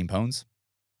 15 pounds,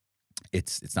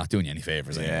 it's not doing you any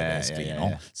favors anyway, basically, you know?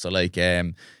 yeah. So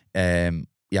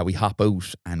we hop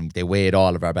out and they weighed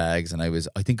all of our bags, and I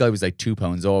think I was 2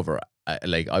 pounds over.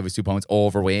 I was 2 pounds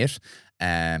overweight,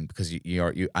 because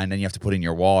you and then you have to put in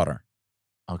your water.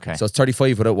 Okay. So it's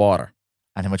 35 without water.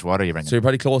 And how much water are you bringing? So you're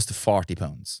probably close to 40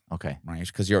 pounds, Okay. right?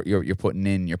 Because you're putting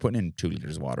in 2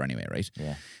 liters of water anyway, right?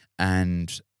 Yeah.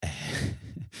 And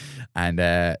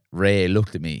Ray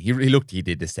looked at me. He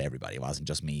did this to everybody. It wasn't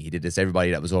just me. He did this to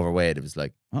everybody that was overweight. It was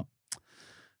like, oh,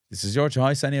 this is your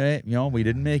choice anyway. You know, we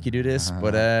didn't make you do this,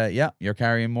 but yeah, you're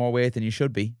carrying more weight than you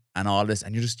should be. And all this,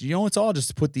 and you're just, you know, it's all just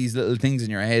to put these little things in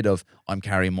your head of, I'm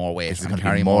carrying more weight. This is I'm going to be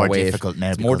carrying more weight. difficult now.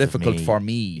 It's more because of difficult me. for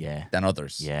me Yeah. than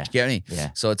others. Yeah. Do you get me?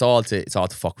 Yeah. So it's all to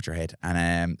fuck with your head.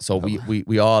 And so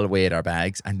we all weighed our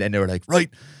bags, and then they were like, right,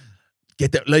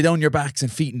 lie down your backs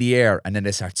and feet in the air, and then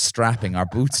they start strapping our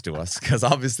boots to us because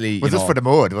obviously Was this for the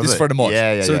mud? Was this it? is for the mud.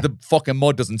 Yeah. So the fucking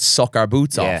mud doesn't suck our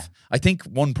boots Yeah. off. I think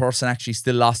one person actually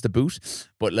still lost a boot,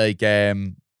 but like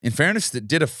in fairness, they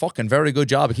did a fucking very good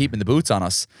job of keeping the boots on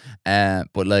us.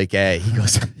 But like he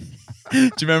goes, do you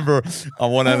remember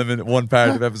on one part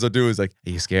of episode 2 was like,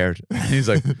 are you scared? And he's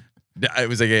like, it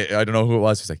was like I don't know who it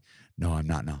was. He's like, no, I'm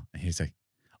not now. And he's like,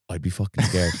 I'd be fucking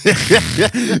scared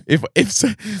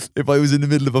if I was in the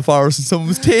middle of a forest and someone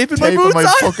was taping my boots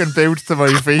on. fucking boots to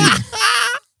my feet.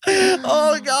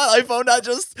 Oh God, I found that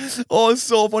just it's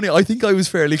so funny. I think I was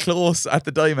fairly close at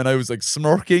the time, and I was like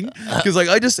smirking because like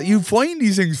you find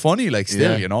these things funny, like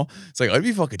still, Yeah. you know. It's like I'd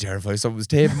be fucking terrified if someone was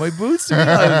taping my boots to me.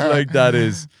 I was like, that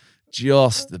is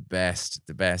just the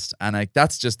best, and like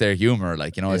that's just their humor,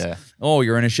 like, you know. It's, Yeah. oh,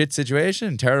 you're in a shit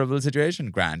situation, terrible situation,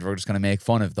 grand. We're just gonna make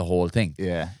fun of the whole thing,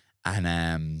 Yeah.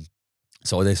 and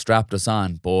so they strapped us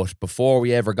on, but before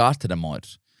we ever got to the mud,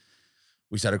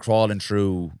 we started crawling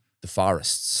through the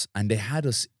forests, and they had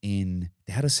us in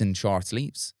short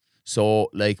sleeves. So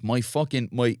like my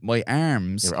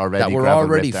arms You're already that were gravel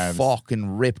already ripped arms. fucking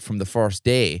ripped from the first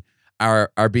day are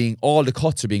being, all the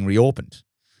cuts are being reopened.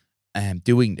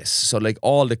 Doing this, so like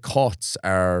all the cuts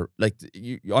are like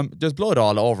there's blood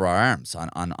all over our arms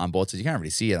on both sides. You can't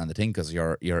really see it on the thing because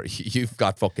you've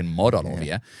got fucking mud all over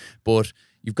you, but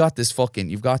you've got this fucking,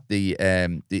 you've got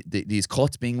these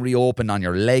cuts being reopened on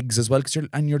your legs as well,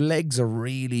 and your legs are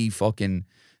really fucking,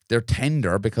 they're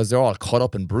tender because they're all cut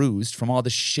up and bruised from all the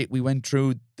shit we went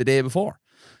through the day before.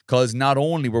 Because not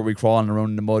only were we crawling around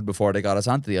in the mud before they got us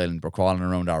onto the island, we're crawling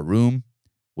around our room,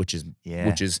 which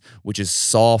is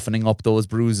softening up those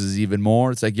bruises even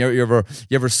more. It's like you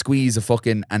ever squeeze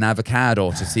an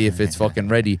avocado to see if it's fucking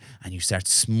ready, and you start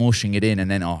smushing it in, and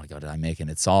then, oh God, I'm making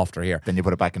it softer here. Then you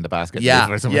put it back in the basket. Yeah,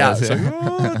 for someone yeah. else. It's like,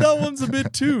 oh, that one's a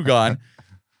bit too gone.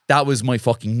 That was my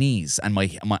fucking knees and my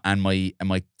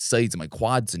sides and my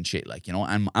quads and shit, like, you know,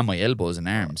 and my elbows and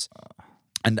arms.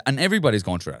 And everybody's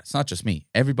going through that. It's not just me.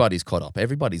 Everybody's cut up.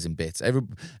 Everybody's in bits. A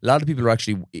lot of people are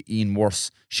actually in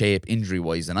worse shape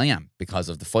injury-wise than I am because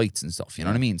of the fights and stuff. You know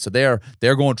what I mean? So they're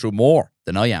going through more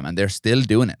than I am, and they're still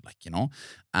doing it, like, you know,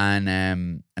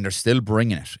 and they're still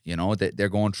bringing it. You know, they're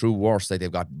going through worse. Like,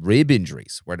 they've got rib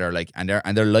injuries where they're like, and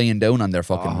they're lying down on their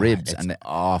fucking ribs, It's and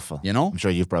awful. you know, I'm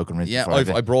sure you've broken ribs yeah, before. have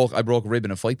you? I broke a rib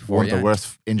in a fight before. One of yeah. the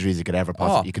worst injuries you could ever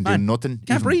possibly. Oh, You can man. do nothing.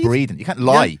 Can't even breathe. breathing. You can't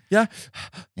lie. Yeah.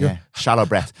 Yeah. Shallow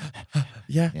breath.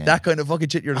 Yeah, that kind of fucking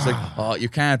shit. You're just like, oh, you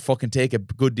can't fucking take a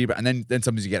good deep breath. And then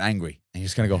sometimes you get angry and you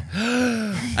just kind of go,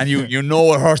 and you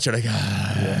know it hurts. You're like,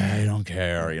 I don't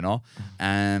care, you know.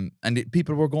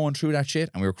 People were going through that shit,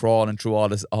 and we were crawling through all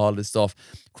this stuff,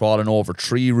 crawling over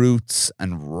tree roots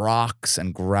and rocks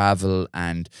and gravel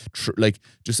and like,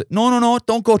 just no,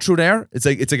 don't go through there. It's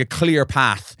like a clear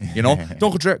path, you know.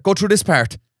 Don't go through there. Go through this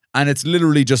part. And it's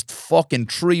literally just fucking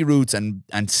tree roots and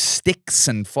sticks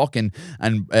and fucking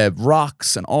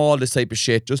rocks and all this type of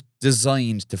shit, just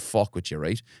designed to fuck with you,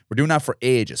 right? We're doing that for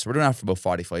ages. We're doing that for about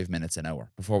 45 minutes an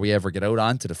hour before we ever get out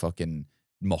onto the fucking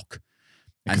muck.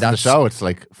 And the show, it's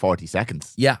like 40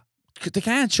 seconds. Yeah. They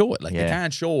can't show it. Like, Yeah. they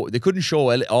can't show, they couldn't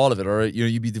show all of it, or, you know,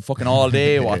 you'd be fucking all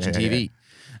day watching TV.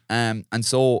 And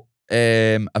so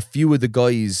a few of the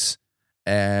guys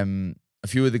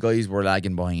were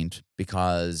lagging behind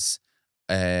because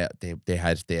they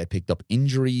had picked up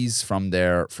injuries from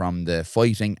the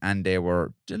fighting, and they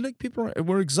were like, people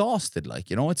were exhausted. Like,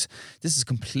 you know, this is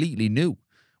completely new.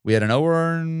 We had an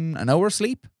hour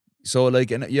sleep. So like,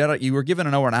 you were given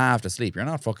an hour and a half to sleep. You're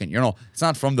not fucking, you know, it's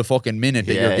not from the fucking minute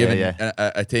that you're given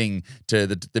a thing to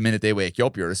the minute they wake you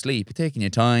up, you're asleep. You're taking your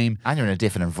time. And you're in a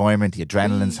different environment. The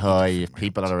adrenaline's high. You have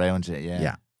people all around you. Yeah.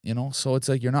 Yeah. You know, so it's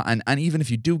like, you're not, and even if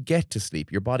you do get to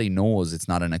sleep, your body knows it's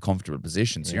not in a comfortable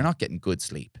position. So you're not getting good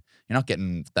sleep. You're not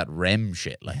getting that REM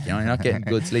shit. Like, you know, you're not getting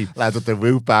good sleep. Lads with the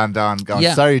Whoop band on going,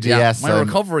 Yeah, sorry, yeah. GS. My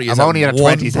recovery is I'm only at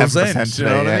 1%, 27% you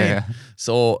know what I today. mean?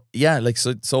 So, yeah, like,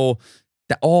 so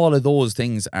all of those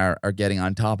things are getting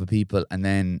on top of people, and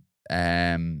then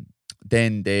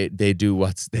they do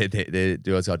what's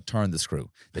called turn the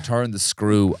screw. They turn the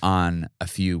screw on a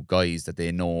few guys that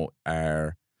they know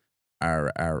are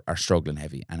struggling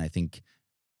heavy, and I think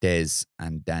Des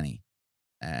and Danny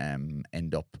end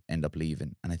up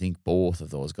leaving, and I think both of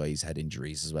those guys had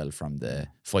injuries as well from the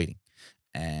fighting.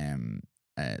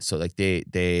 So like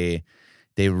they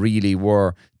They really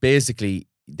were. Basically,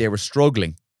 they were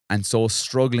struggling. And so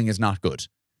struggling is not good.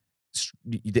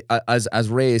 As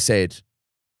Ray said,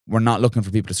 we're not looking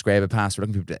for people to scrape a pass. We're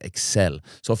looking for people to excel.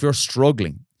 So if you're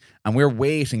struggling and we're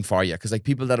waiting for you, because like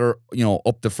people that are,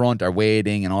 up the front are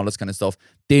waiting and all this kind of stuff,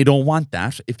 they don't want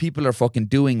that. If people are fucking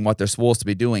doing what they're supposed to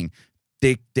be doing,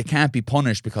 they can't be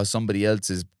punished because somebody else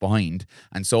is behind.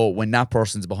 And so when that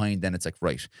person's behind, then it's like,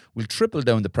 right, we'll triple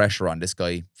down the pressure on this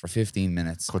guy for 15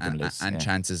 minutes. Cut them loose, and yeah.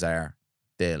 chances are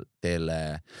they'll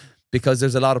because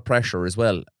there's a lot of pressure as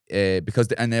well.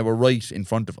 And they were right in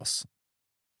front of us.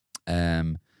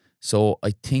 So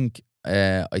I think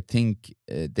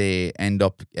they end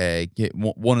up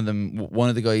one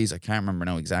of the guys, I can't remember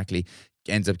now exactly,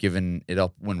 ends up giving it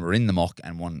up when we're in the muck,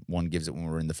 and one gives it when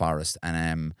we're in the forest.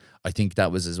 And I think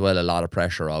that was as well a lot of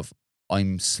pressure of,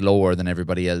 I'm slower than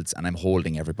everybody else and I'm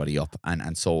holding everybody up,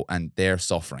 and they're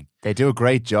suffering. They do a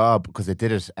great job, because they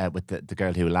did it with the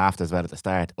girl who laughed as well at the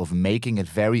start, of making it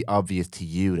very obvious to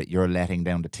you that you're letting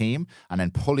down the team, and then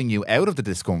pulling you out of the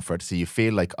discomfort so you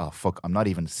feel like, oh fuck, I'm not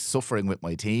even suffering with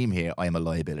my team here. I am a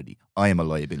liability.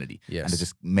 Yes. And they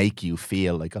just make you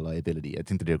feel like a liability. I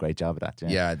think they do a great job of that.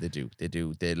 Yeah, they do.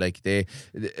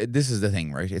 This is the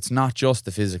thing, right? It's not just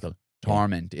the physical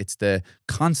torment. It's the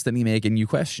constantly making you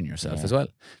question yourself as well.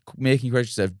 Making you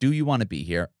question yourself. Do you want to be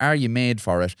here? Are you made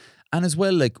for it? And as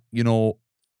well, like,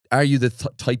 are you the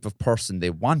type of person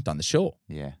they want on the show?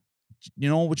 Yeah.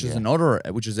 Which is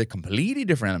a completely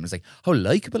different element. It's like, how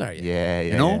likable are you?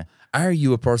 Yeah. Are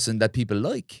you a person that people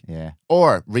like? Yeah.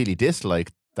 Or really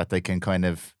dislike, that they can kind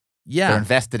of, they're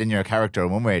invested in your character in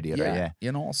one way or the other.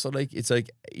 Yeah. So like, it's like,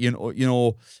 I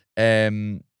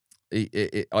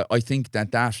think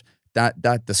that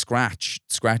the scratch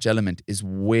element is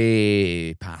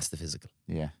way past the physical.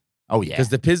 Yeah. Oh yeah. Because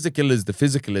the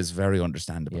physical is very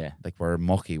understandable. Yeah. Like, we're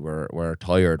mucky, we're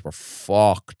tired, we're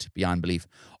fucked beyond belief.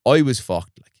 I was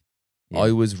fucked. Like,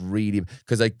 I was really,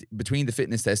 because like between the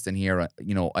fitness test and here,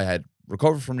 I had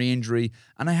recovered from the injury,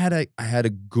 and I had a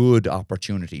good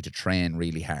opportunity to train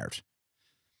really hard,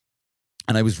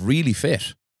 and I was really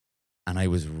fit, and I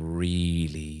was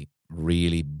really,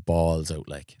 really balls out.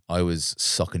 Like, I was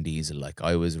sucking diesel. Like,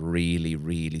 I was really,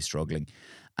 really struggling.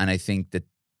 And I think that,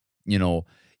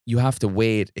 you have to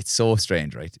wait. It's so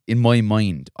strange, right? In my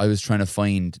mind, I was trying to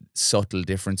find subtle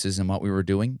differences in what we were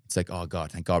doing. It's like, oh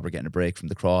God, thank God we're getting a break from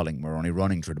the crawling. We're only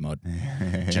running through the mud.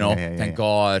 Thank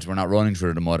God we're not running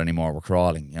through the mud anymore. We're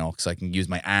crawling, because I can use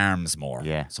my arms more.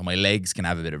 Yeah. So my legs can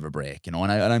have a bit of a break, and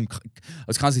I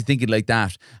was constantly thinking like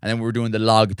that. And then we were doing the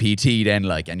log PT then,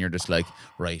 like, and you're just like,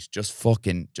 right, just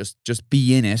fucking, just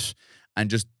be in it and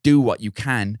just do what you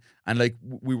can. And like,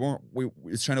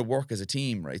 it's trying to work as a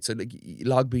team, right? So like,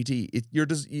 log PT,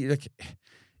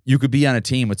 you could be on a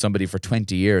team with somebody for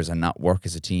 20 years and not work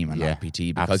as a team and log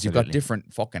PT, because you've got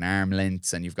different fucking arm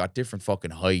lengths and you've got different fucking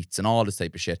heights and all this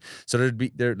type of shit. So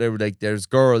there's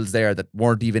girls there that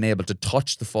weren't even able to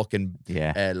touch the fucking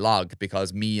log,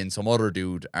 because me and some other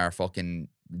dude are fucking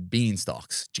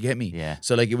beanstalks. Do you get me? Yeah.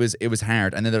 So like, it was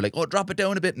hard. And then they're like, oh, drop it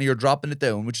down a bit, and you're dropping it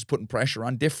down, which is putting pressure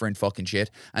on different fucking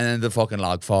shit. And then the fucking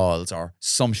log falls or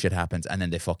some shit happens, and then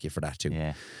they fuck you for that too.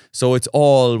 Yeah. So it's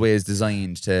always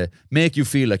designed to make you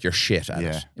feel like you're shit at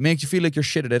it. It makes you feel like you're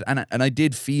shit at it. And I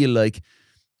did feel like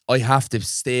I have to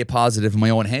stay positive in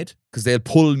my own head, because they'll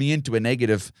pull me into a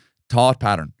negative thought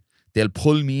pattern. They'll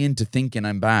pull me into thinking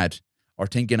I'm bad, or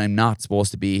thinking I'm not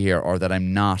supposed to be here, or that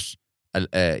I'm not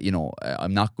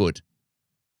I'm not good.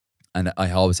 And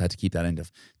I always had to keep that end of,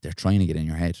 they're trying to get in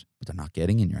your head, but they're not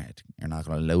getting in your head. You're not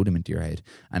going to allow them into your head.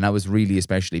 And that was really,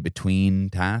 especially between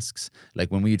tasks.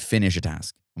 Like, when we'd finish a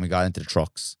task and we got into the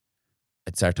trucks,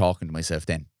 I'd start talking to myself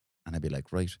then, and I'd be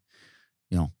like, right,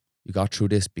 you got through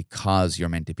this because you're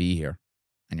meant to be here,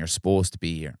 and you're supposed to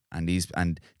be here. And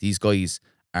these guys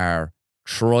are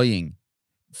trying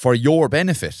for your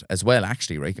benefit as well,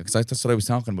 actually, right? Because that's what I was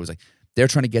talking about. It was like, they're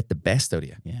trying to get the best out of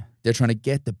you. Yeah. They're trying to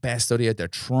get the best out of you. They're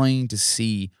trying to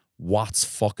see what's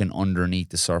fucking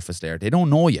underneath the surface there. They don't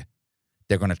know you.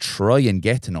 They're going to try and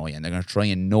get to know you, and they're going to try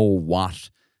and know what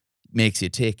makes you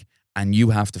tick. And you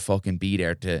have to fucking be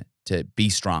there to be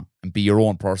strong and be your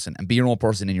own person, and be your own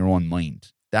person in your own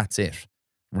mind. That's it.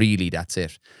 Really, that's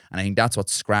it. And I think that's what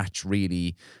Scratch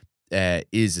really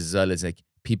is as well. Is like,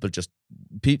 people just,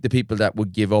 the people that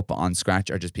would give up on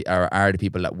Scratch are the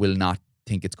people that will not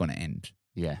think it's going to end.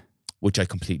 Yeah. Which I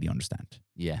completely understand.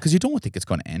 Yeah. Because you don't think it's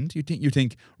going to end. You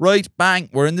think, right, bang,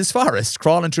 we're in this forest,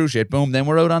 crawling through shit, boom, then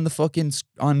we're out on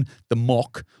the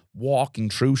muck, walking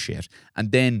through shit,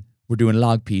 and then we're doing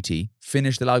log PT,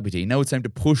 finish the log PT. Now it's time to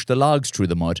push the logs through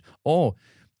the mud. Oh,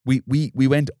 we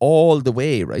went all the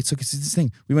way, right? So it's this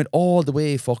thing, we went all the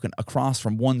way fucking across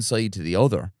from one side to the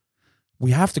other.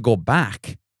 We have to go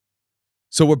back.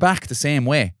 So we're back the same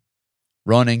way.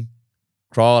 Running,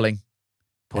 crawling,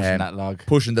 Pushing that log.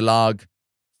 pushing the log,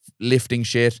 lifting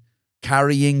shit,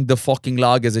 carrying the fucking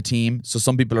log as a team. So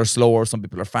some people are slower, some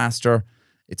people are faster.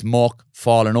 It's muck,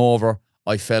 falling over.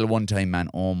 I fell one time, man.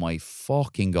 Oh my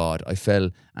fucking God. I fell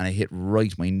and I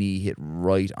my knee hit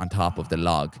right on top of the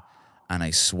log. And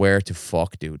I swear to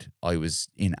fuck, dude, I was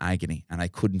in agony and I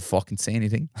couldn't fucking say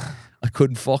anything. I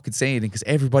couldn't fucking say anything because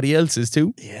everybody else is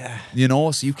too. Yeah. You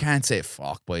know, so you can't say,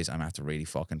 fuck, boys, I'm after really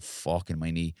fucking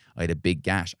my knee. I had a big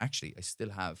gash. Actually, I still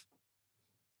have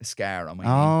a scar on my knee.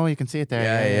 Oh, you can see it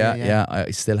there. Yeah.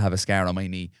 I still have a scar on my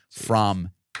knee from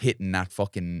hitting that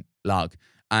fucking log.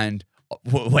 And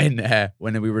when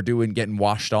we were getting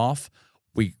washed off,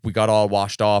 we got all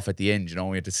washed off at the end. You know,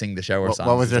 we had to sing the shower song.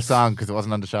 What was their song? Because it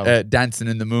wasn't on the show. Dancing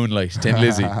in the Moonlight, Tin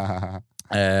Lizzy.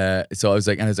 So I was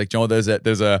like, you know,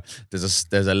 there's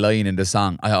a line in the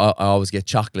song. I always get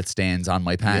chocolate stains on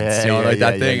my pants,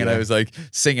 that thing. And I was like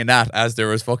singing that as there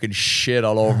was fucking shit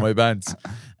all over my pants.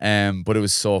 But it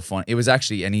was so fun. It was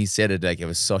actually, and he said it like it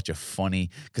was such a funny,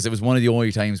 because it was one of the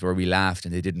only times where we laughed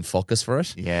and they didn't fuck us for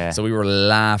it. Yeah. So we were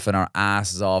laughing our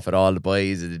asses off at all the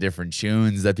boys, at the different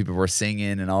tunes that people were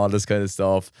singing and all this kind of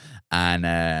stuff. And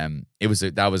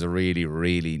that was a really,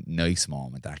 really nice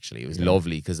moment. Actually, it was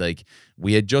lovely because like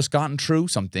we had just gotten through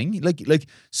something. Like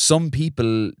some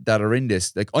people that are in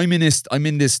this, like I'm in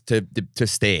this to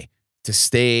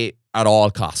stay at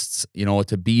all costs. You know,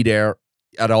 to be there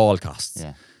at all costs.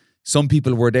 Yeah. Some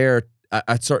people were there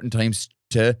at certain times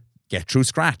to get through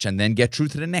scratch and then get through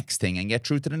to the next thing and get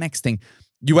through to the next thing.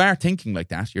 You are thinking like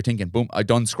that. You're thinking, boom, I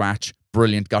done scratch.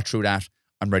 Brilliant. Got through that.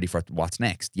 I'm ready for what's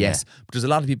next. Yes. Yeah. But there's a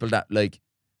lot of people that like,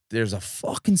 there's a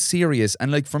fucking serious,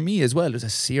 and like for me as well, there's a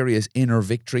serious inner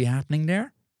victory happening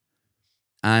there.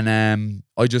 And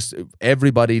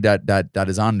everybody that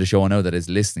is on the show now that is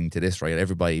listening to this, right?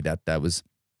 Everybody that was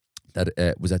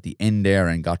at the end there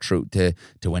and got through to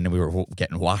when we were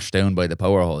getting washed down by the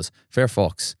power hose. Fair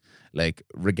fucks. Like,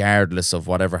 regardless of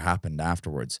whatever happened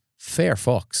afterwards, fair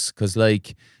fucks. Because,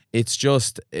 like, it's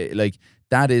just, like,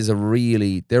 that is they're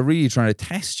really trying to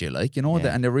test you, like, you know,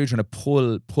 and they're really trying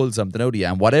to pull something out of you.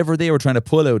 And whatever they were trying to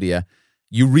pull out of you,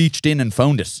 you reached in and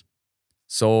found it.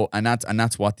 So, and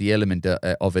that's what the element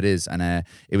of it is. And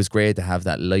it was great to have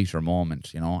that lighter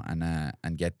moment, you know,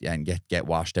 and get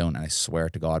washed down. And I swear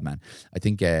to God, man, I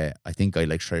think I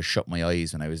like tried to shut my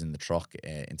eyes when I was in the truck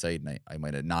inside, and I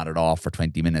might have nodded off for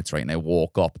 20 minutes, right? And I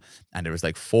woke up and there was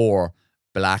like 4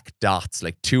 black dots,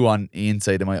 like 2 on the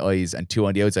inside of my eyes and 2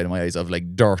 on the outside of my eyes, of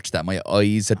like dirt that my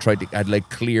eyes had like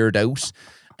cleared out.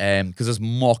 Because there's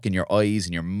muck in your eyes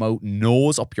and your mouth,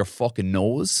 nose, up your fucking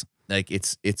nose. Like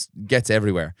it's gets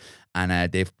everywhere,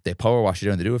 and they power wash you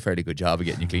down. They do a fairly good job of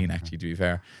getting you clean, actually, to be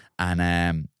fair.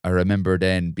 And I remember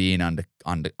then being on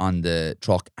the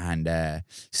truck and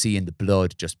seeing the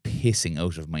blood just pissing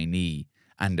out of my knee,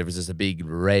 and there was just a big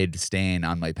red stain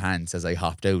on my pants as I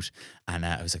hopped out. And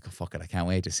I was like, oh, fuck it, I can't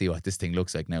wait to see what this thing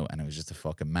looks like now. And it was just a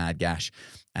fucking mad gash.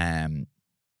 It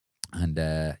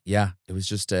was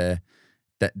just that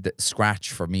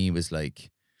scratch for me was like,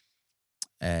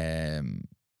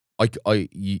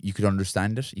 you could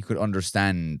understand it. You could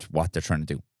understand what they're trying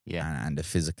to do, and the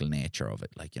physical nature of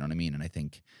it. Like, you know what I mean? And I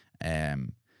think,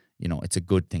 you know, it's a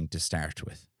good thing to start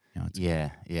with. You know,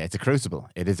 it's a crucible.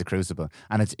 It is a crucible,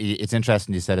 and it's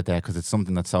interesting you said it there, because it's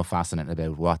something that's so fascinating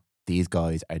about what these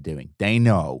guys are doing. They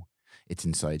know it's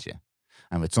inside you.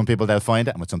 And with some people, they'll find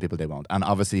it, and with some people, they won't. And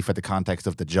obviously, for the context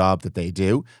of the job that they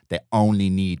do, they only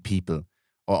need people,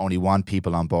 or only want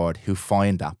people on board who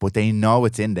find that. But they know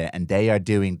it's in there, and they are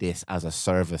doing this as a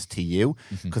service to you.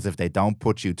 Because if they don't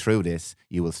put you through this,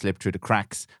 you will slip through the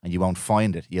cracks and you won't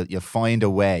find it. You'll find a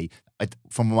way.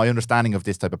 From my understanding of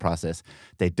this type of process,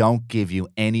 they don't give you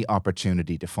any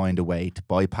opportunity to find a way to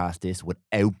bypass this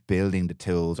without building the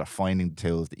tools or finding the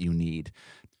tools that you need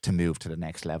to move to the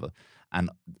next level. And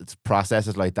it's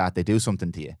processes like that, they do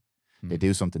something to you. They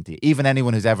do something to you. Even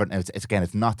anyone who's ever,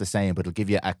 it's not the same, but it'll give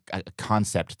you a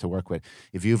concept to work with.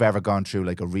 If you've ever gone through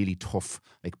like a really tough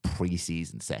like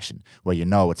pre-season session where you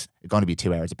know it's going to be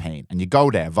 2 hours of pain, and you go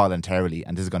there voluntarily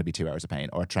and this is going to be 2 hours of pain,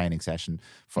 or a training session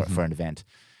for an event,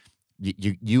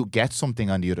 you get something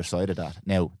on the other side of that.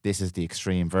 Now, this is the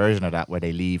extreme version of that where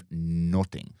they leave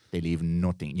nothing. They leave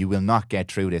nothing. You will not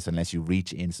get through this unless you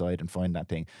reach inside and find that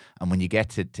thing. And when you get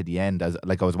to the end, I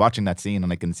was watching that scene,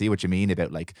 and I can see what you mean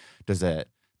about like there's a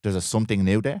something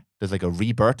new there. There's like a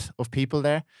rebirth of people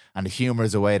there, and the humor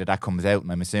is a way that comes out.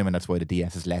 And I'm assuming that's why the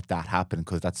DS has let that happen,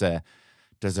 because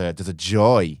there's a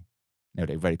joy. Now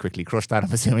they very quickly crushed that,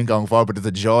 I'm assuming, going forward, but there's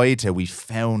a joy to we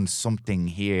found something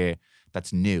here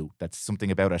that's new. That's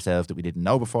something about ourselves that we didn't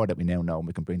know before that we now know and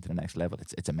we can bring to the next level.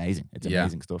 It's amazing. It's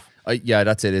amazing stuff. Yeah,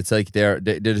 that's it. It's like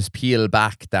they just peel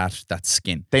back that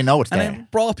skin. They know it's and there.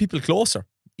 it brought people closer.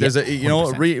 There's a, you know,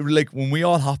 100%. like when we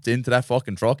all hopped into that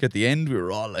fucking truck at the end, we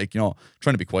were all like, you know,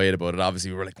 trying to be quiet about it. Obviously,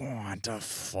 we were like, what the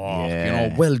fuck, you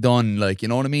know, well done, like, you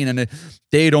know what I mean? And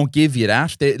they don't give you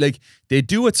that. They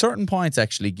do at certain points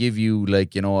actually give you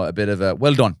like, you know, a bit of a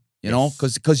well done, you know,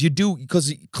 because you do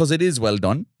because it is well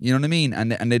done, you know what I mean?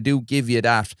 And they do give you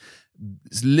that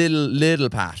little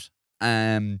pat.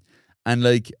 And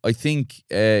like I think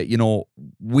you know,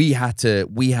 we had to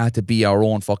be our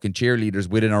own fucking cheerleaders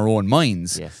within our own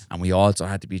minds, and we also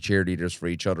had to be cheerleaders for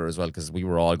each other as well, because we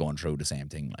were all going through the same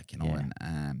thing, like, you know.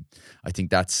 And I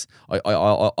think that's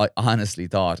I honestly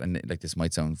thought, and like this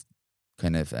might sound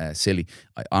kind of silly,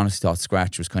 I honestly thought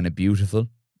Scratch was kind of beautiful.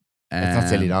 It's not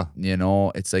silly at all. You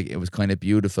know, it's like it was kind of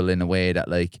beautiful in a way that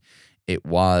like it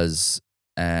was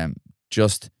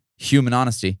just human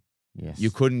honesty. Yes.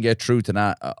 You couldn't get through to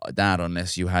that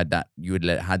unless you had that. You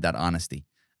had that honesty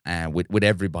with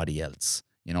everybody else,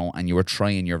 you know, and you were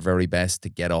trying your very best to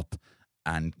get up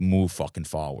and move fucking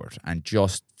forward and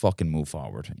just fucking move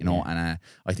forward, you know. And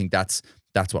I think that's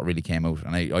what really came out,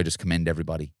 and I just commend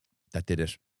everybody that did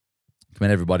it.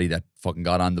 Commend everybody that fucking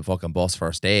got on the fucking bus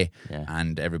first day,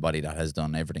 and everybody that has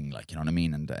done everything, like, you know what I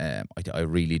mean. And I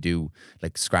really do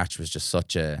like Scratch was just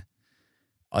such a.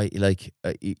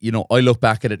 You know, I look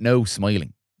back at it now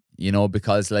smiling, you know,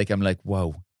 because like I'm like,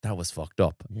 wow, that was fucked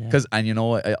up. Because and you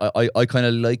know, I kind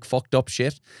of like fucked up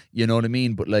shit, you know what I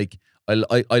mean. But like I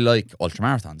like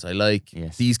ultramarathons. I like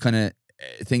these kind of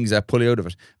things that pull you out of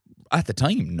it. At the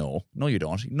time, no, you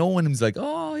don't. No one's like,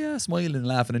 oh yeah, smiling and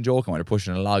laughing and joking when you're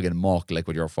pushing a log in muck, like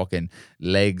with your fucking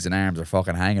legs and arms are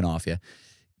fucking hanging off you.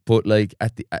 But like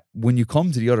when you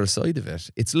come to the other side of it,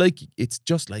 it's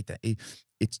just like that.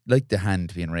 It's like the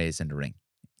hand being raised in the ring.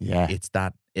 Yeah. It's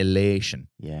that elation.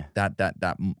 Yeah.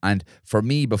 That and for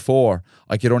me before,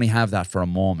 I could only have that for a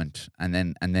moment, and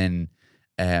then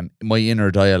my inner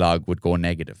dialogue would go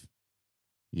negative.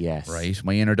 Yes. Right?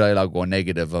 My inner dialogue would go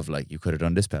negative of like, you could have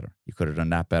done this better. You could have done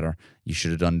that better. You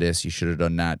should have done this. You should have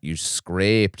done that. You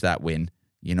scraped that win.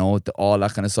 You know, all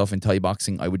that kind of stuff in Thai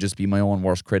boxing. I would just be my own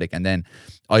worst critic, and then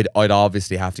I'd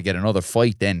obviously have to get another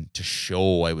fight then to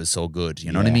show I was so good.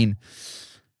 You know what I mean?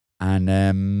 And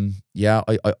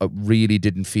I really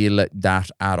didn't feel that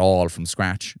at all from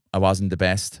Scratch. I wasn't the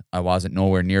best. I wasn't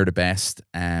nowhere near the best.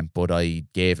 But I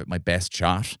gave it my best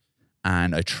shot,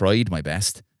 and I tried my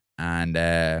best, and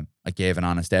I gave an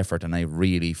honest effort, and I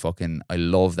really I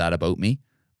love that about me.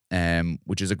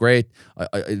 Which is a great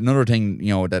another thing,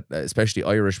 you know, that especially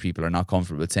Irish people are not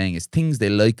comfortable with saying is things they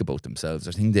like about themselves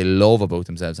or things they love about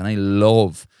themselves. And I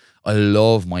love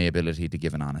my ability to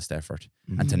give an honest effort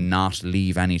and to not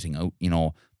leave anything out, you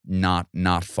know,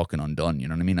 not fucking undone. You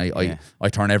know what I mean? I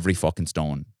turn every fucking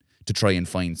stone to try and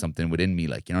find something within me,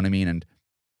 like, you know what I mean? And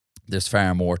there's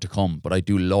far more to come, but I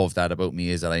do love that about me,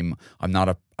 is that I'm not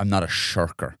a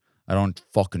shirker. I don't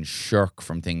fucking shirk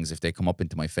from things if they come up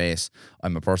into my face.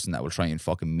 I'm a person that will try and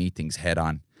fucking meet things head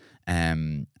on.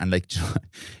 And like,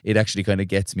 it actually kind of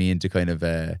gets me into kind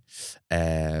of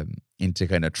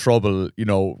trouble, you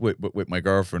know, with my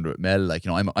girlfriend, with Mel. Like,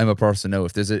 you know, I'm a person now,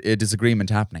 if there's a disagreement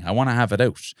happening, I want to have it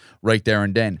out right there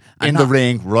and then. In the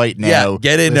ring right now. Yeah,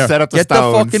 get in there. Set up the get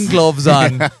stones. the fucking gloves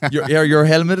on. Your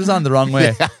helmet is on the wrong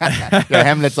way. Your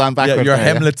helmet's on backwards. Yeah, your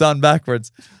helmet's on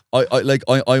backwards.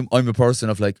 I'm a person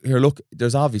of like, here, look,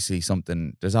 there's obviously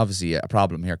a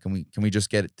problem here. Can we just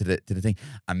get it to the thing?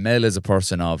 And Mel is a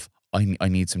person of, I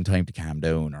need some time to calm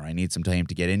down, or I need some time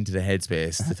to get into the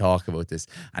headspace to talk about this.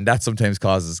 And that sometimes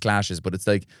causes clashes, but it's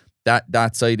like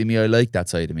that side of me, I like that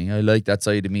side of me. I like that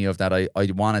side of me of that I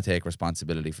want to take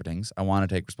responsibility for things. I want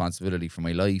to take responsibility for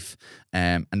my life.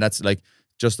 And that's like,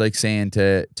 just like saying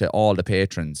to all the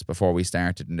patrons before we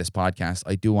started in this podcast,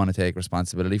 I do want to take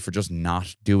responsibility for just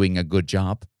not doing a good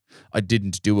job. I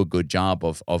didn't do a good job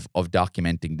of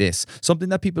documenting this, something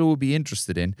that people would be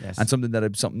interested in, and something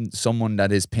that someone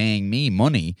that is paying me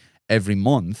money every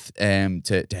month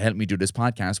to help me do this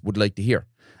podcast would like to hear.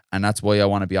 And that's why I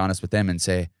want to be honest with them and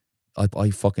say,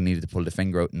 I fucking needed to pull the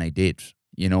finger out, and I did.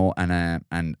 You know, and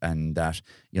that,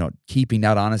 you know, keeping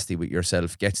that honesty with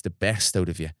yourself gets the best out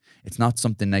of you. It's not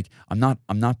something like, I'm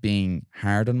not being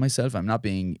hard on myself. I'm not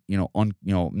being,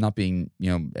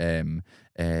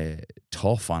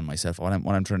 tough on myself. What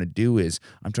I'm trying to do is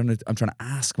I'm trying to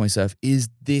ask myself, is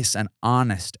this an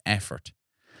honest effort?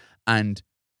 And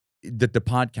the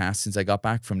podcast, since I got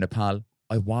back from Nepal,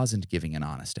 I wasn't giving an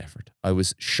honest effort. I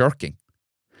was shirking.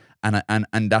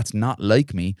 And that's not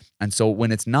like me. And so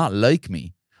when it's not like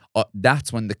me,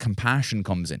 that's when the compassion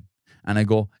comes in. And I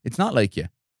go, it's not like you.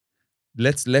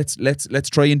 Let's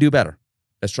try and do better.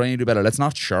 Let's try and do better. Let's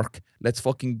not shirk. Let's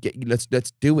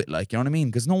do it, like, you know what I mean?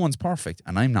 Because no one's perfect,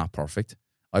 and I'm not perfect.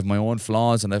 I have my own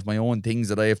flaws and I have my own things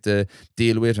that I have to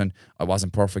deal with, and I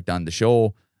wasn't perfect on the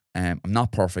show. I'm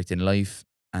not perfect in life,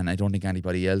 and I don't think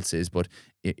anybody else is. But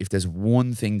if there's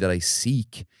one thing that I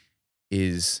seek,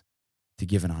 is to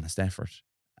give an honest effort,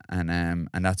 and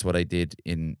that's what I did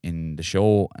in the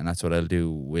show, and that's what I'll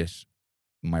do with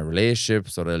my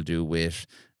relationships, what I'll do with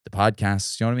the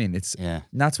podcasts. You know what I mean? It's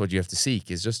that's what you have to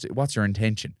seek, is just what's your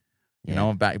intention. You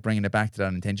know, bringing it back to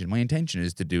that intention. My intention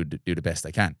is to do the best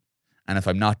I can. And if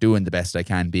I'm not doing the best I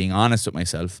can, being honest with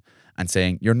myself and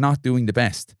saying, you're not doing the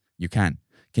best you can.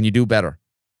 Can you do better?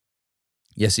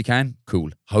 Yes, you can.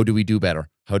 Cool. How do we do better?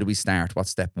 How do we start?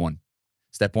 What's step one?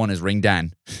 Step one is ring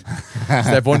Dan.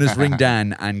 Step one is ring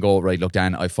Dan and go, right, look,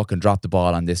 Dan, I fucking dropped the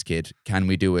ball on this kid. Can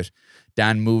we do it?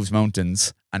 Dan moves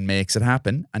mountains and makes it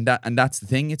happen. And that's the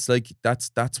thing. It's like,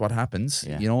 that's what happens.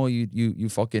 Yeah. You know, you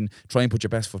fucking try and put your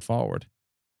best foot forward.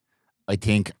 I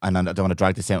think, and I don't want to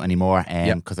drag this out anymore,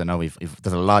 because I know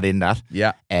there's a lot in that.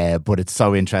 Yeah. But it's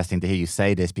so interesting to hear you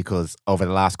say this, because over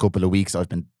the last couple of weeks, I've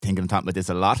been thinking and talking about this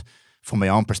a lot from my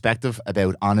own perspective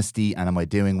about honesty and am I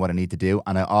doing what I need to do.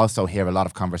 And I also hear a lot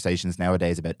of conversations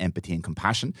nowadays about empathy and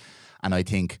compassion. And I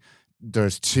think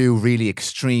there's two really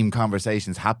extreme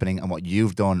conversations happening, and what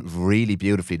you've done really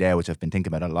beautifully there, which I've been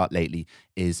thinking about a lot lately,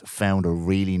 is found a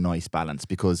really nice balance.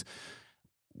 Because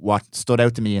what stood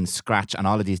out to me in Scratch and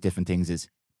all of these different things is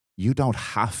you don't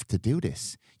have to do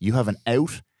this. You have an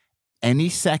out any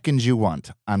second you want,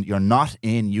 and you're not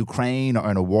in Ukraine or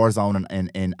in a war zone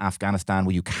in Afghanistan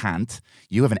where you can't.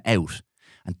 You have an out.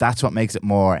 And that's what makes it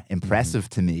more impressive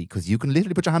to me, because you can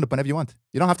literally put your hand up whenever you want.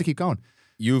 You don't have to keep going.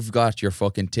 You've got your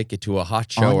fucking ticket to a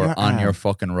hot shower on your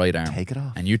fucking right arm. Take it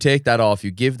off. And you take that off, you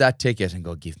give that ticket and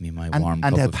go, give me my warm cup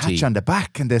and they'll of tea. pat you on the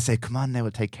back and they'll say, come on now, we'll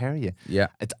take care of you. Yeah.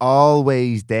 It's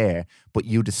always there, but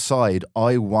you decide,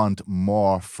 I want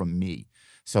more from me.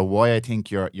 So why I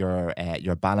think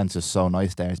your balance is so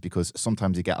nice there is because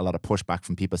sometimes you get a lot of pushback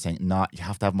from people saying, nah, you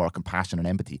have to have more compassion and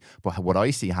empathy. But what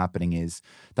I see happening is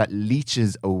that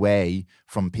leeches away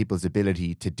from people's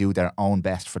ability to do their own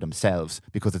best for themselves,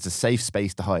 because it's a safe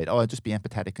space to hide. Oh, I'll just be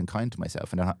empathetic and kind to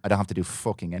myself, and I don't have to do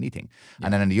fucking anything. Yeah.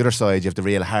 And then on the other side, you have the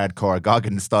real hardcore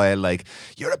Goggins style, like,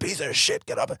 you're a piece of shit,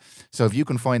 get up. So if you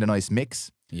can find a nice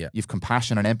mix, you've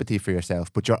compassion and empathy for yourself,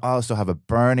 but you also have a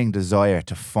burning desire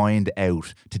to find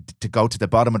out, to go to the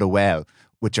bottom of the well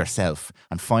with yourself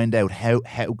and find out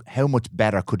how much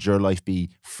better could your life be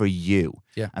for you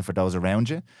and for those around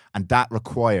you. And that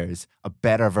requires a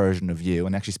better version of you.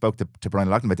 And I actually spoke to Brian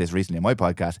Loughlin about this recently on my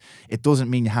podcast. It doesn't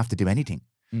mean you have to do anything.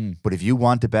 But if you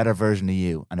want a better version of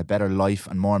you and a better life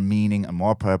and more meaning and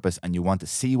more purpose, and you want to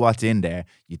see what's in there,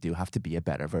 you do have to be a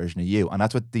better version of you. And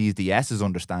that's what these DSs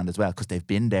understand as well, because they've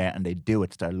been there and they do it.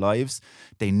 It's their lives.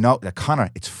 They know that, Connor,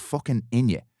 it's fucking in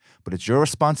you. But it's your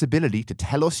responsibility to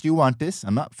tell us you want this,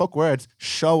 and not fuck words,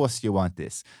 show us you want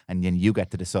this. And then you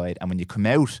get to decide. And when you come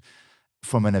out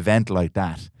from an event like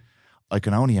that, I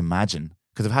can only imagine,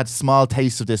 because I've had small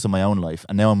tastes of this in my own life,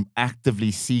 and now I'm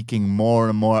actively seeking more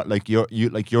and more, like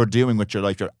you're doing with your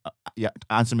life. You're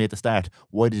answering me at the start.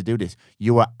 Why did you do this?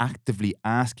 You are actively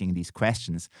asking these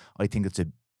questions. I think it's a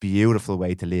beautiful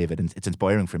way to live it, and it's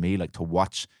inspiring for me, like, to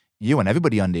watch you and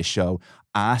everybody on this show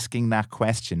asking that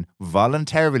question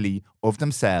voluntarily of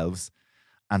themselves,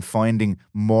 and finding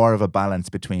more of a balance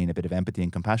between a bit of empathy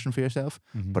and compassion for yourself,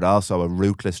 but also a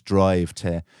ruthless drive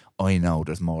to, I know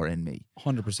there's more in me.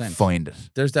 100%. Find it.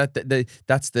 There's the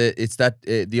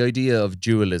idea of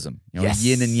dualism, you know, Yes.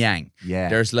 yin and yang. Yeah.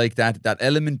 There's like that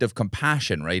element of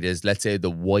compassion, right? Is, let's say,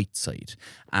 the white side,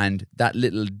 and that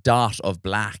little dot of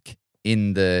black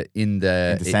in the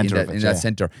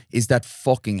center is that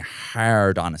fucking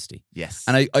hard honesty. Yes.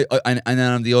 And and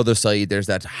then on the other side, there's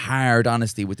that hard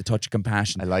honesty with the touch of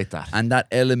compassion. I like that. And that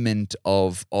element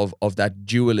of that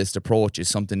dualist approach is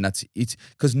something it's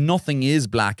because nothing is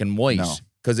black and white. No.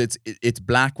 Because it's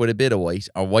black with a bit of white,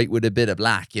 or white with a bit of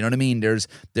black. You know what I mean? There's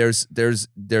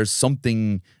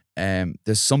something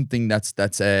that's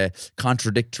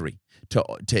contradictory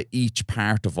to each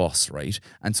part of us, right?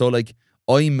 And so, like,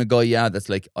 I'm a guy, that's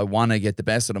like, I want to get the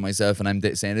best out of myself, and I'm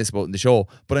saying this about in the show,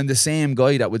 but I'm the same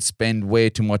guy that would spend way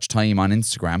too much time on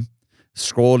Instagram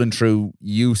scrolling through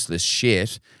useless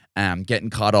shit,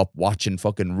 getting caught up watching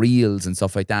fucking reels and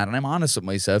stuff like that. And I'm honest with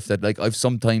myself that, like, I've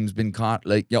sometimes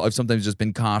just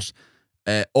been caught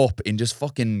up in just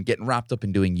fucking getting wrapped up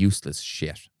in doing useless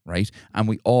shit, right? And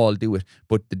we all do it.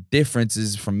 But the difference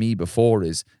is from me before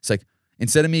is, it's like,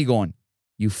 instead of me going,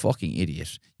 you fucking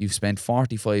idiot, you've spent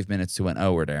 45 minutes to an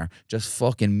hour there just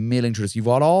fucking milling through this. You've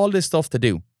got all this stuff to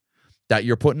do that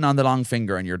you're putting on the long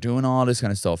finger and you're doing all this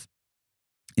kind of stuff.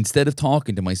 Instead of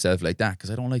talking to myself like that, because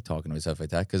I don't like talking to myself like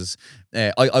that, because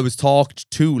I was talked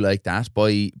to like that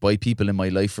by people in my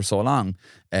life for so long,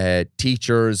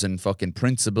 teachers and fucking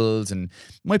principals and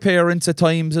my parents at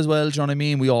times as well. Do you know what I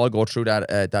mean? We all go through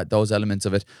that those elements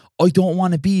of it. I don't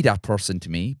want to be that person. To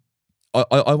me,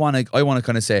 I want to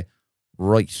kind of say,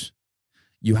 right,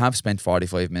 you have spent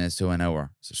 45 minutes to an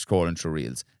hour scrolling through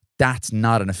reels. That's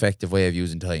not an effective way of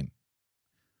using time.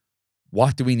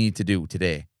 What do we need to do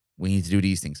today? We need to do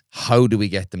these things. How do we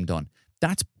get them done?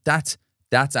 That's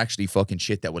actually fucking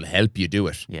shit that will help you do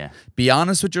it. Yeah. Be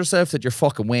honest with yourself that you're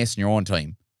fucking wasting your own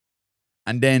time.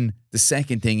 And then the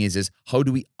second thing is how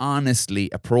do we honestly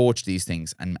approach these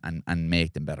things and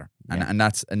make them better? Yeah. And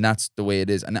that's the way it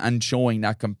is. And showing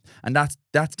that and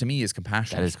that to me is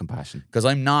compassion. That is compassion. Because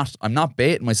I'm not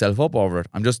baiting myself up over it.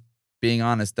 I'm just being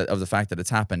honest of the fact that it's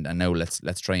happened, and now let's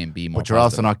try and be more. But you're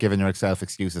also positive. not giving yourself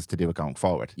excuses to do it going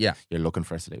forward. Yeah. You're looking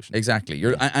for a solution. Exactly.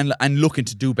 You're and looking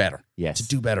to do better. Yes. To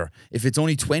do better. If it's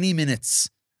only 20 minutes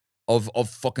of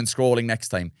fucking scrolling next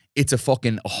time, it's a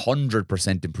fucking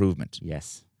 100% improvement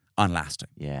Yes. on last time.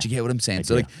 Yeah. Do you get what I'm saying? I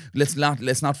So do. like,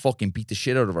 let's not fucking beat the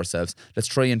shit out of ourselves. Let's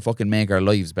try and fucking make our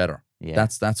lives better. Yeah.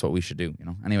 That's what we should do.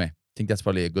 Anyway, I think that's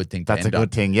probably a good thing to That's a end on.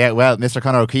 good thing. Yeah. Well, Mr.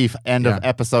 Conor O'Keefe, end of Yeah.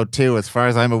 episode 2. As far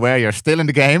as I'm aware, you're still in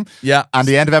the game. Yeah. And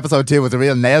the end of episode 2 was a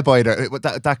real nail biter.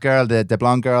 That girl, the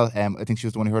blonde girl, I think she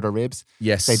was the one who hurt her ribs.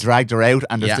 Yes. They dragged her out,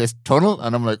 and there's Yeah. this tunnel,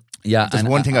 and I'm like, Yeah, just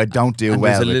one thing I don't do and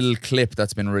well. There's a with. little clip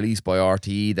that's been released by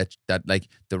RTE that like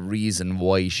the reason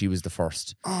why she was the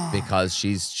first because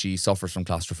she suffers from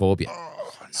claustrophobia.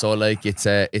 So like it's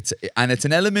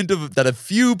an element of that a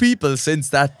few people since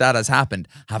that has happened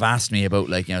have asked me about,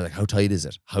 like, like how tight is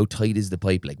it? How tight is the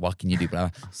pipe? Like what can you do?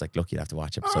 It's like, look, you'd have to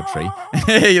watch episode 3.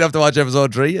 You'd have to watch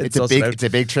episode 3. It's a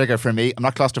big trigger for me. I'm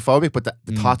not claustrophobic, but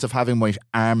the thoughts of having my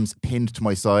arms pinned to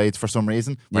my sides for some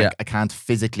reason, where Yeah. I can't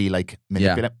physically like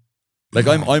manipulate. Like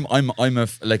I'm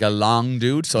a long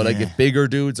dude, so like Yeah. if bigger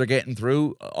dudes are getting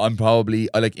through, I'm probably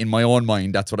like in my own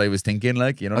mind that's what I was thinking.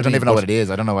 Like, I don't even know what it is.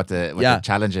 I don't know what the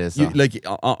challenge is. So. Like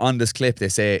on this clip, they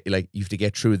say like you have to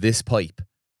get through this pipe,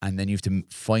 and then you have to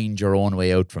find your own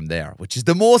way out from there, which is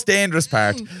the most dangerous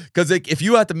part. Because like if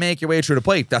you had to make your way through the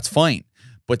pipe, that's fine.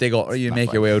 But they go, you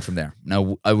make your way out from there.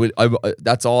 Now,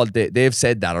 that's all they've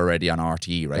said that already on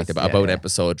RTE, right? About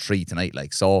episode 3 tonight.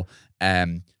 Like, so,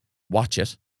 watch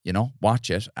it.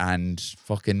 Watch it and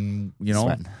fucking,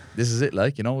 Sweating. this is it.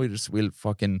 Like, we'll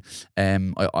fucking,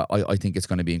 I think it's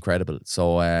going to be incredible.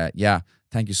 So, yeah,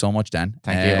 thank you so much, Dan.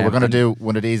 Thank you. We're going to do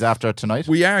one of these after tonight.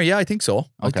 We are, yeah, I think so.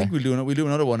 I Okay. think we'll do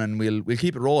another one, and we'll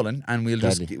keep it rolling, and we'll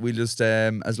Deadly. just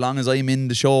as long as I'm in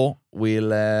the show,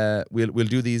 we'll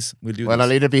do these. Well, these.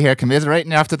 I'll either be here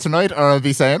commiserating after tonight, or I'll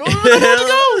be saying, "Oh, I have to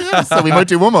go." Yeah. So we might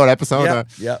do one more episode.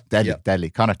 Yeah.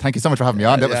 Deadly. Connor, thank you so much for having me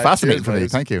on. That was fascinating cheers, for me.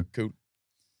 brothers. Thank you. Cool.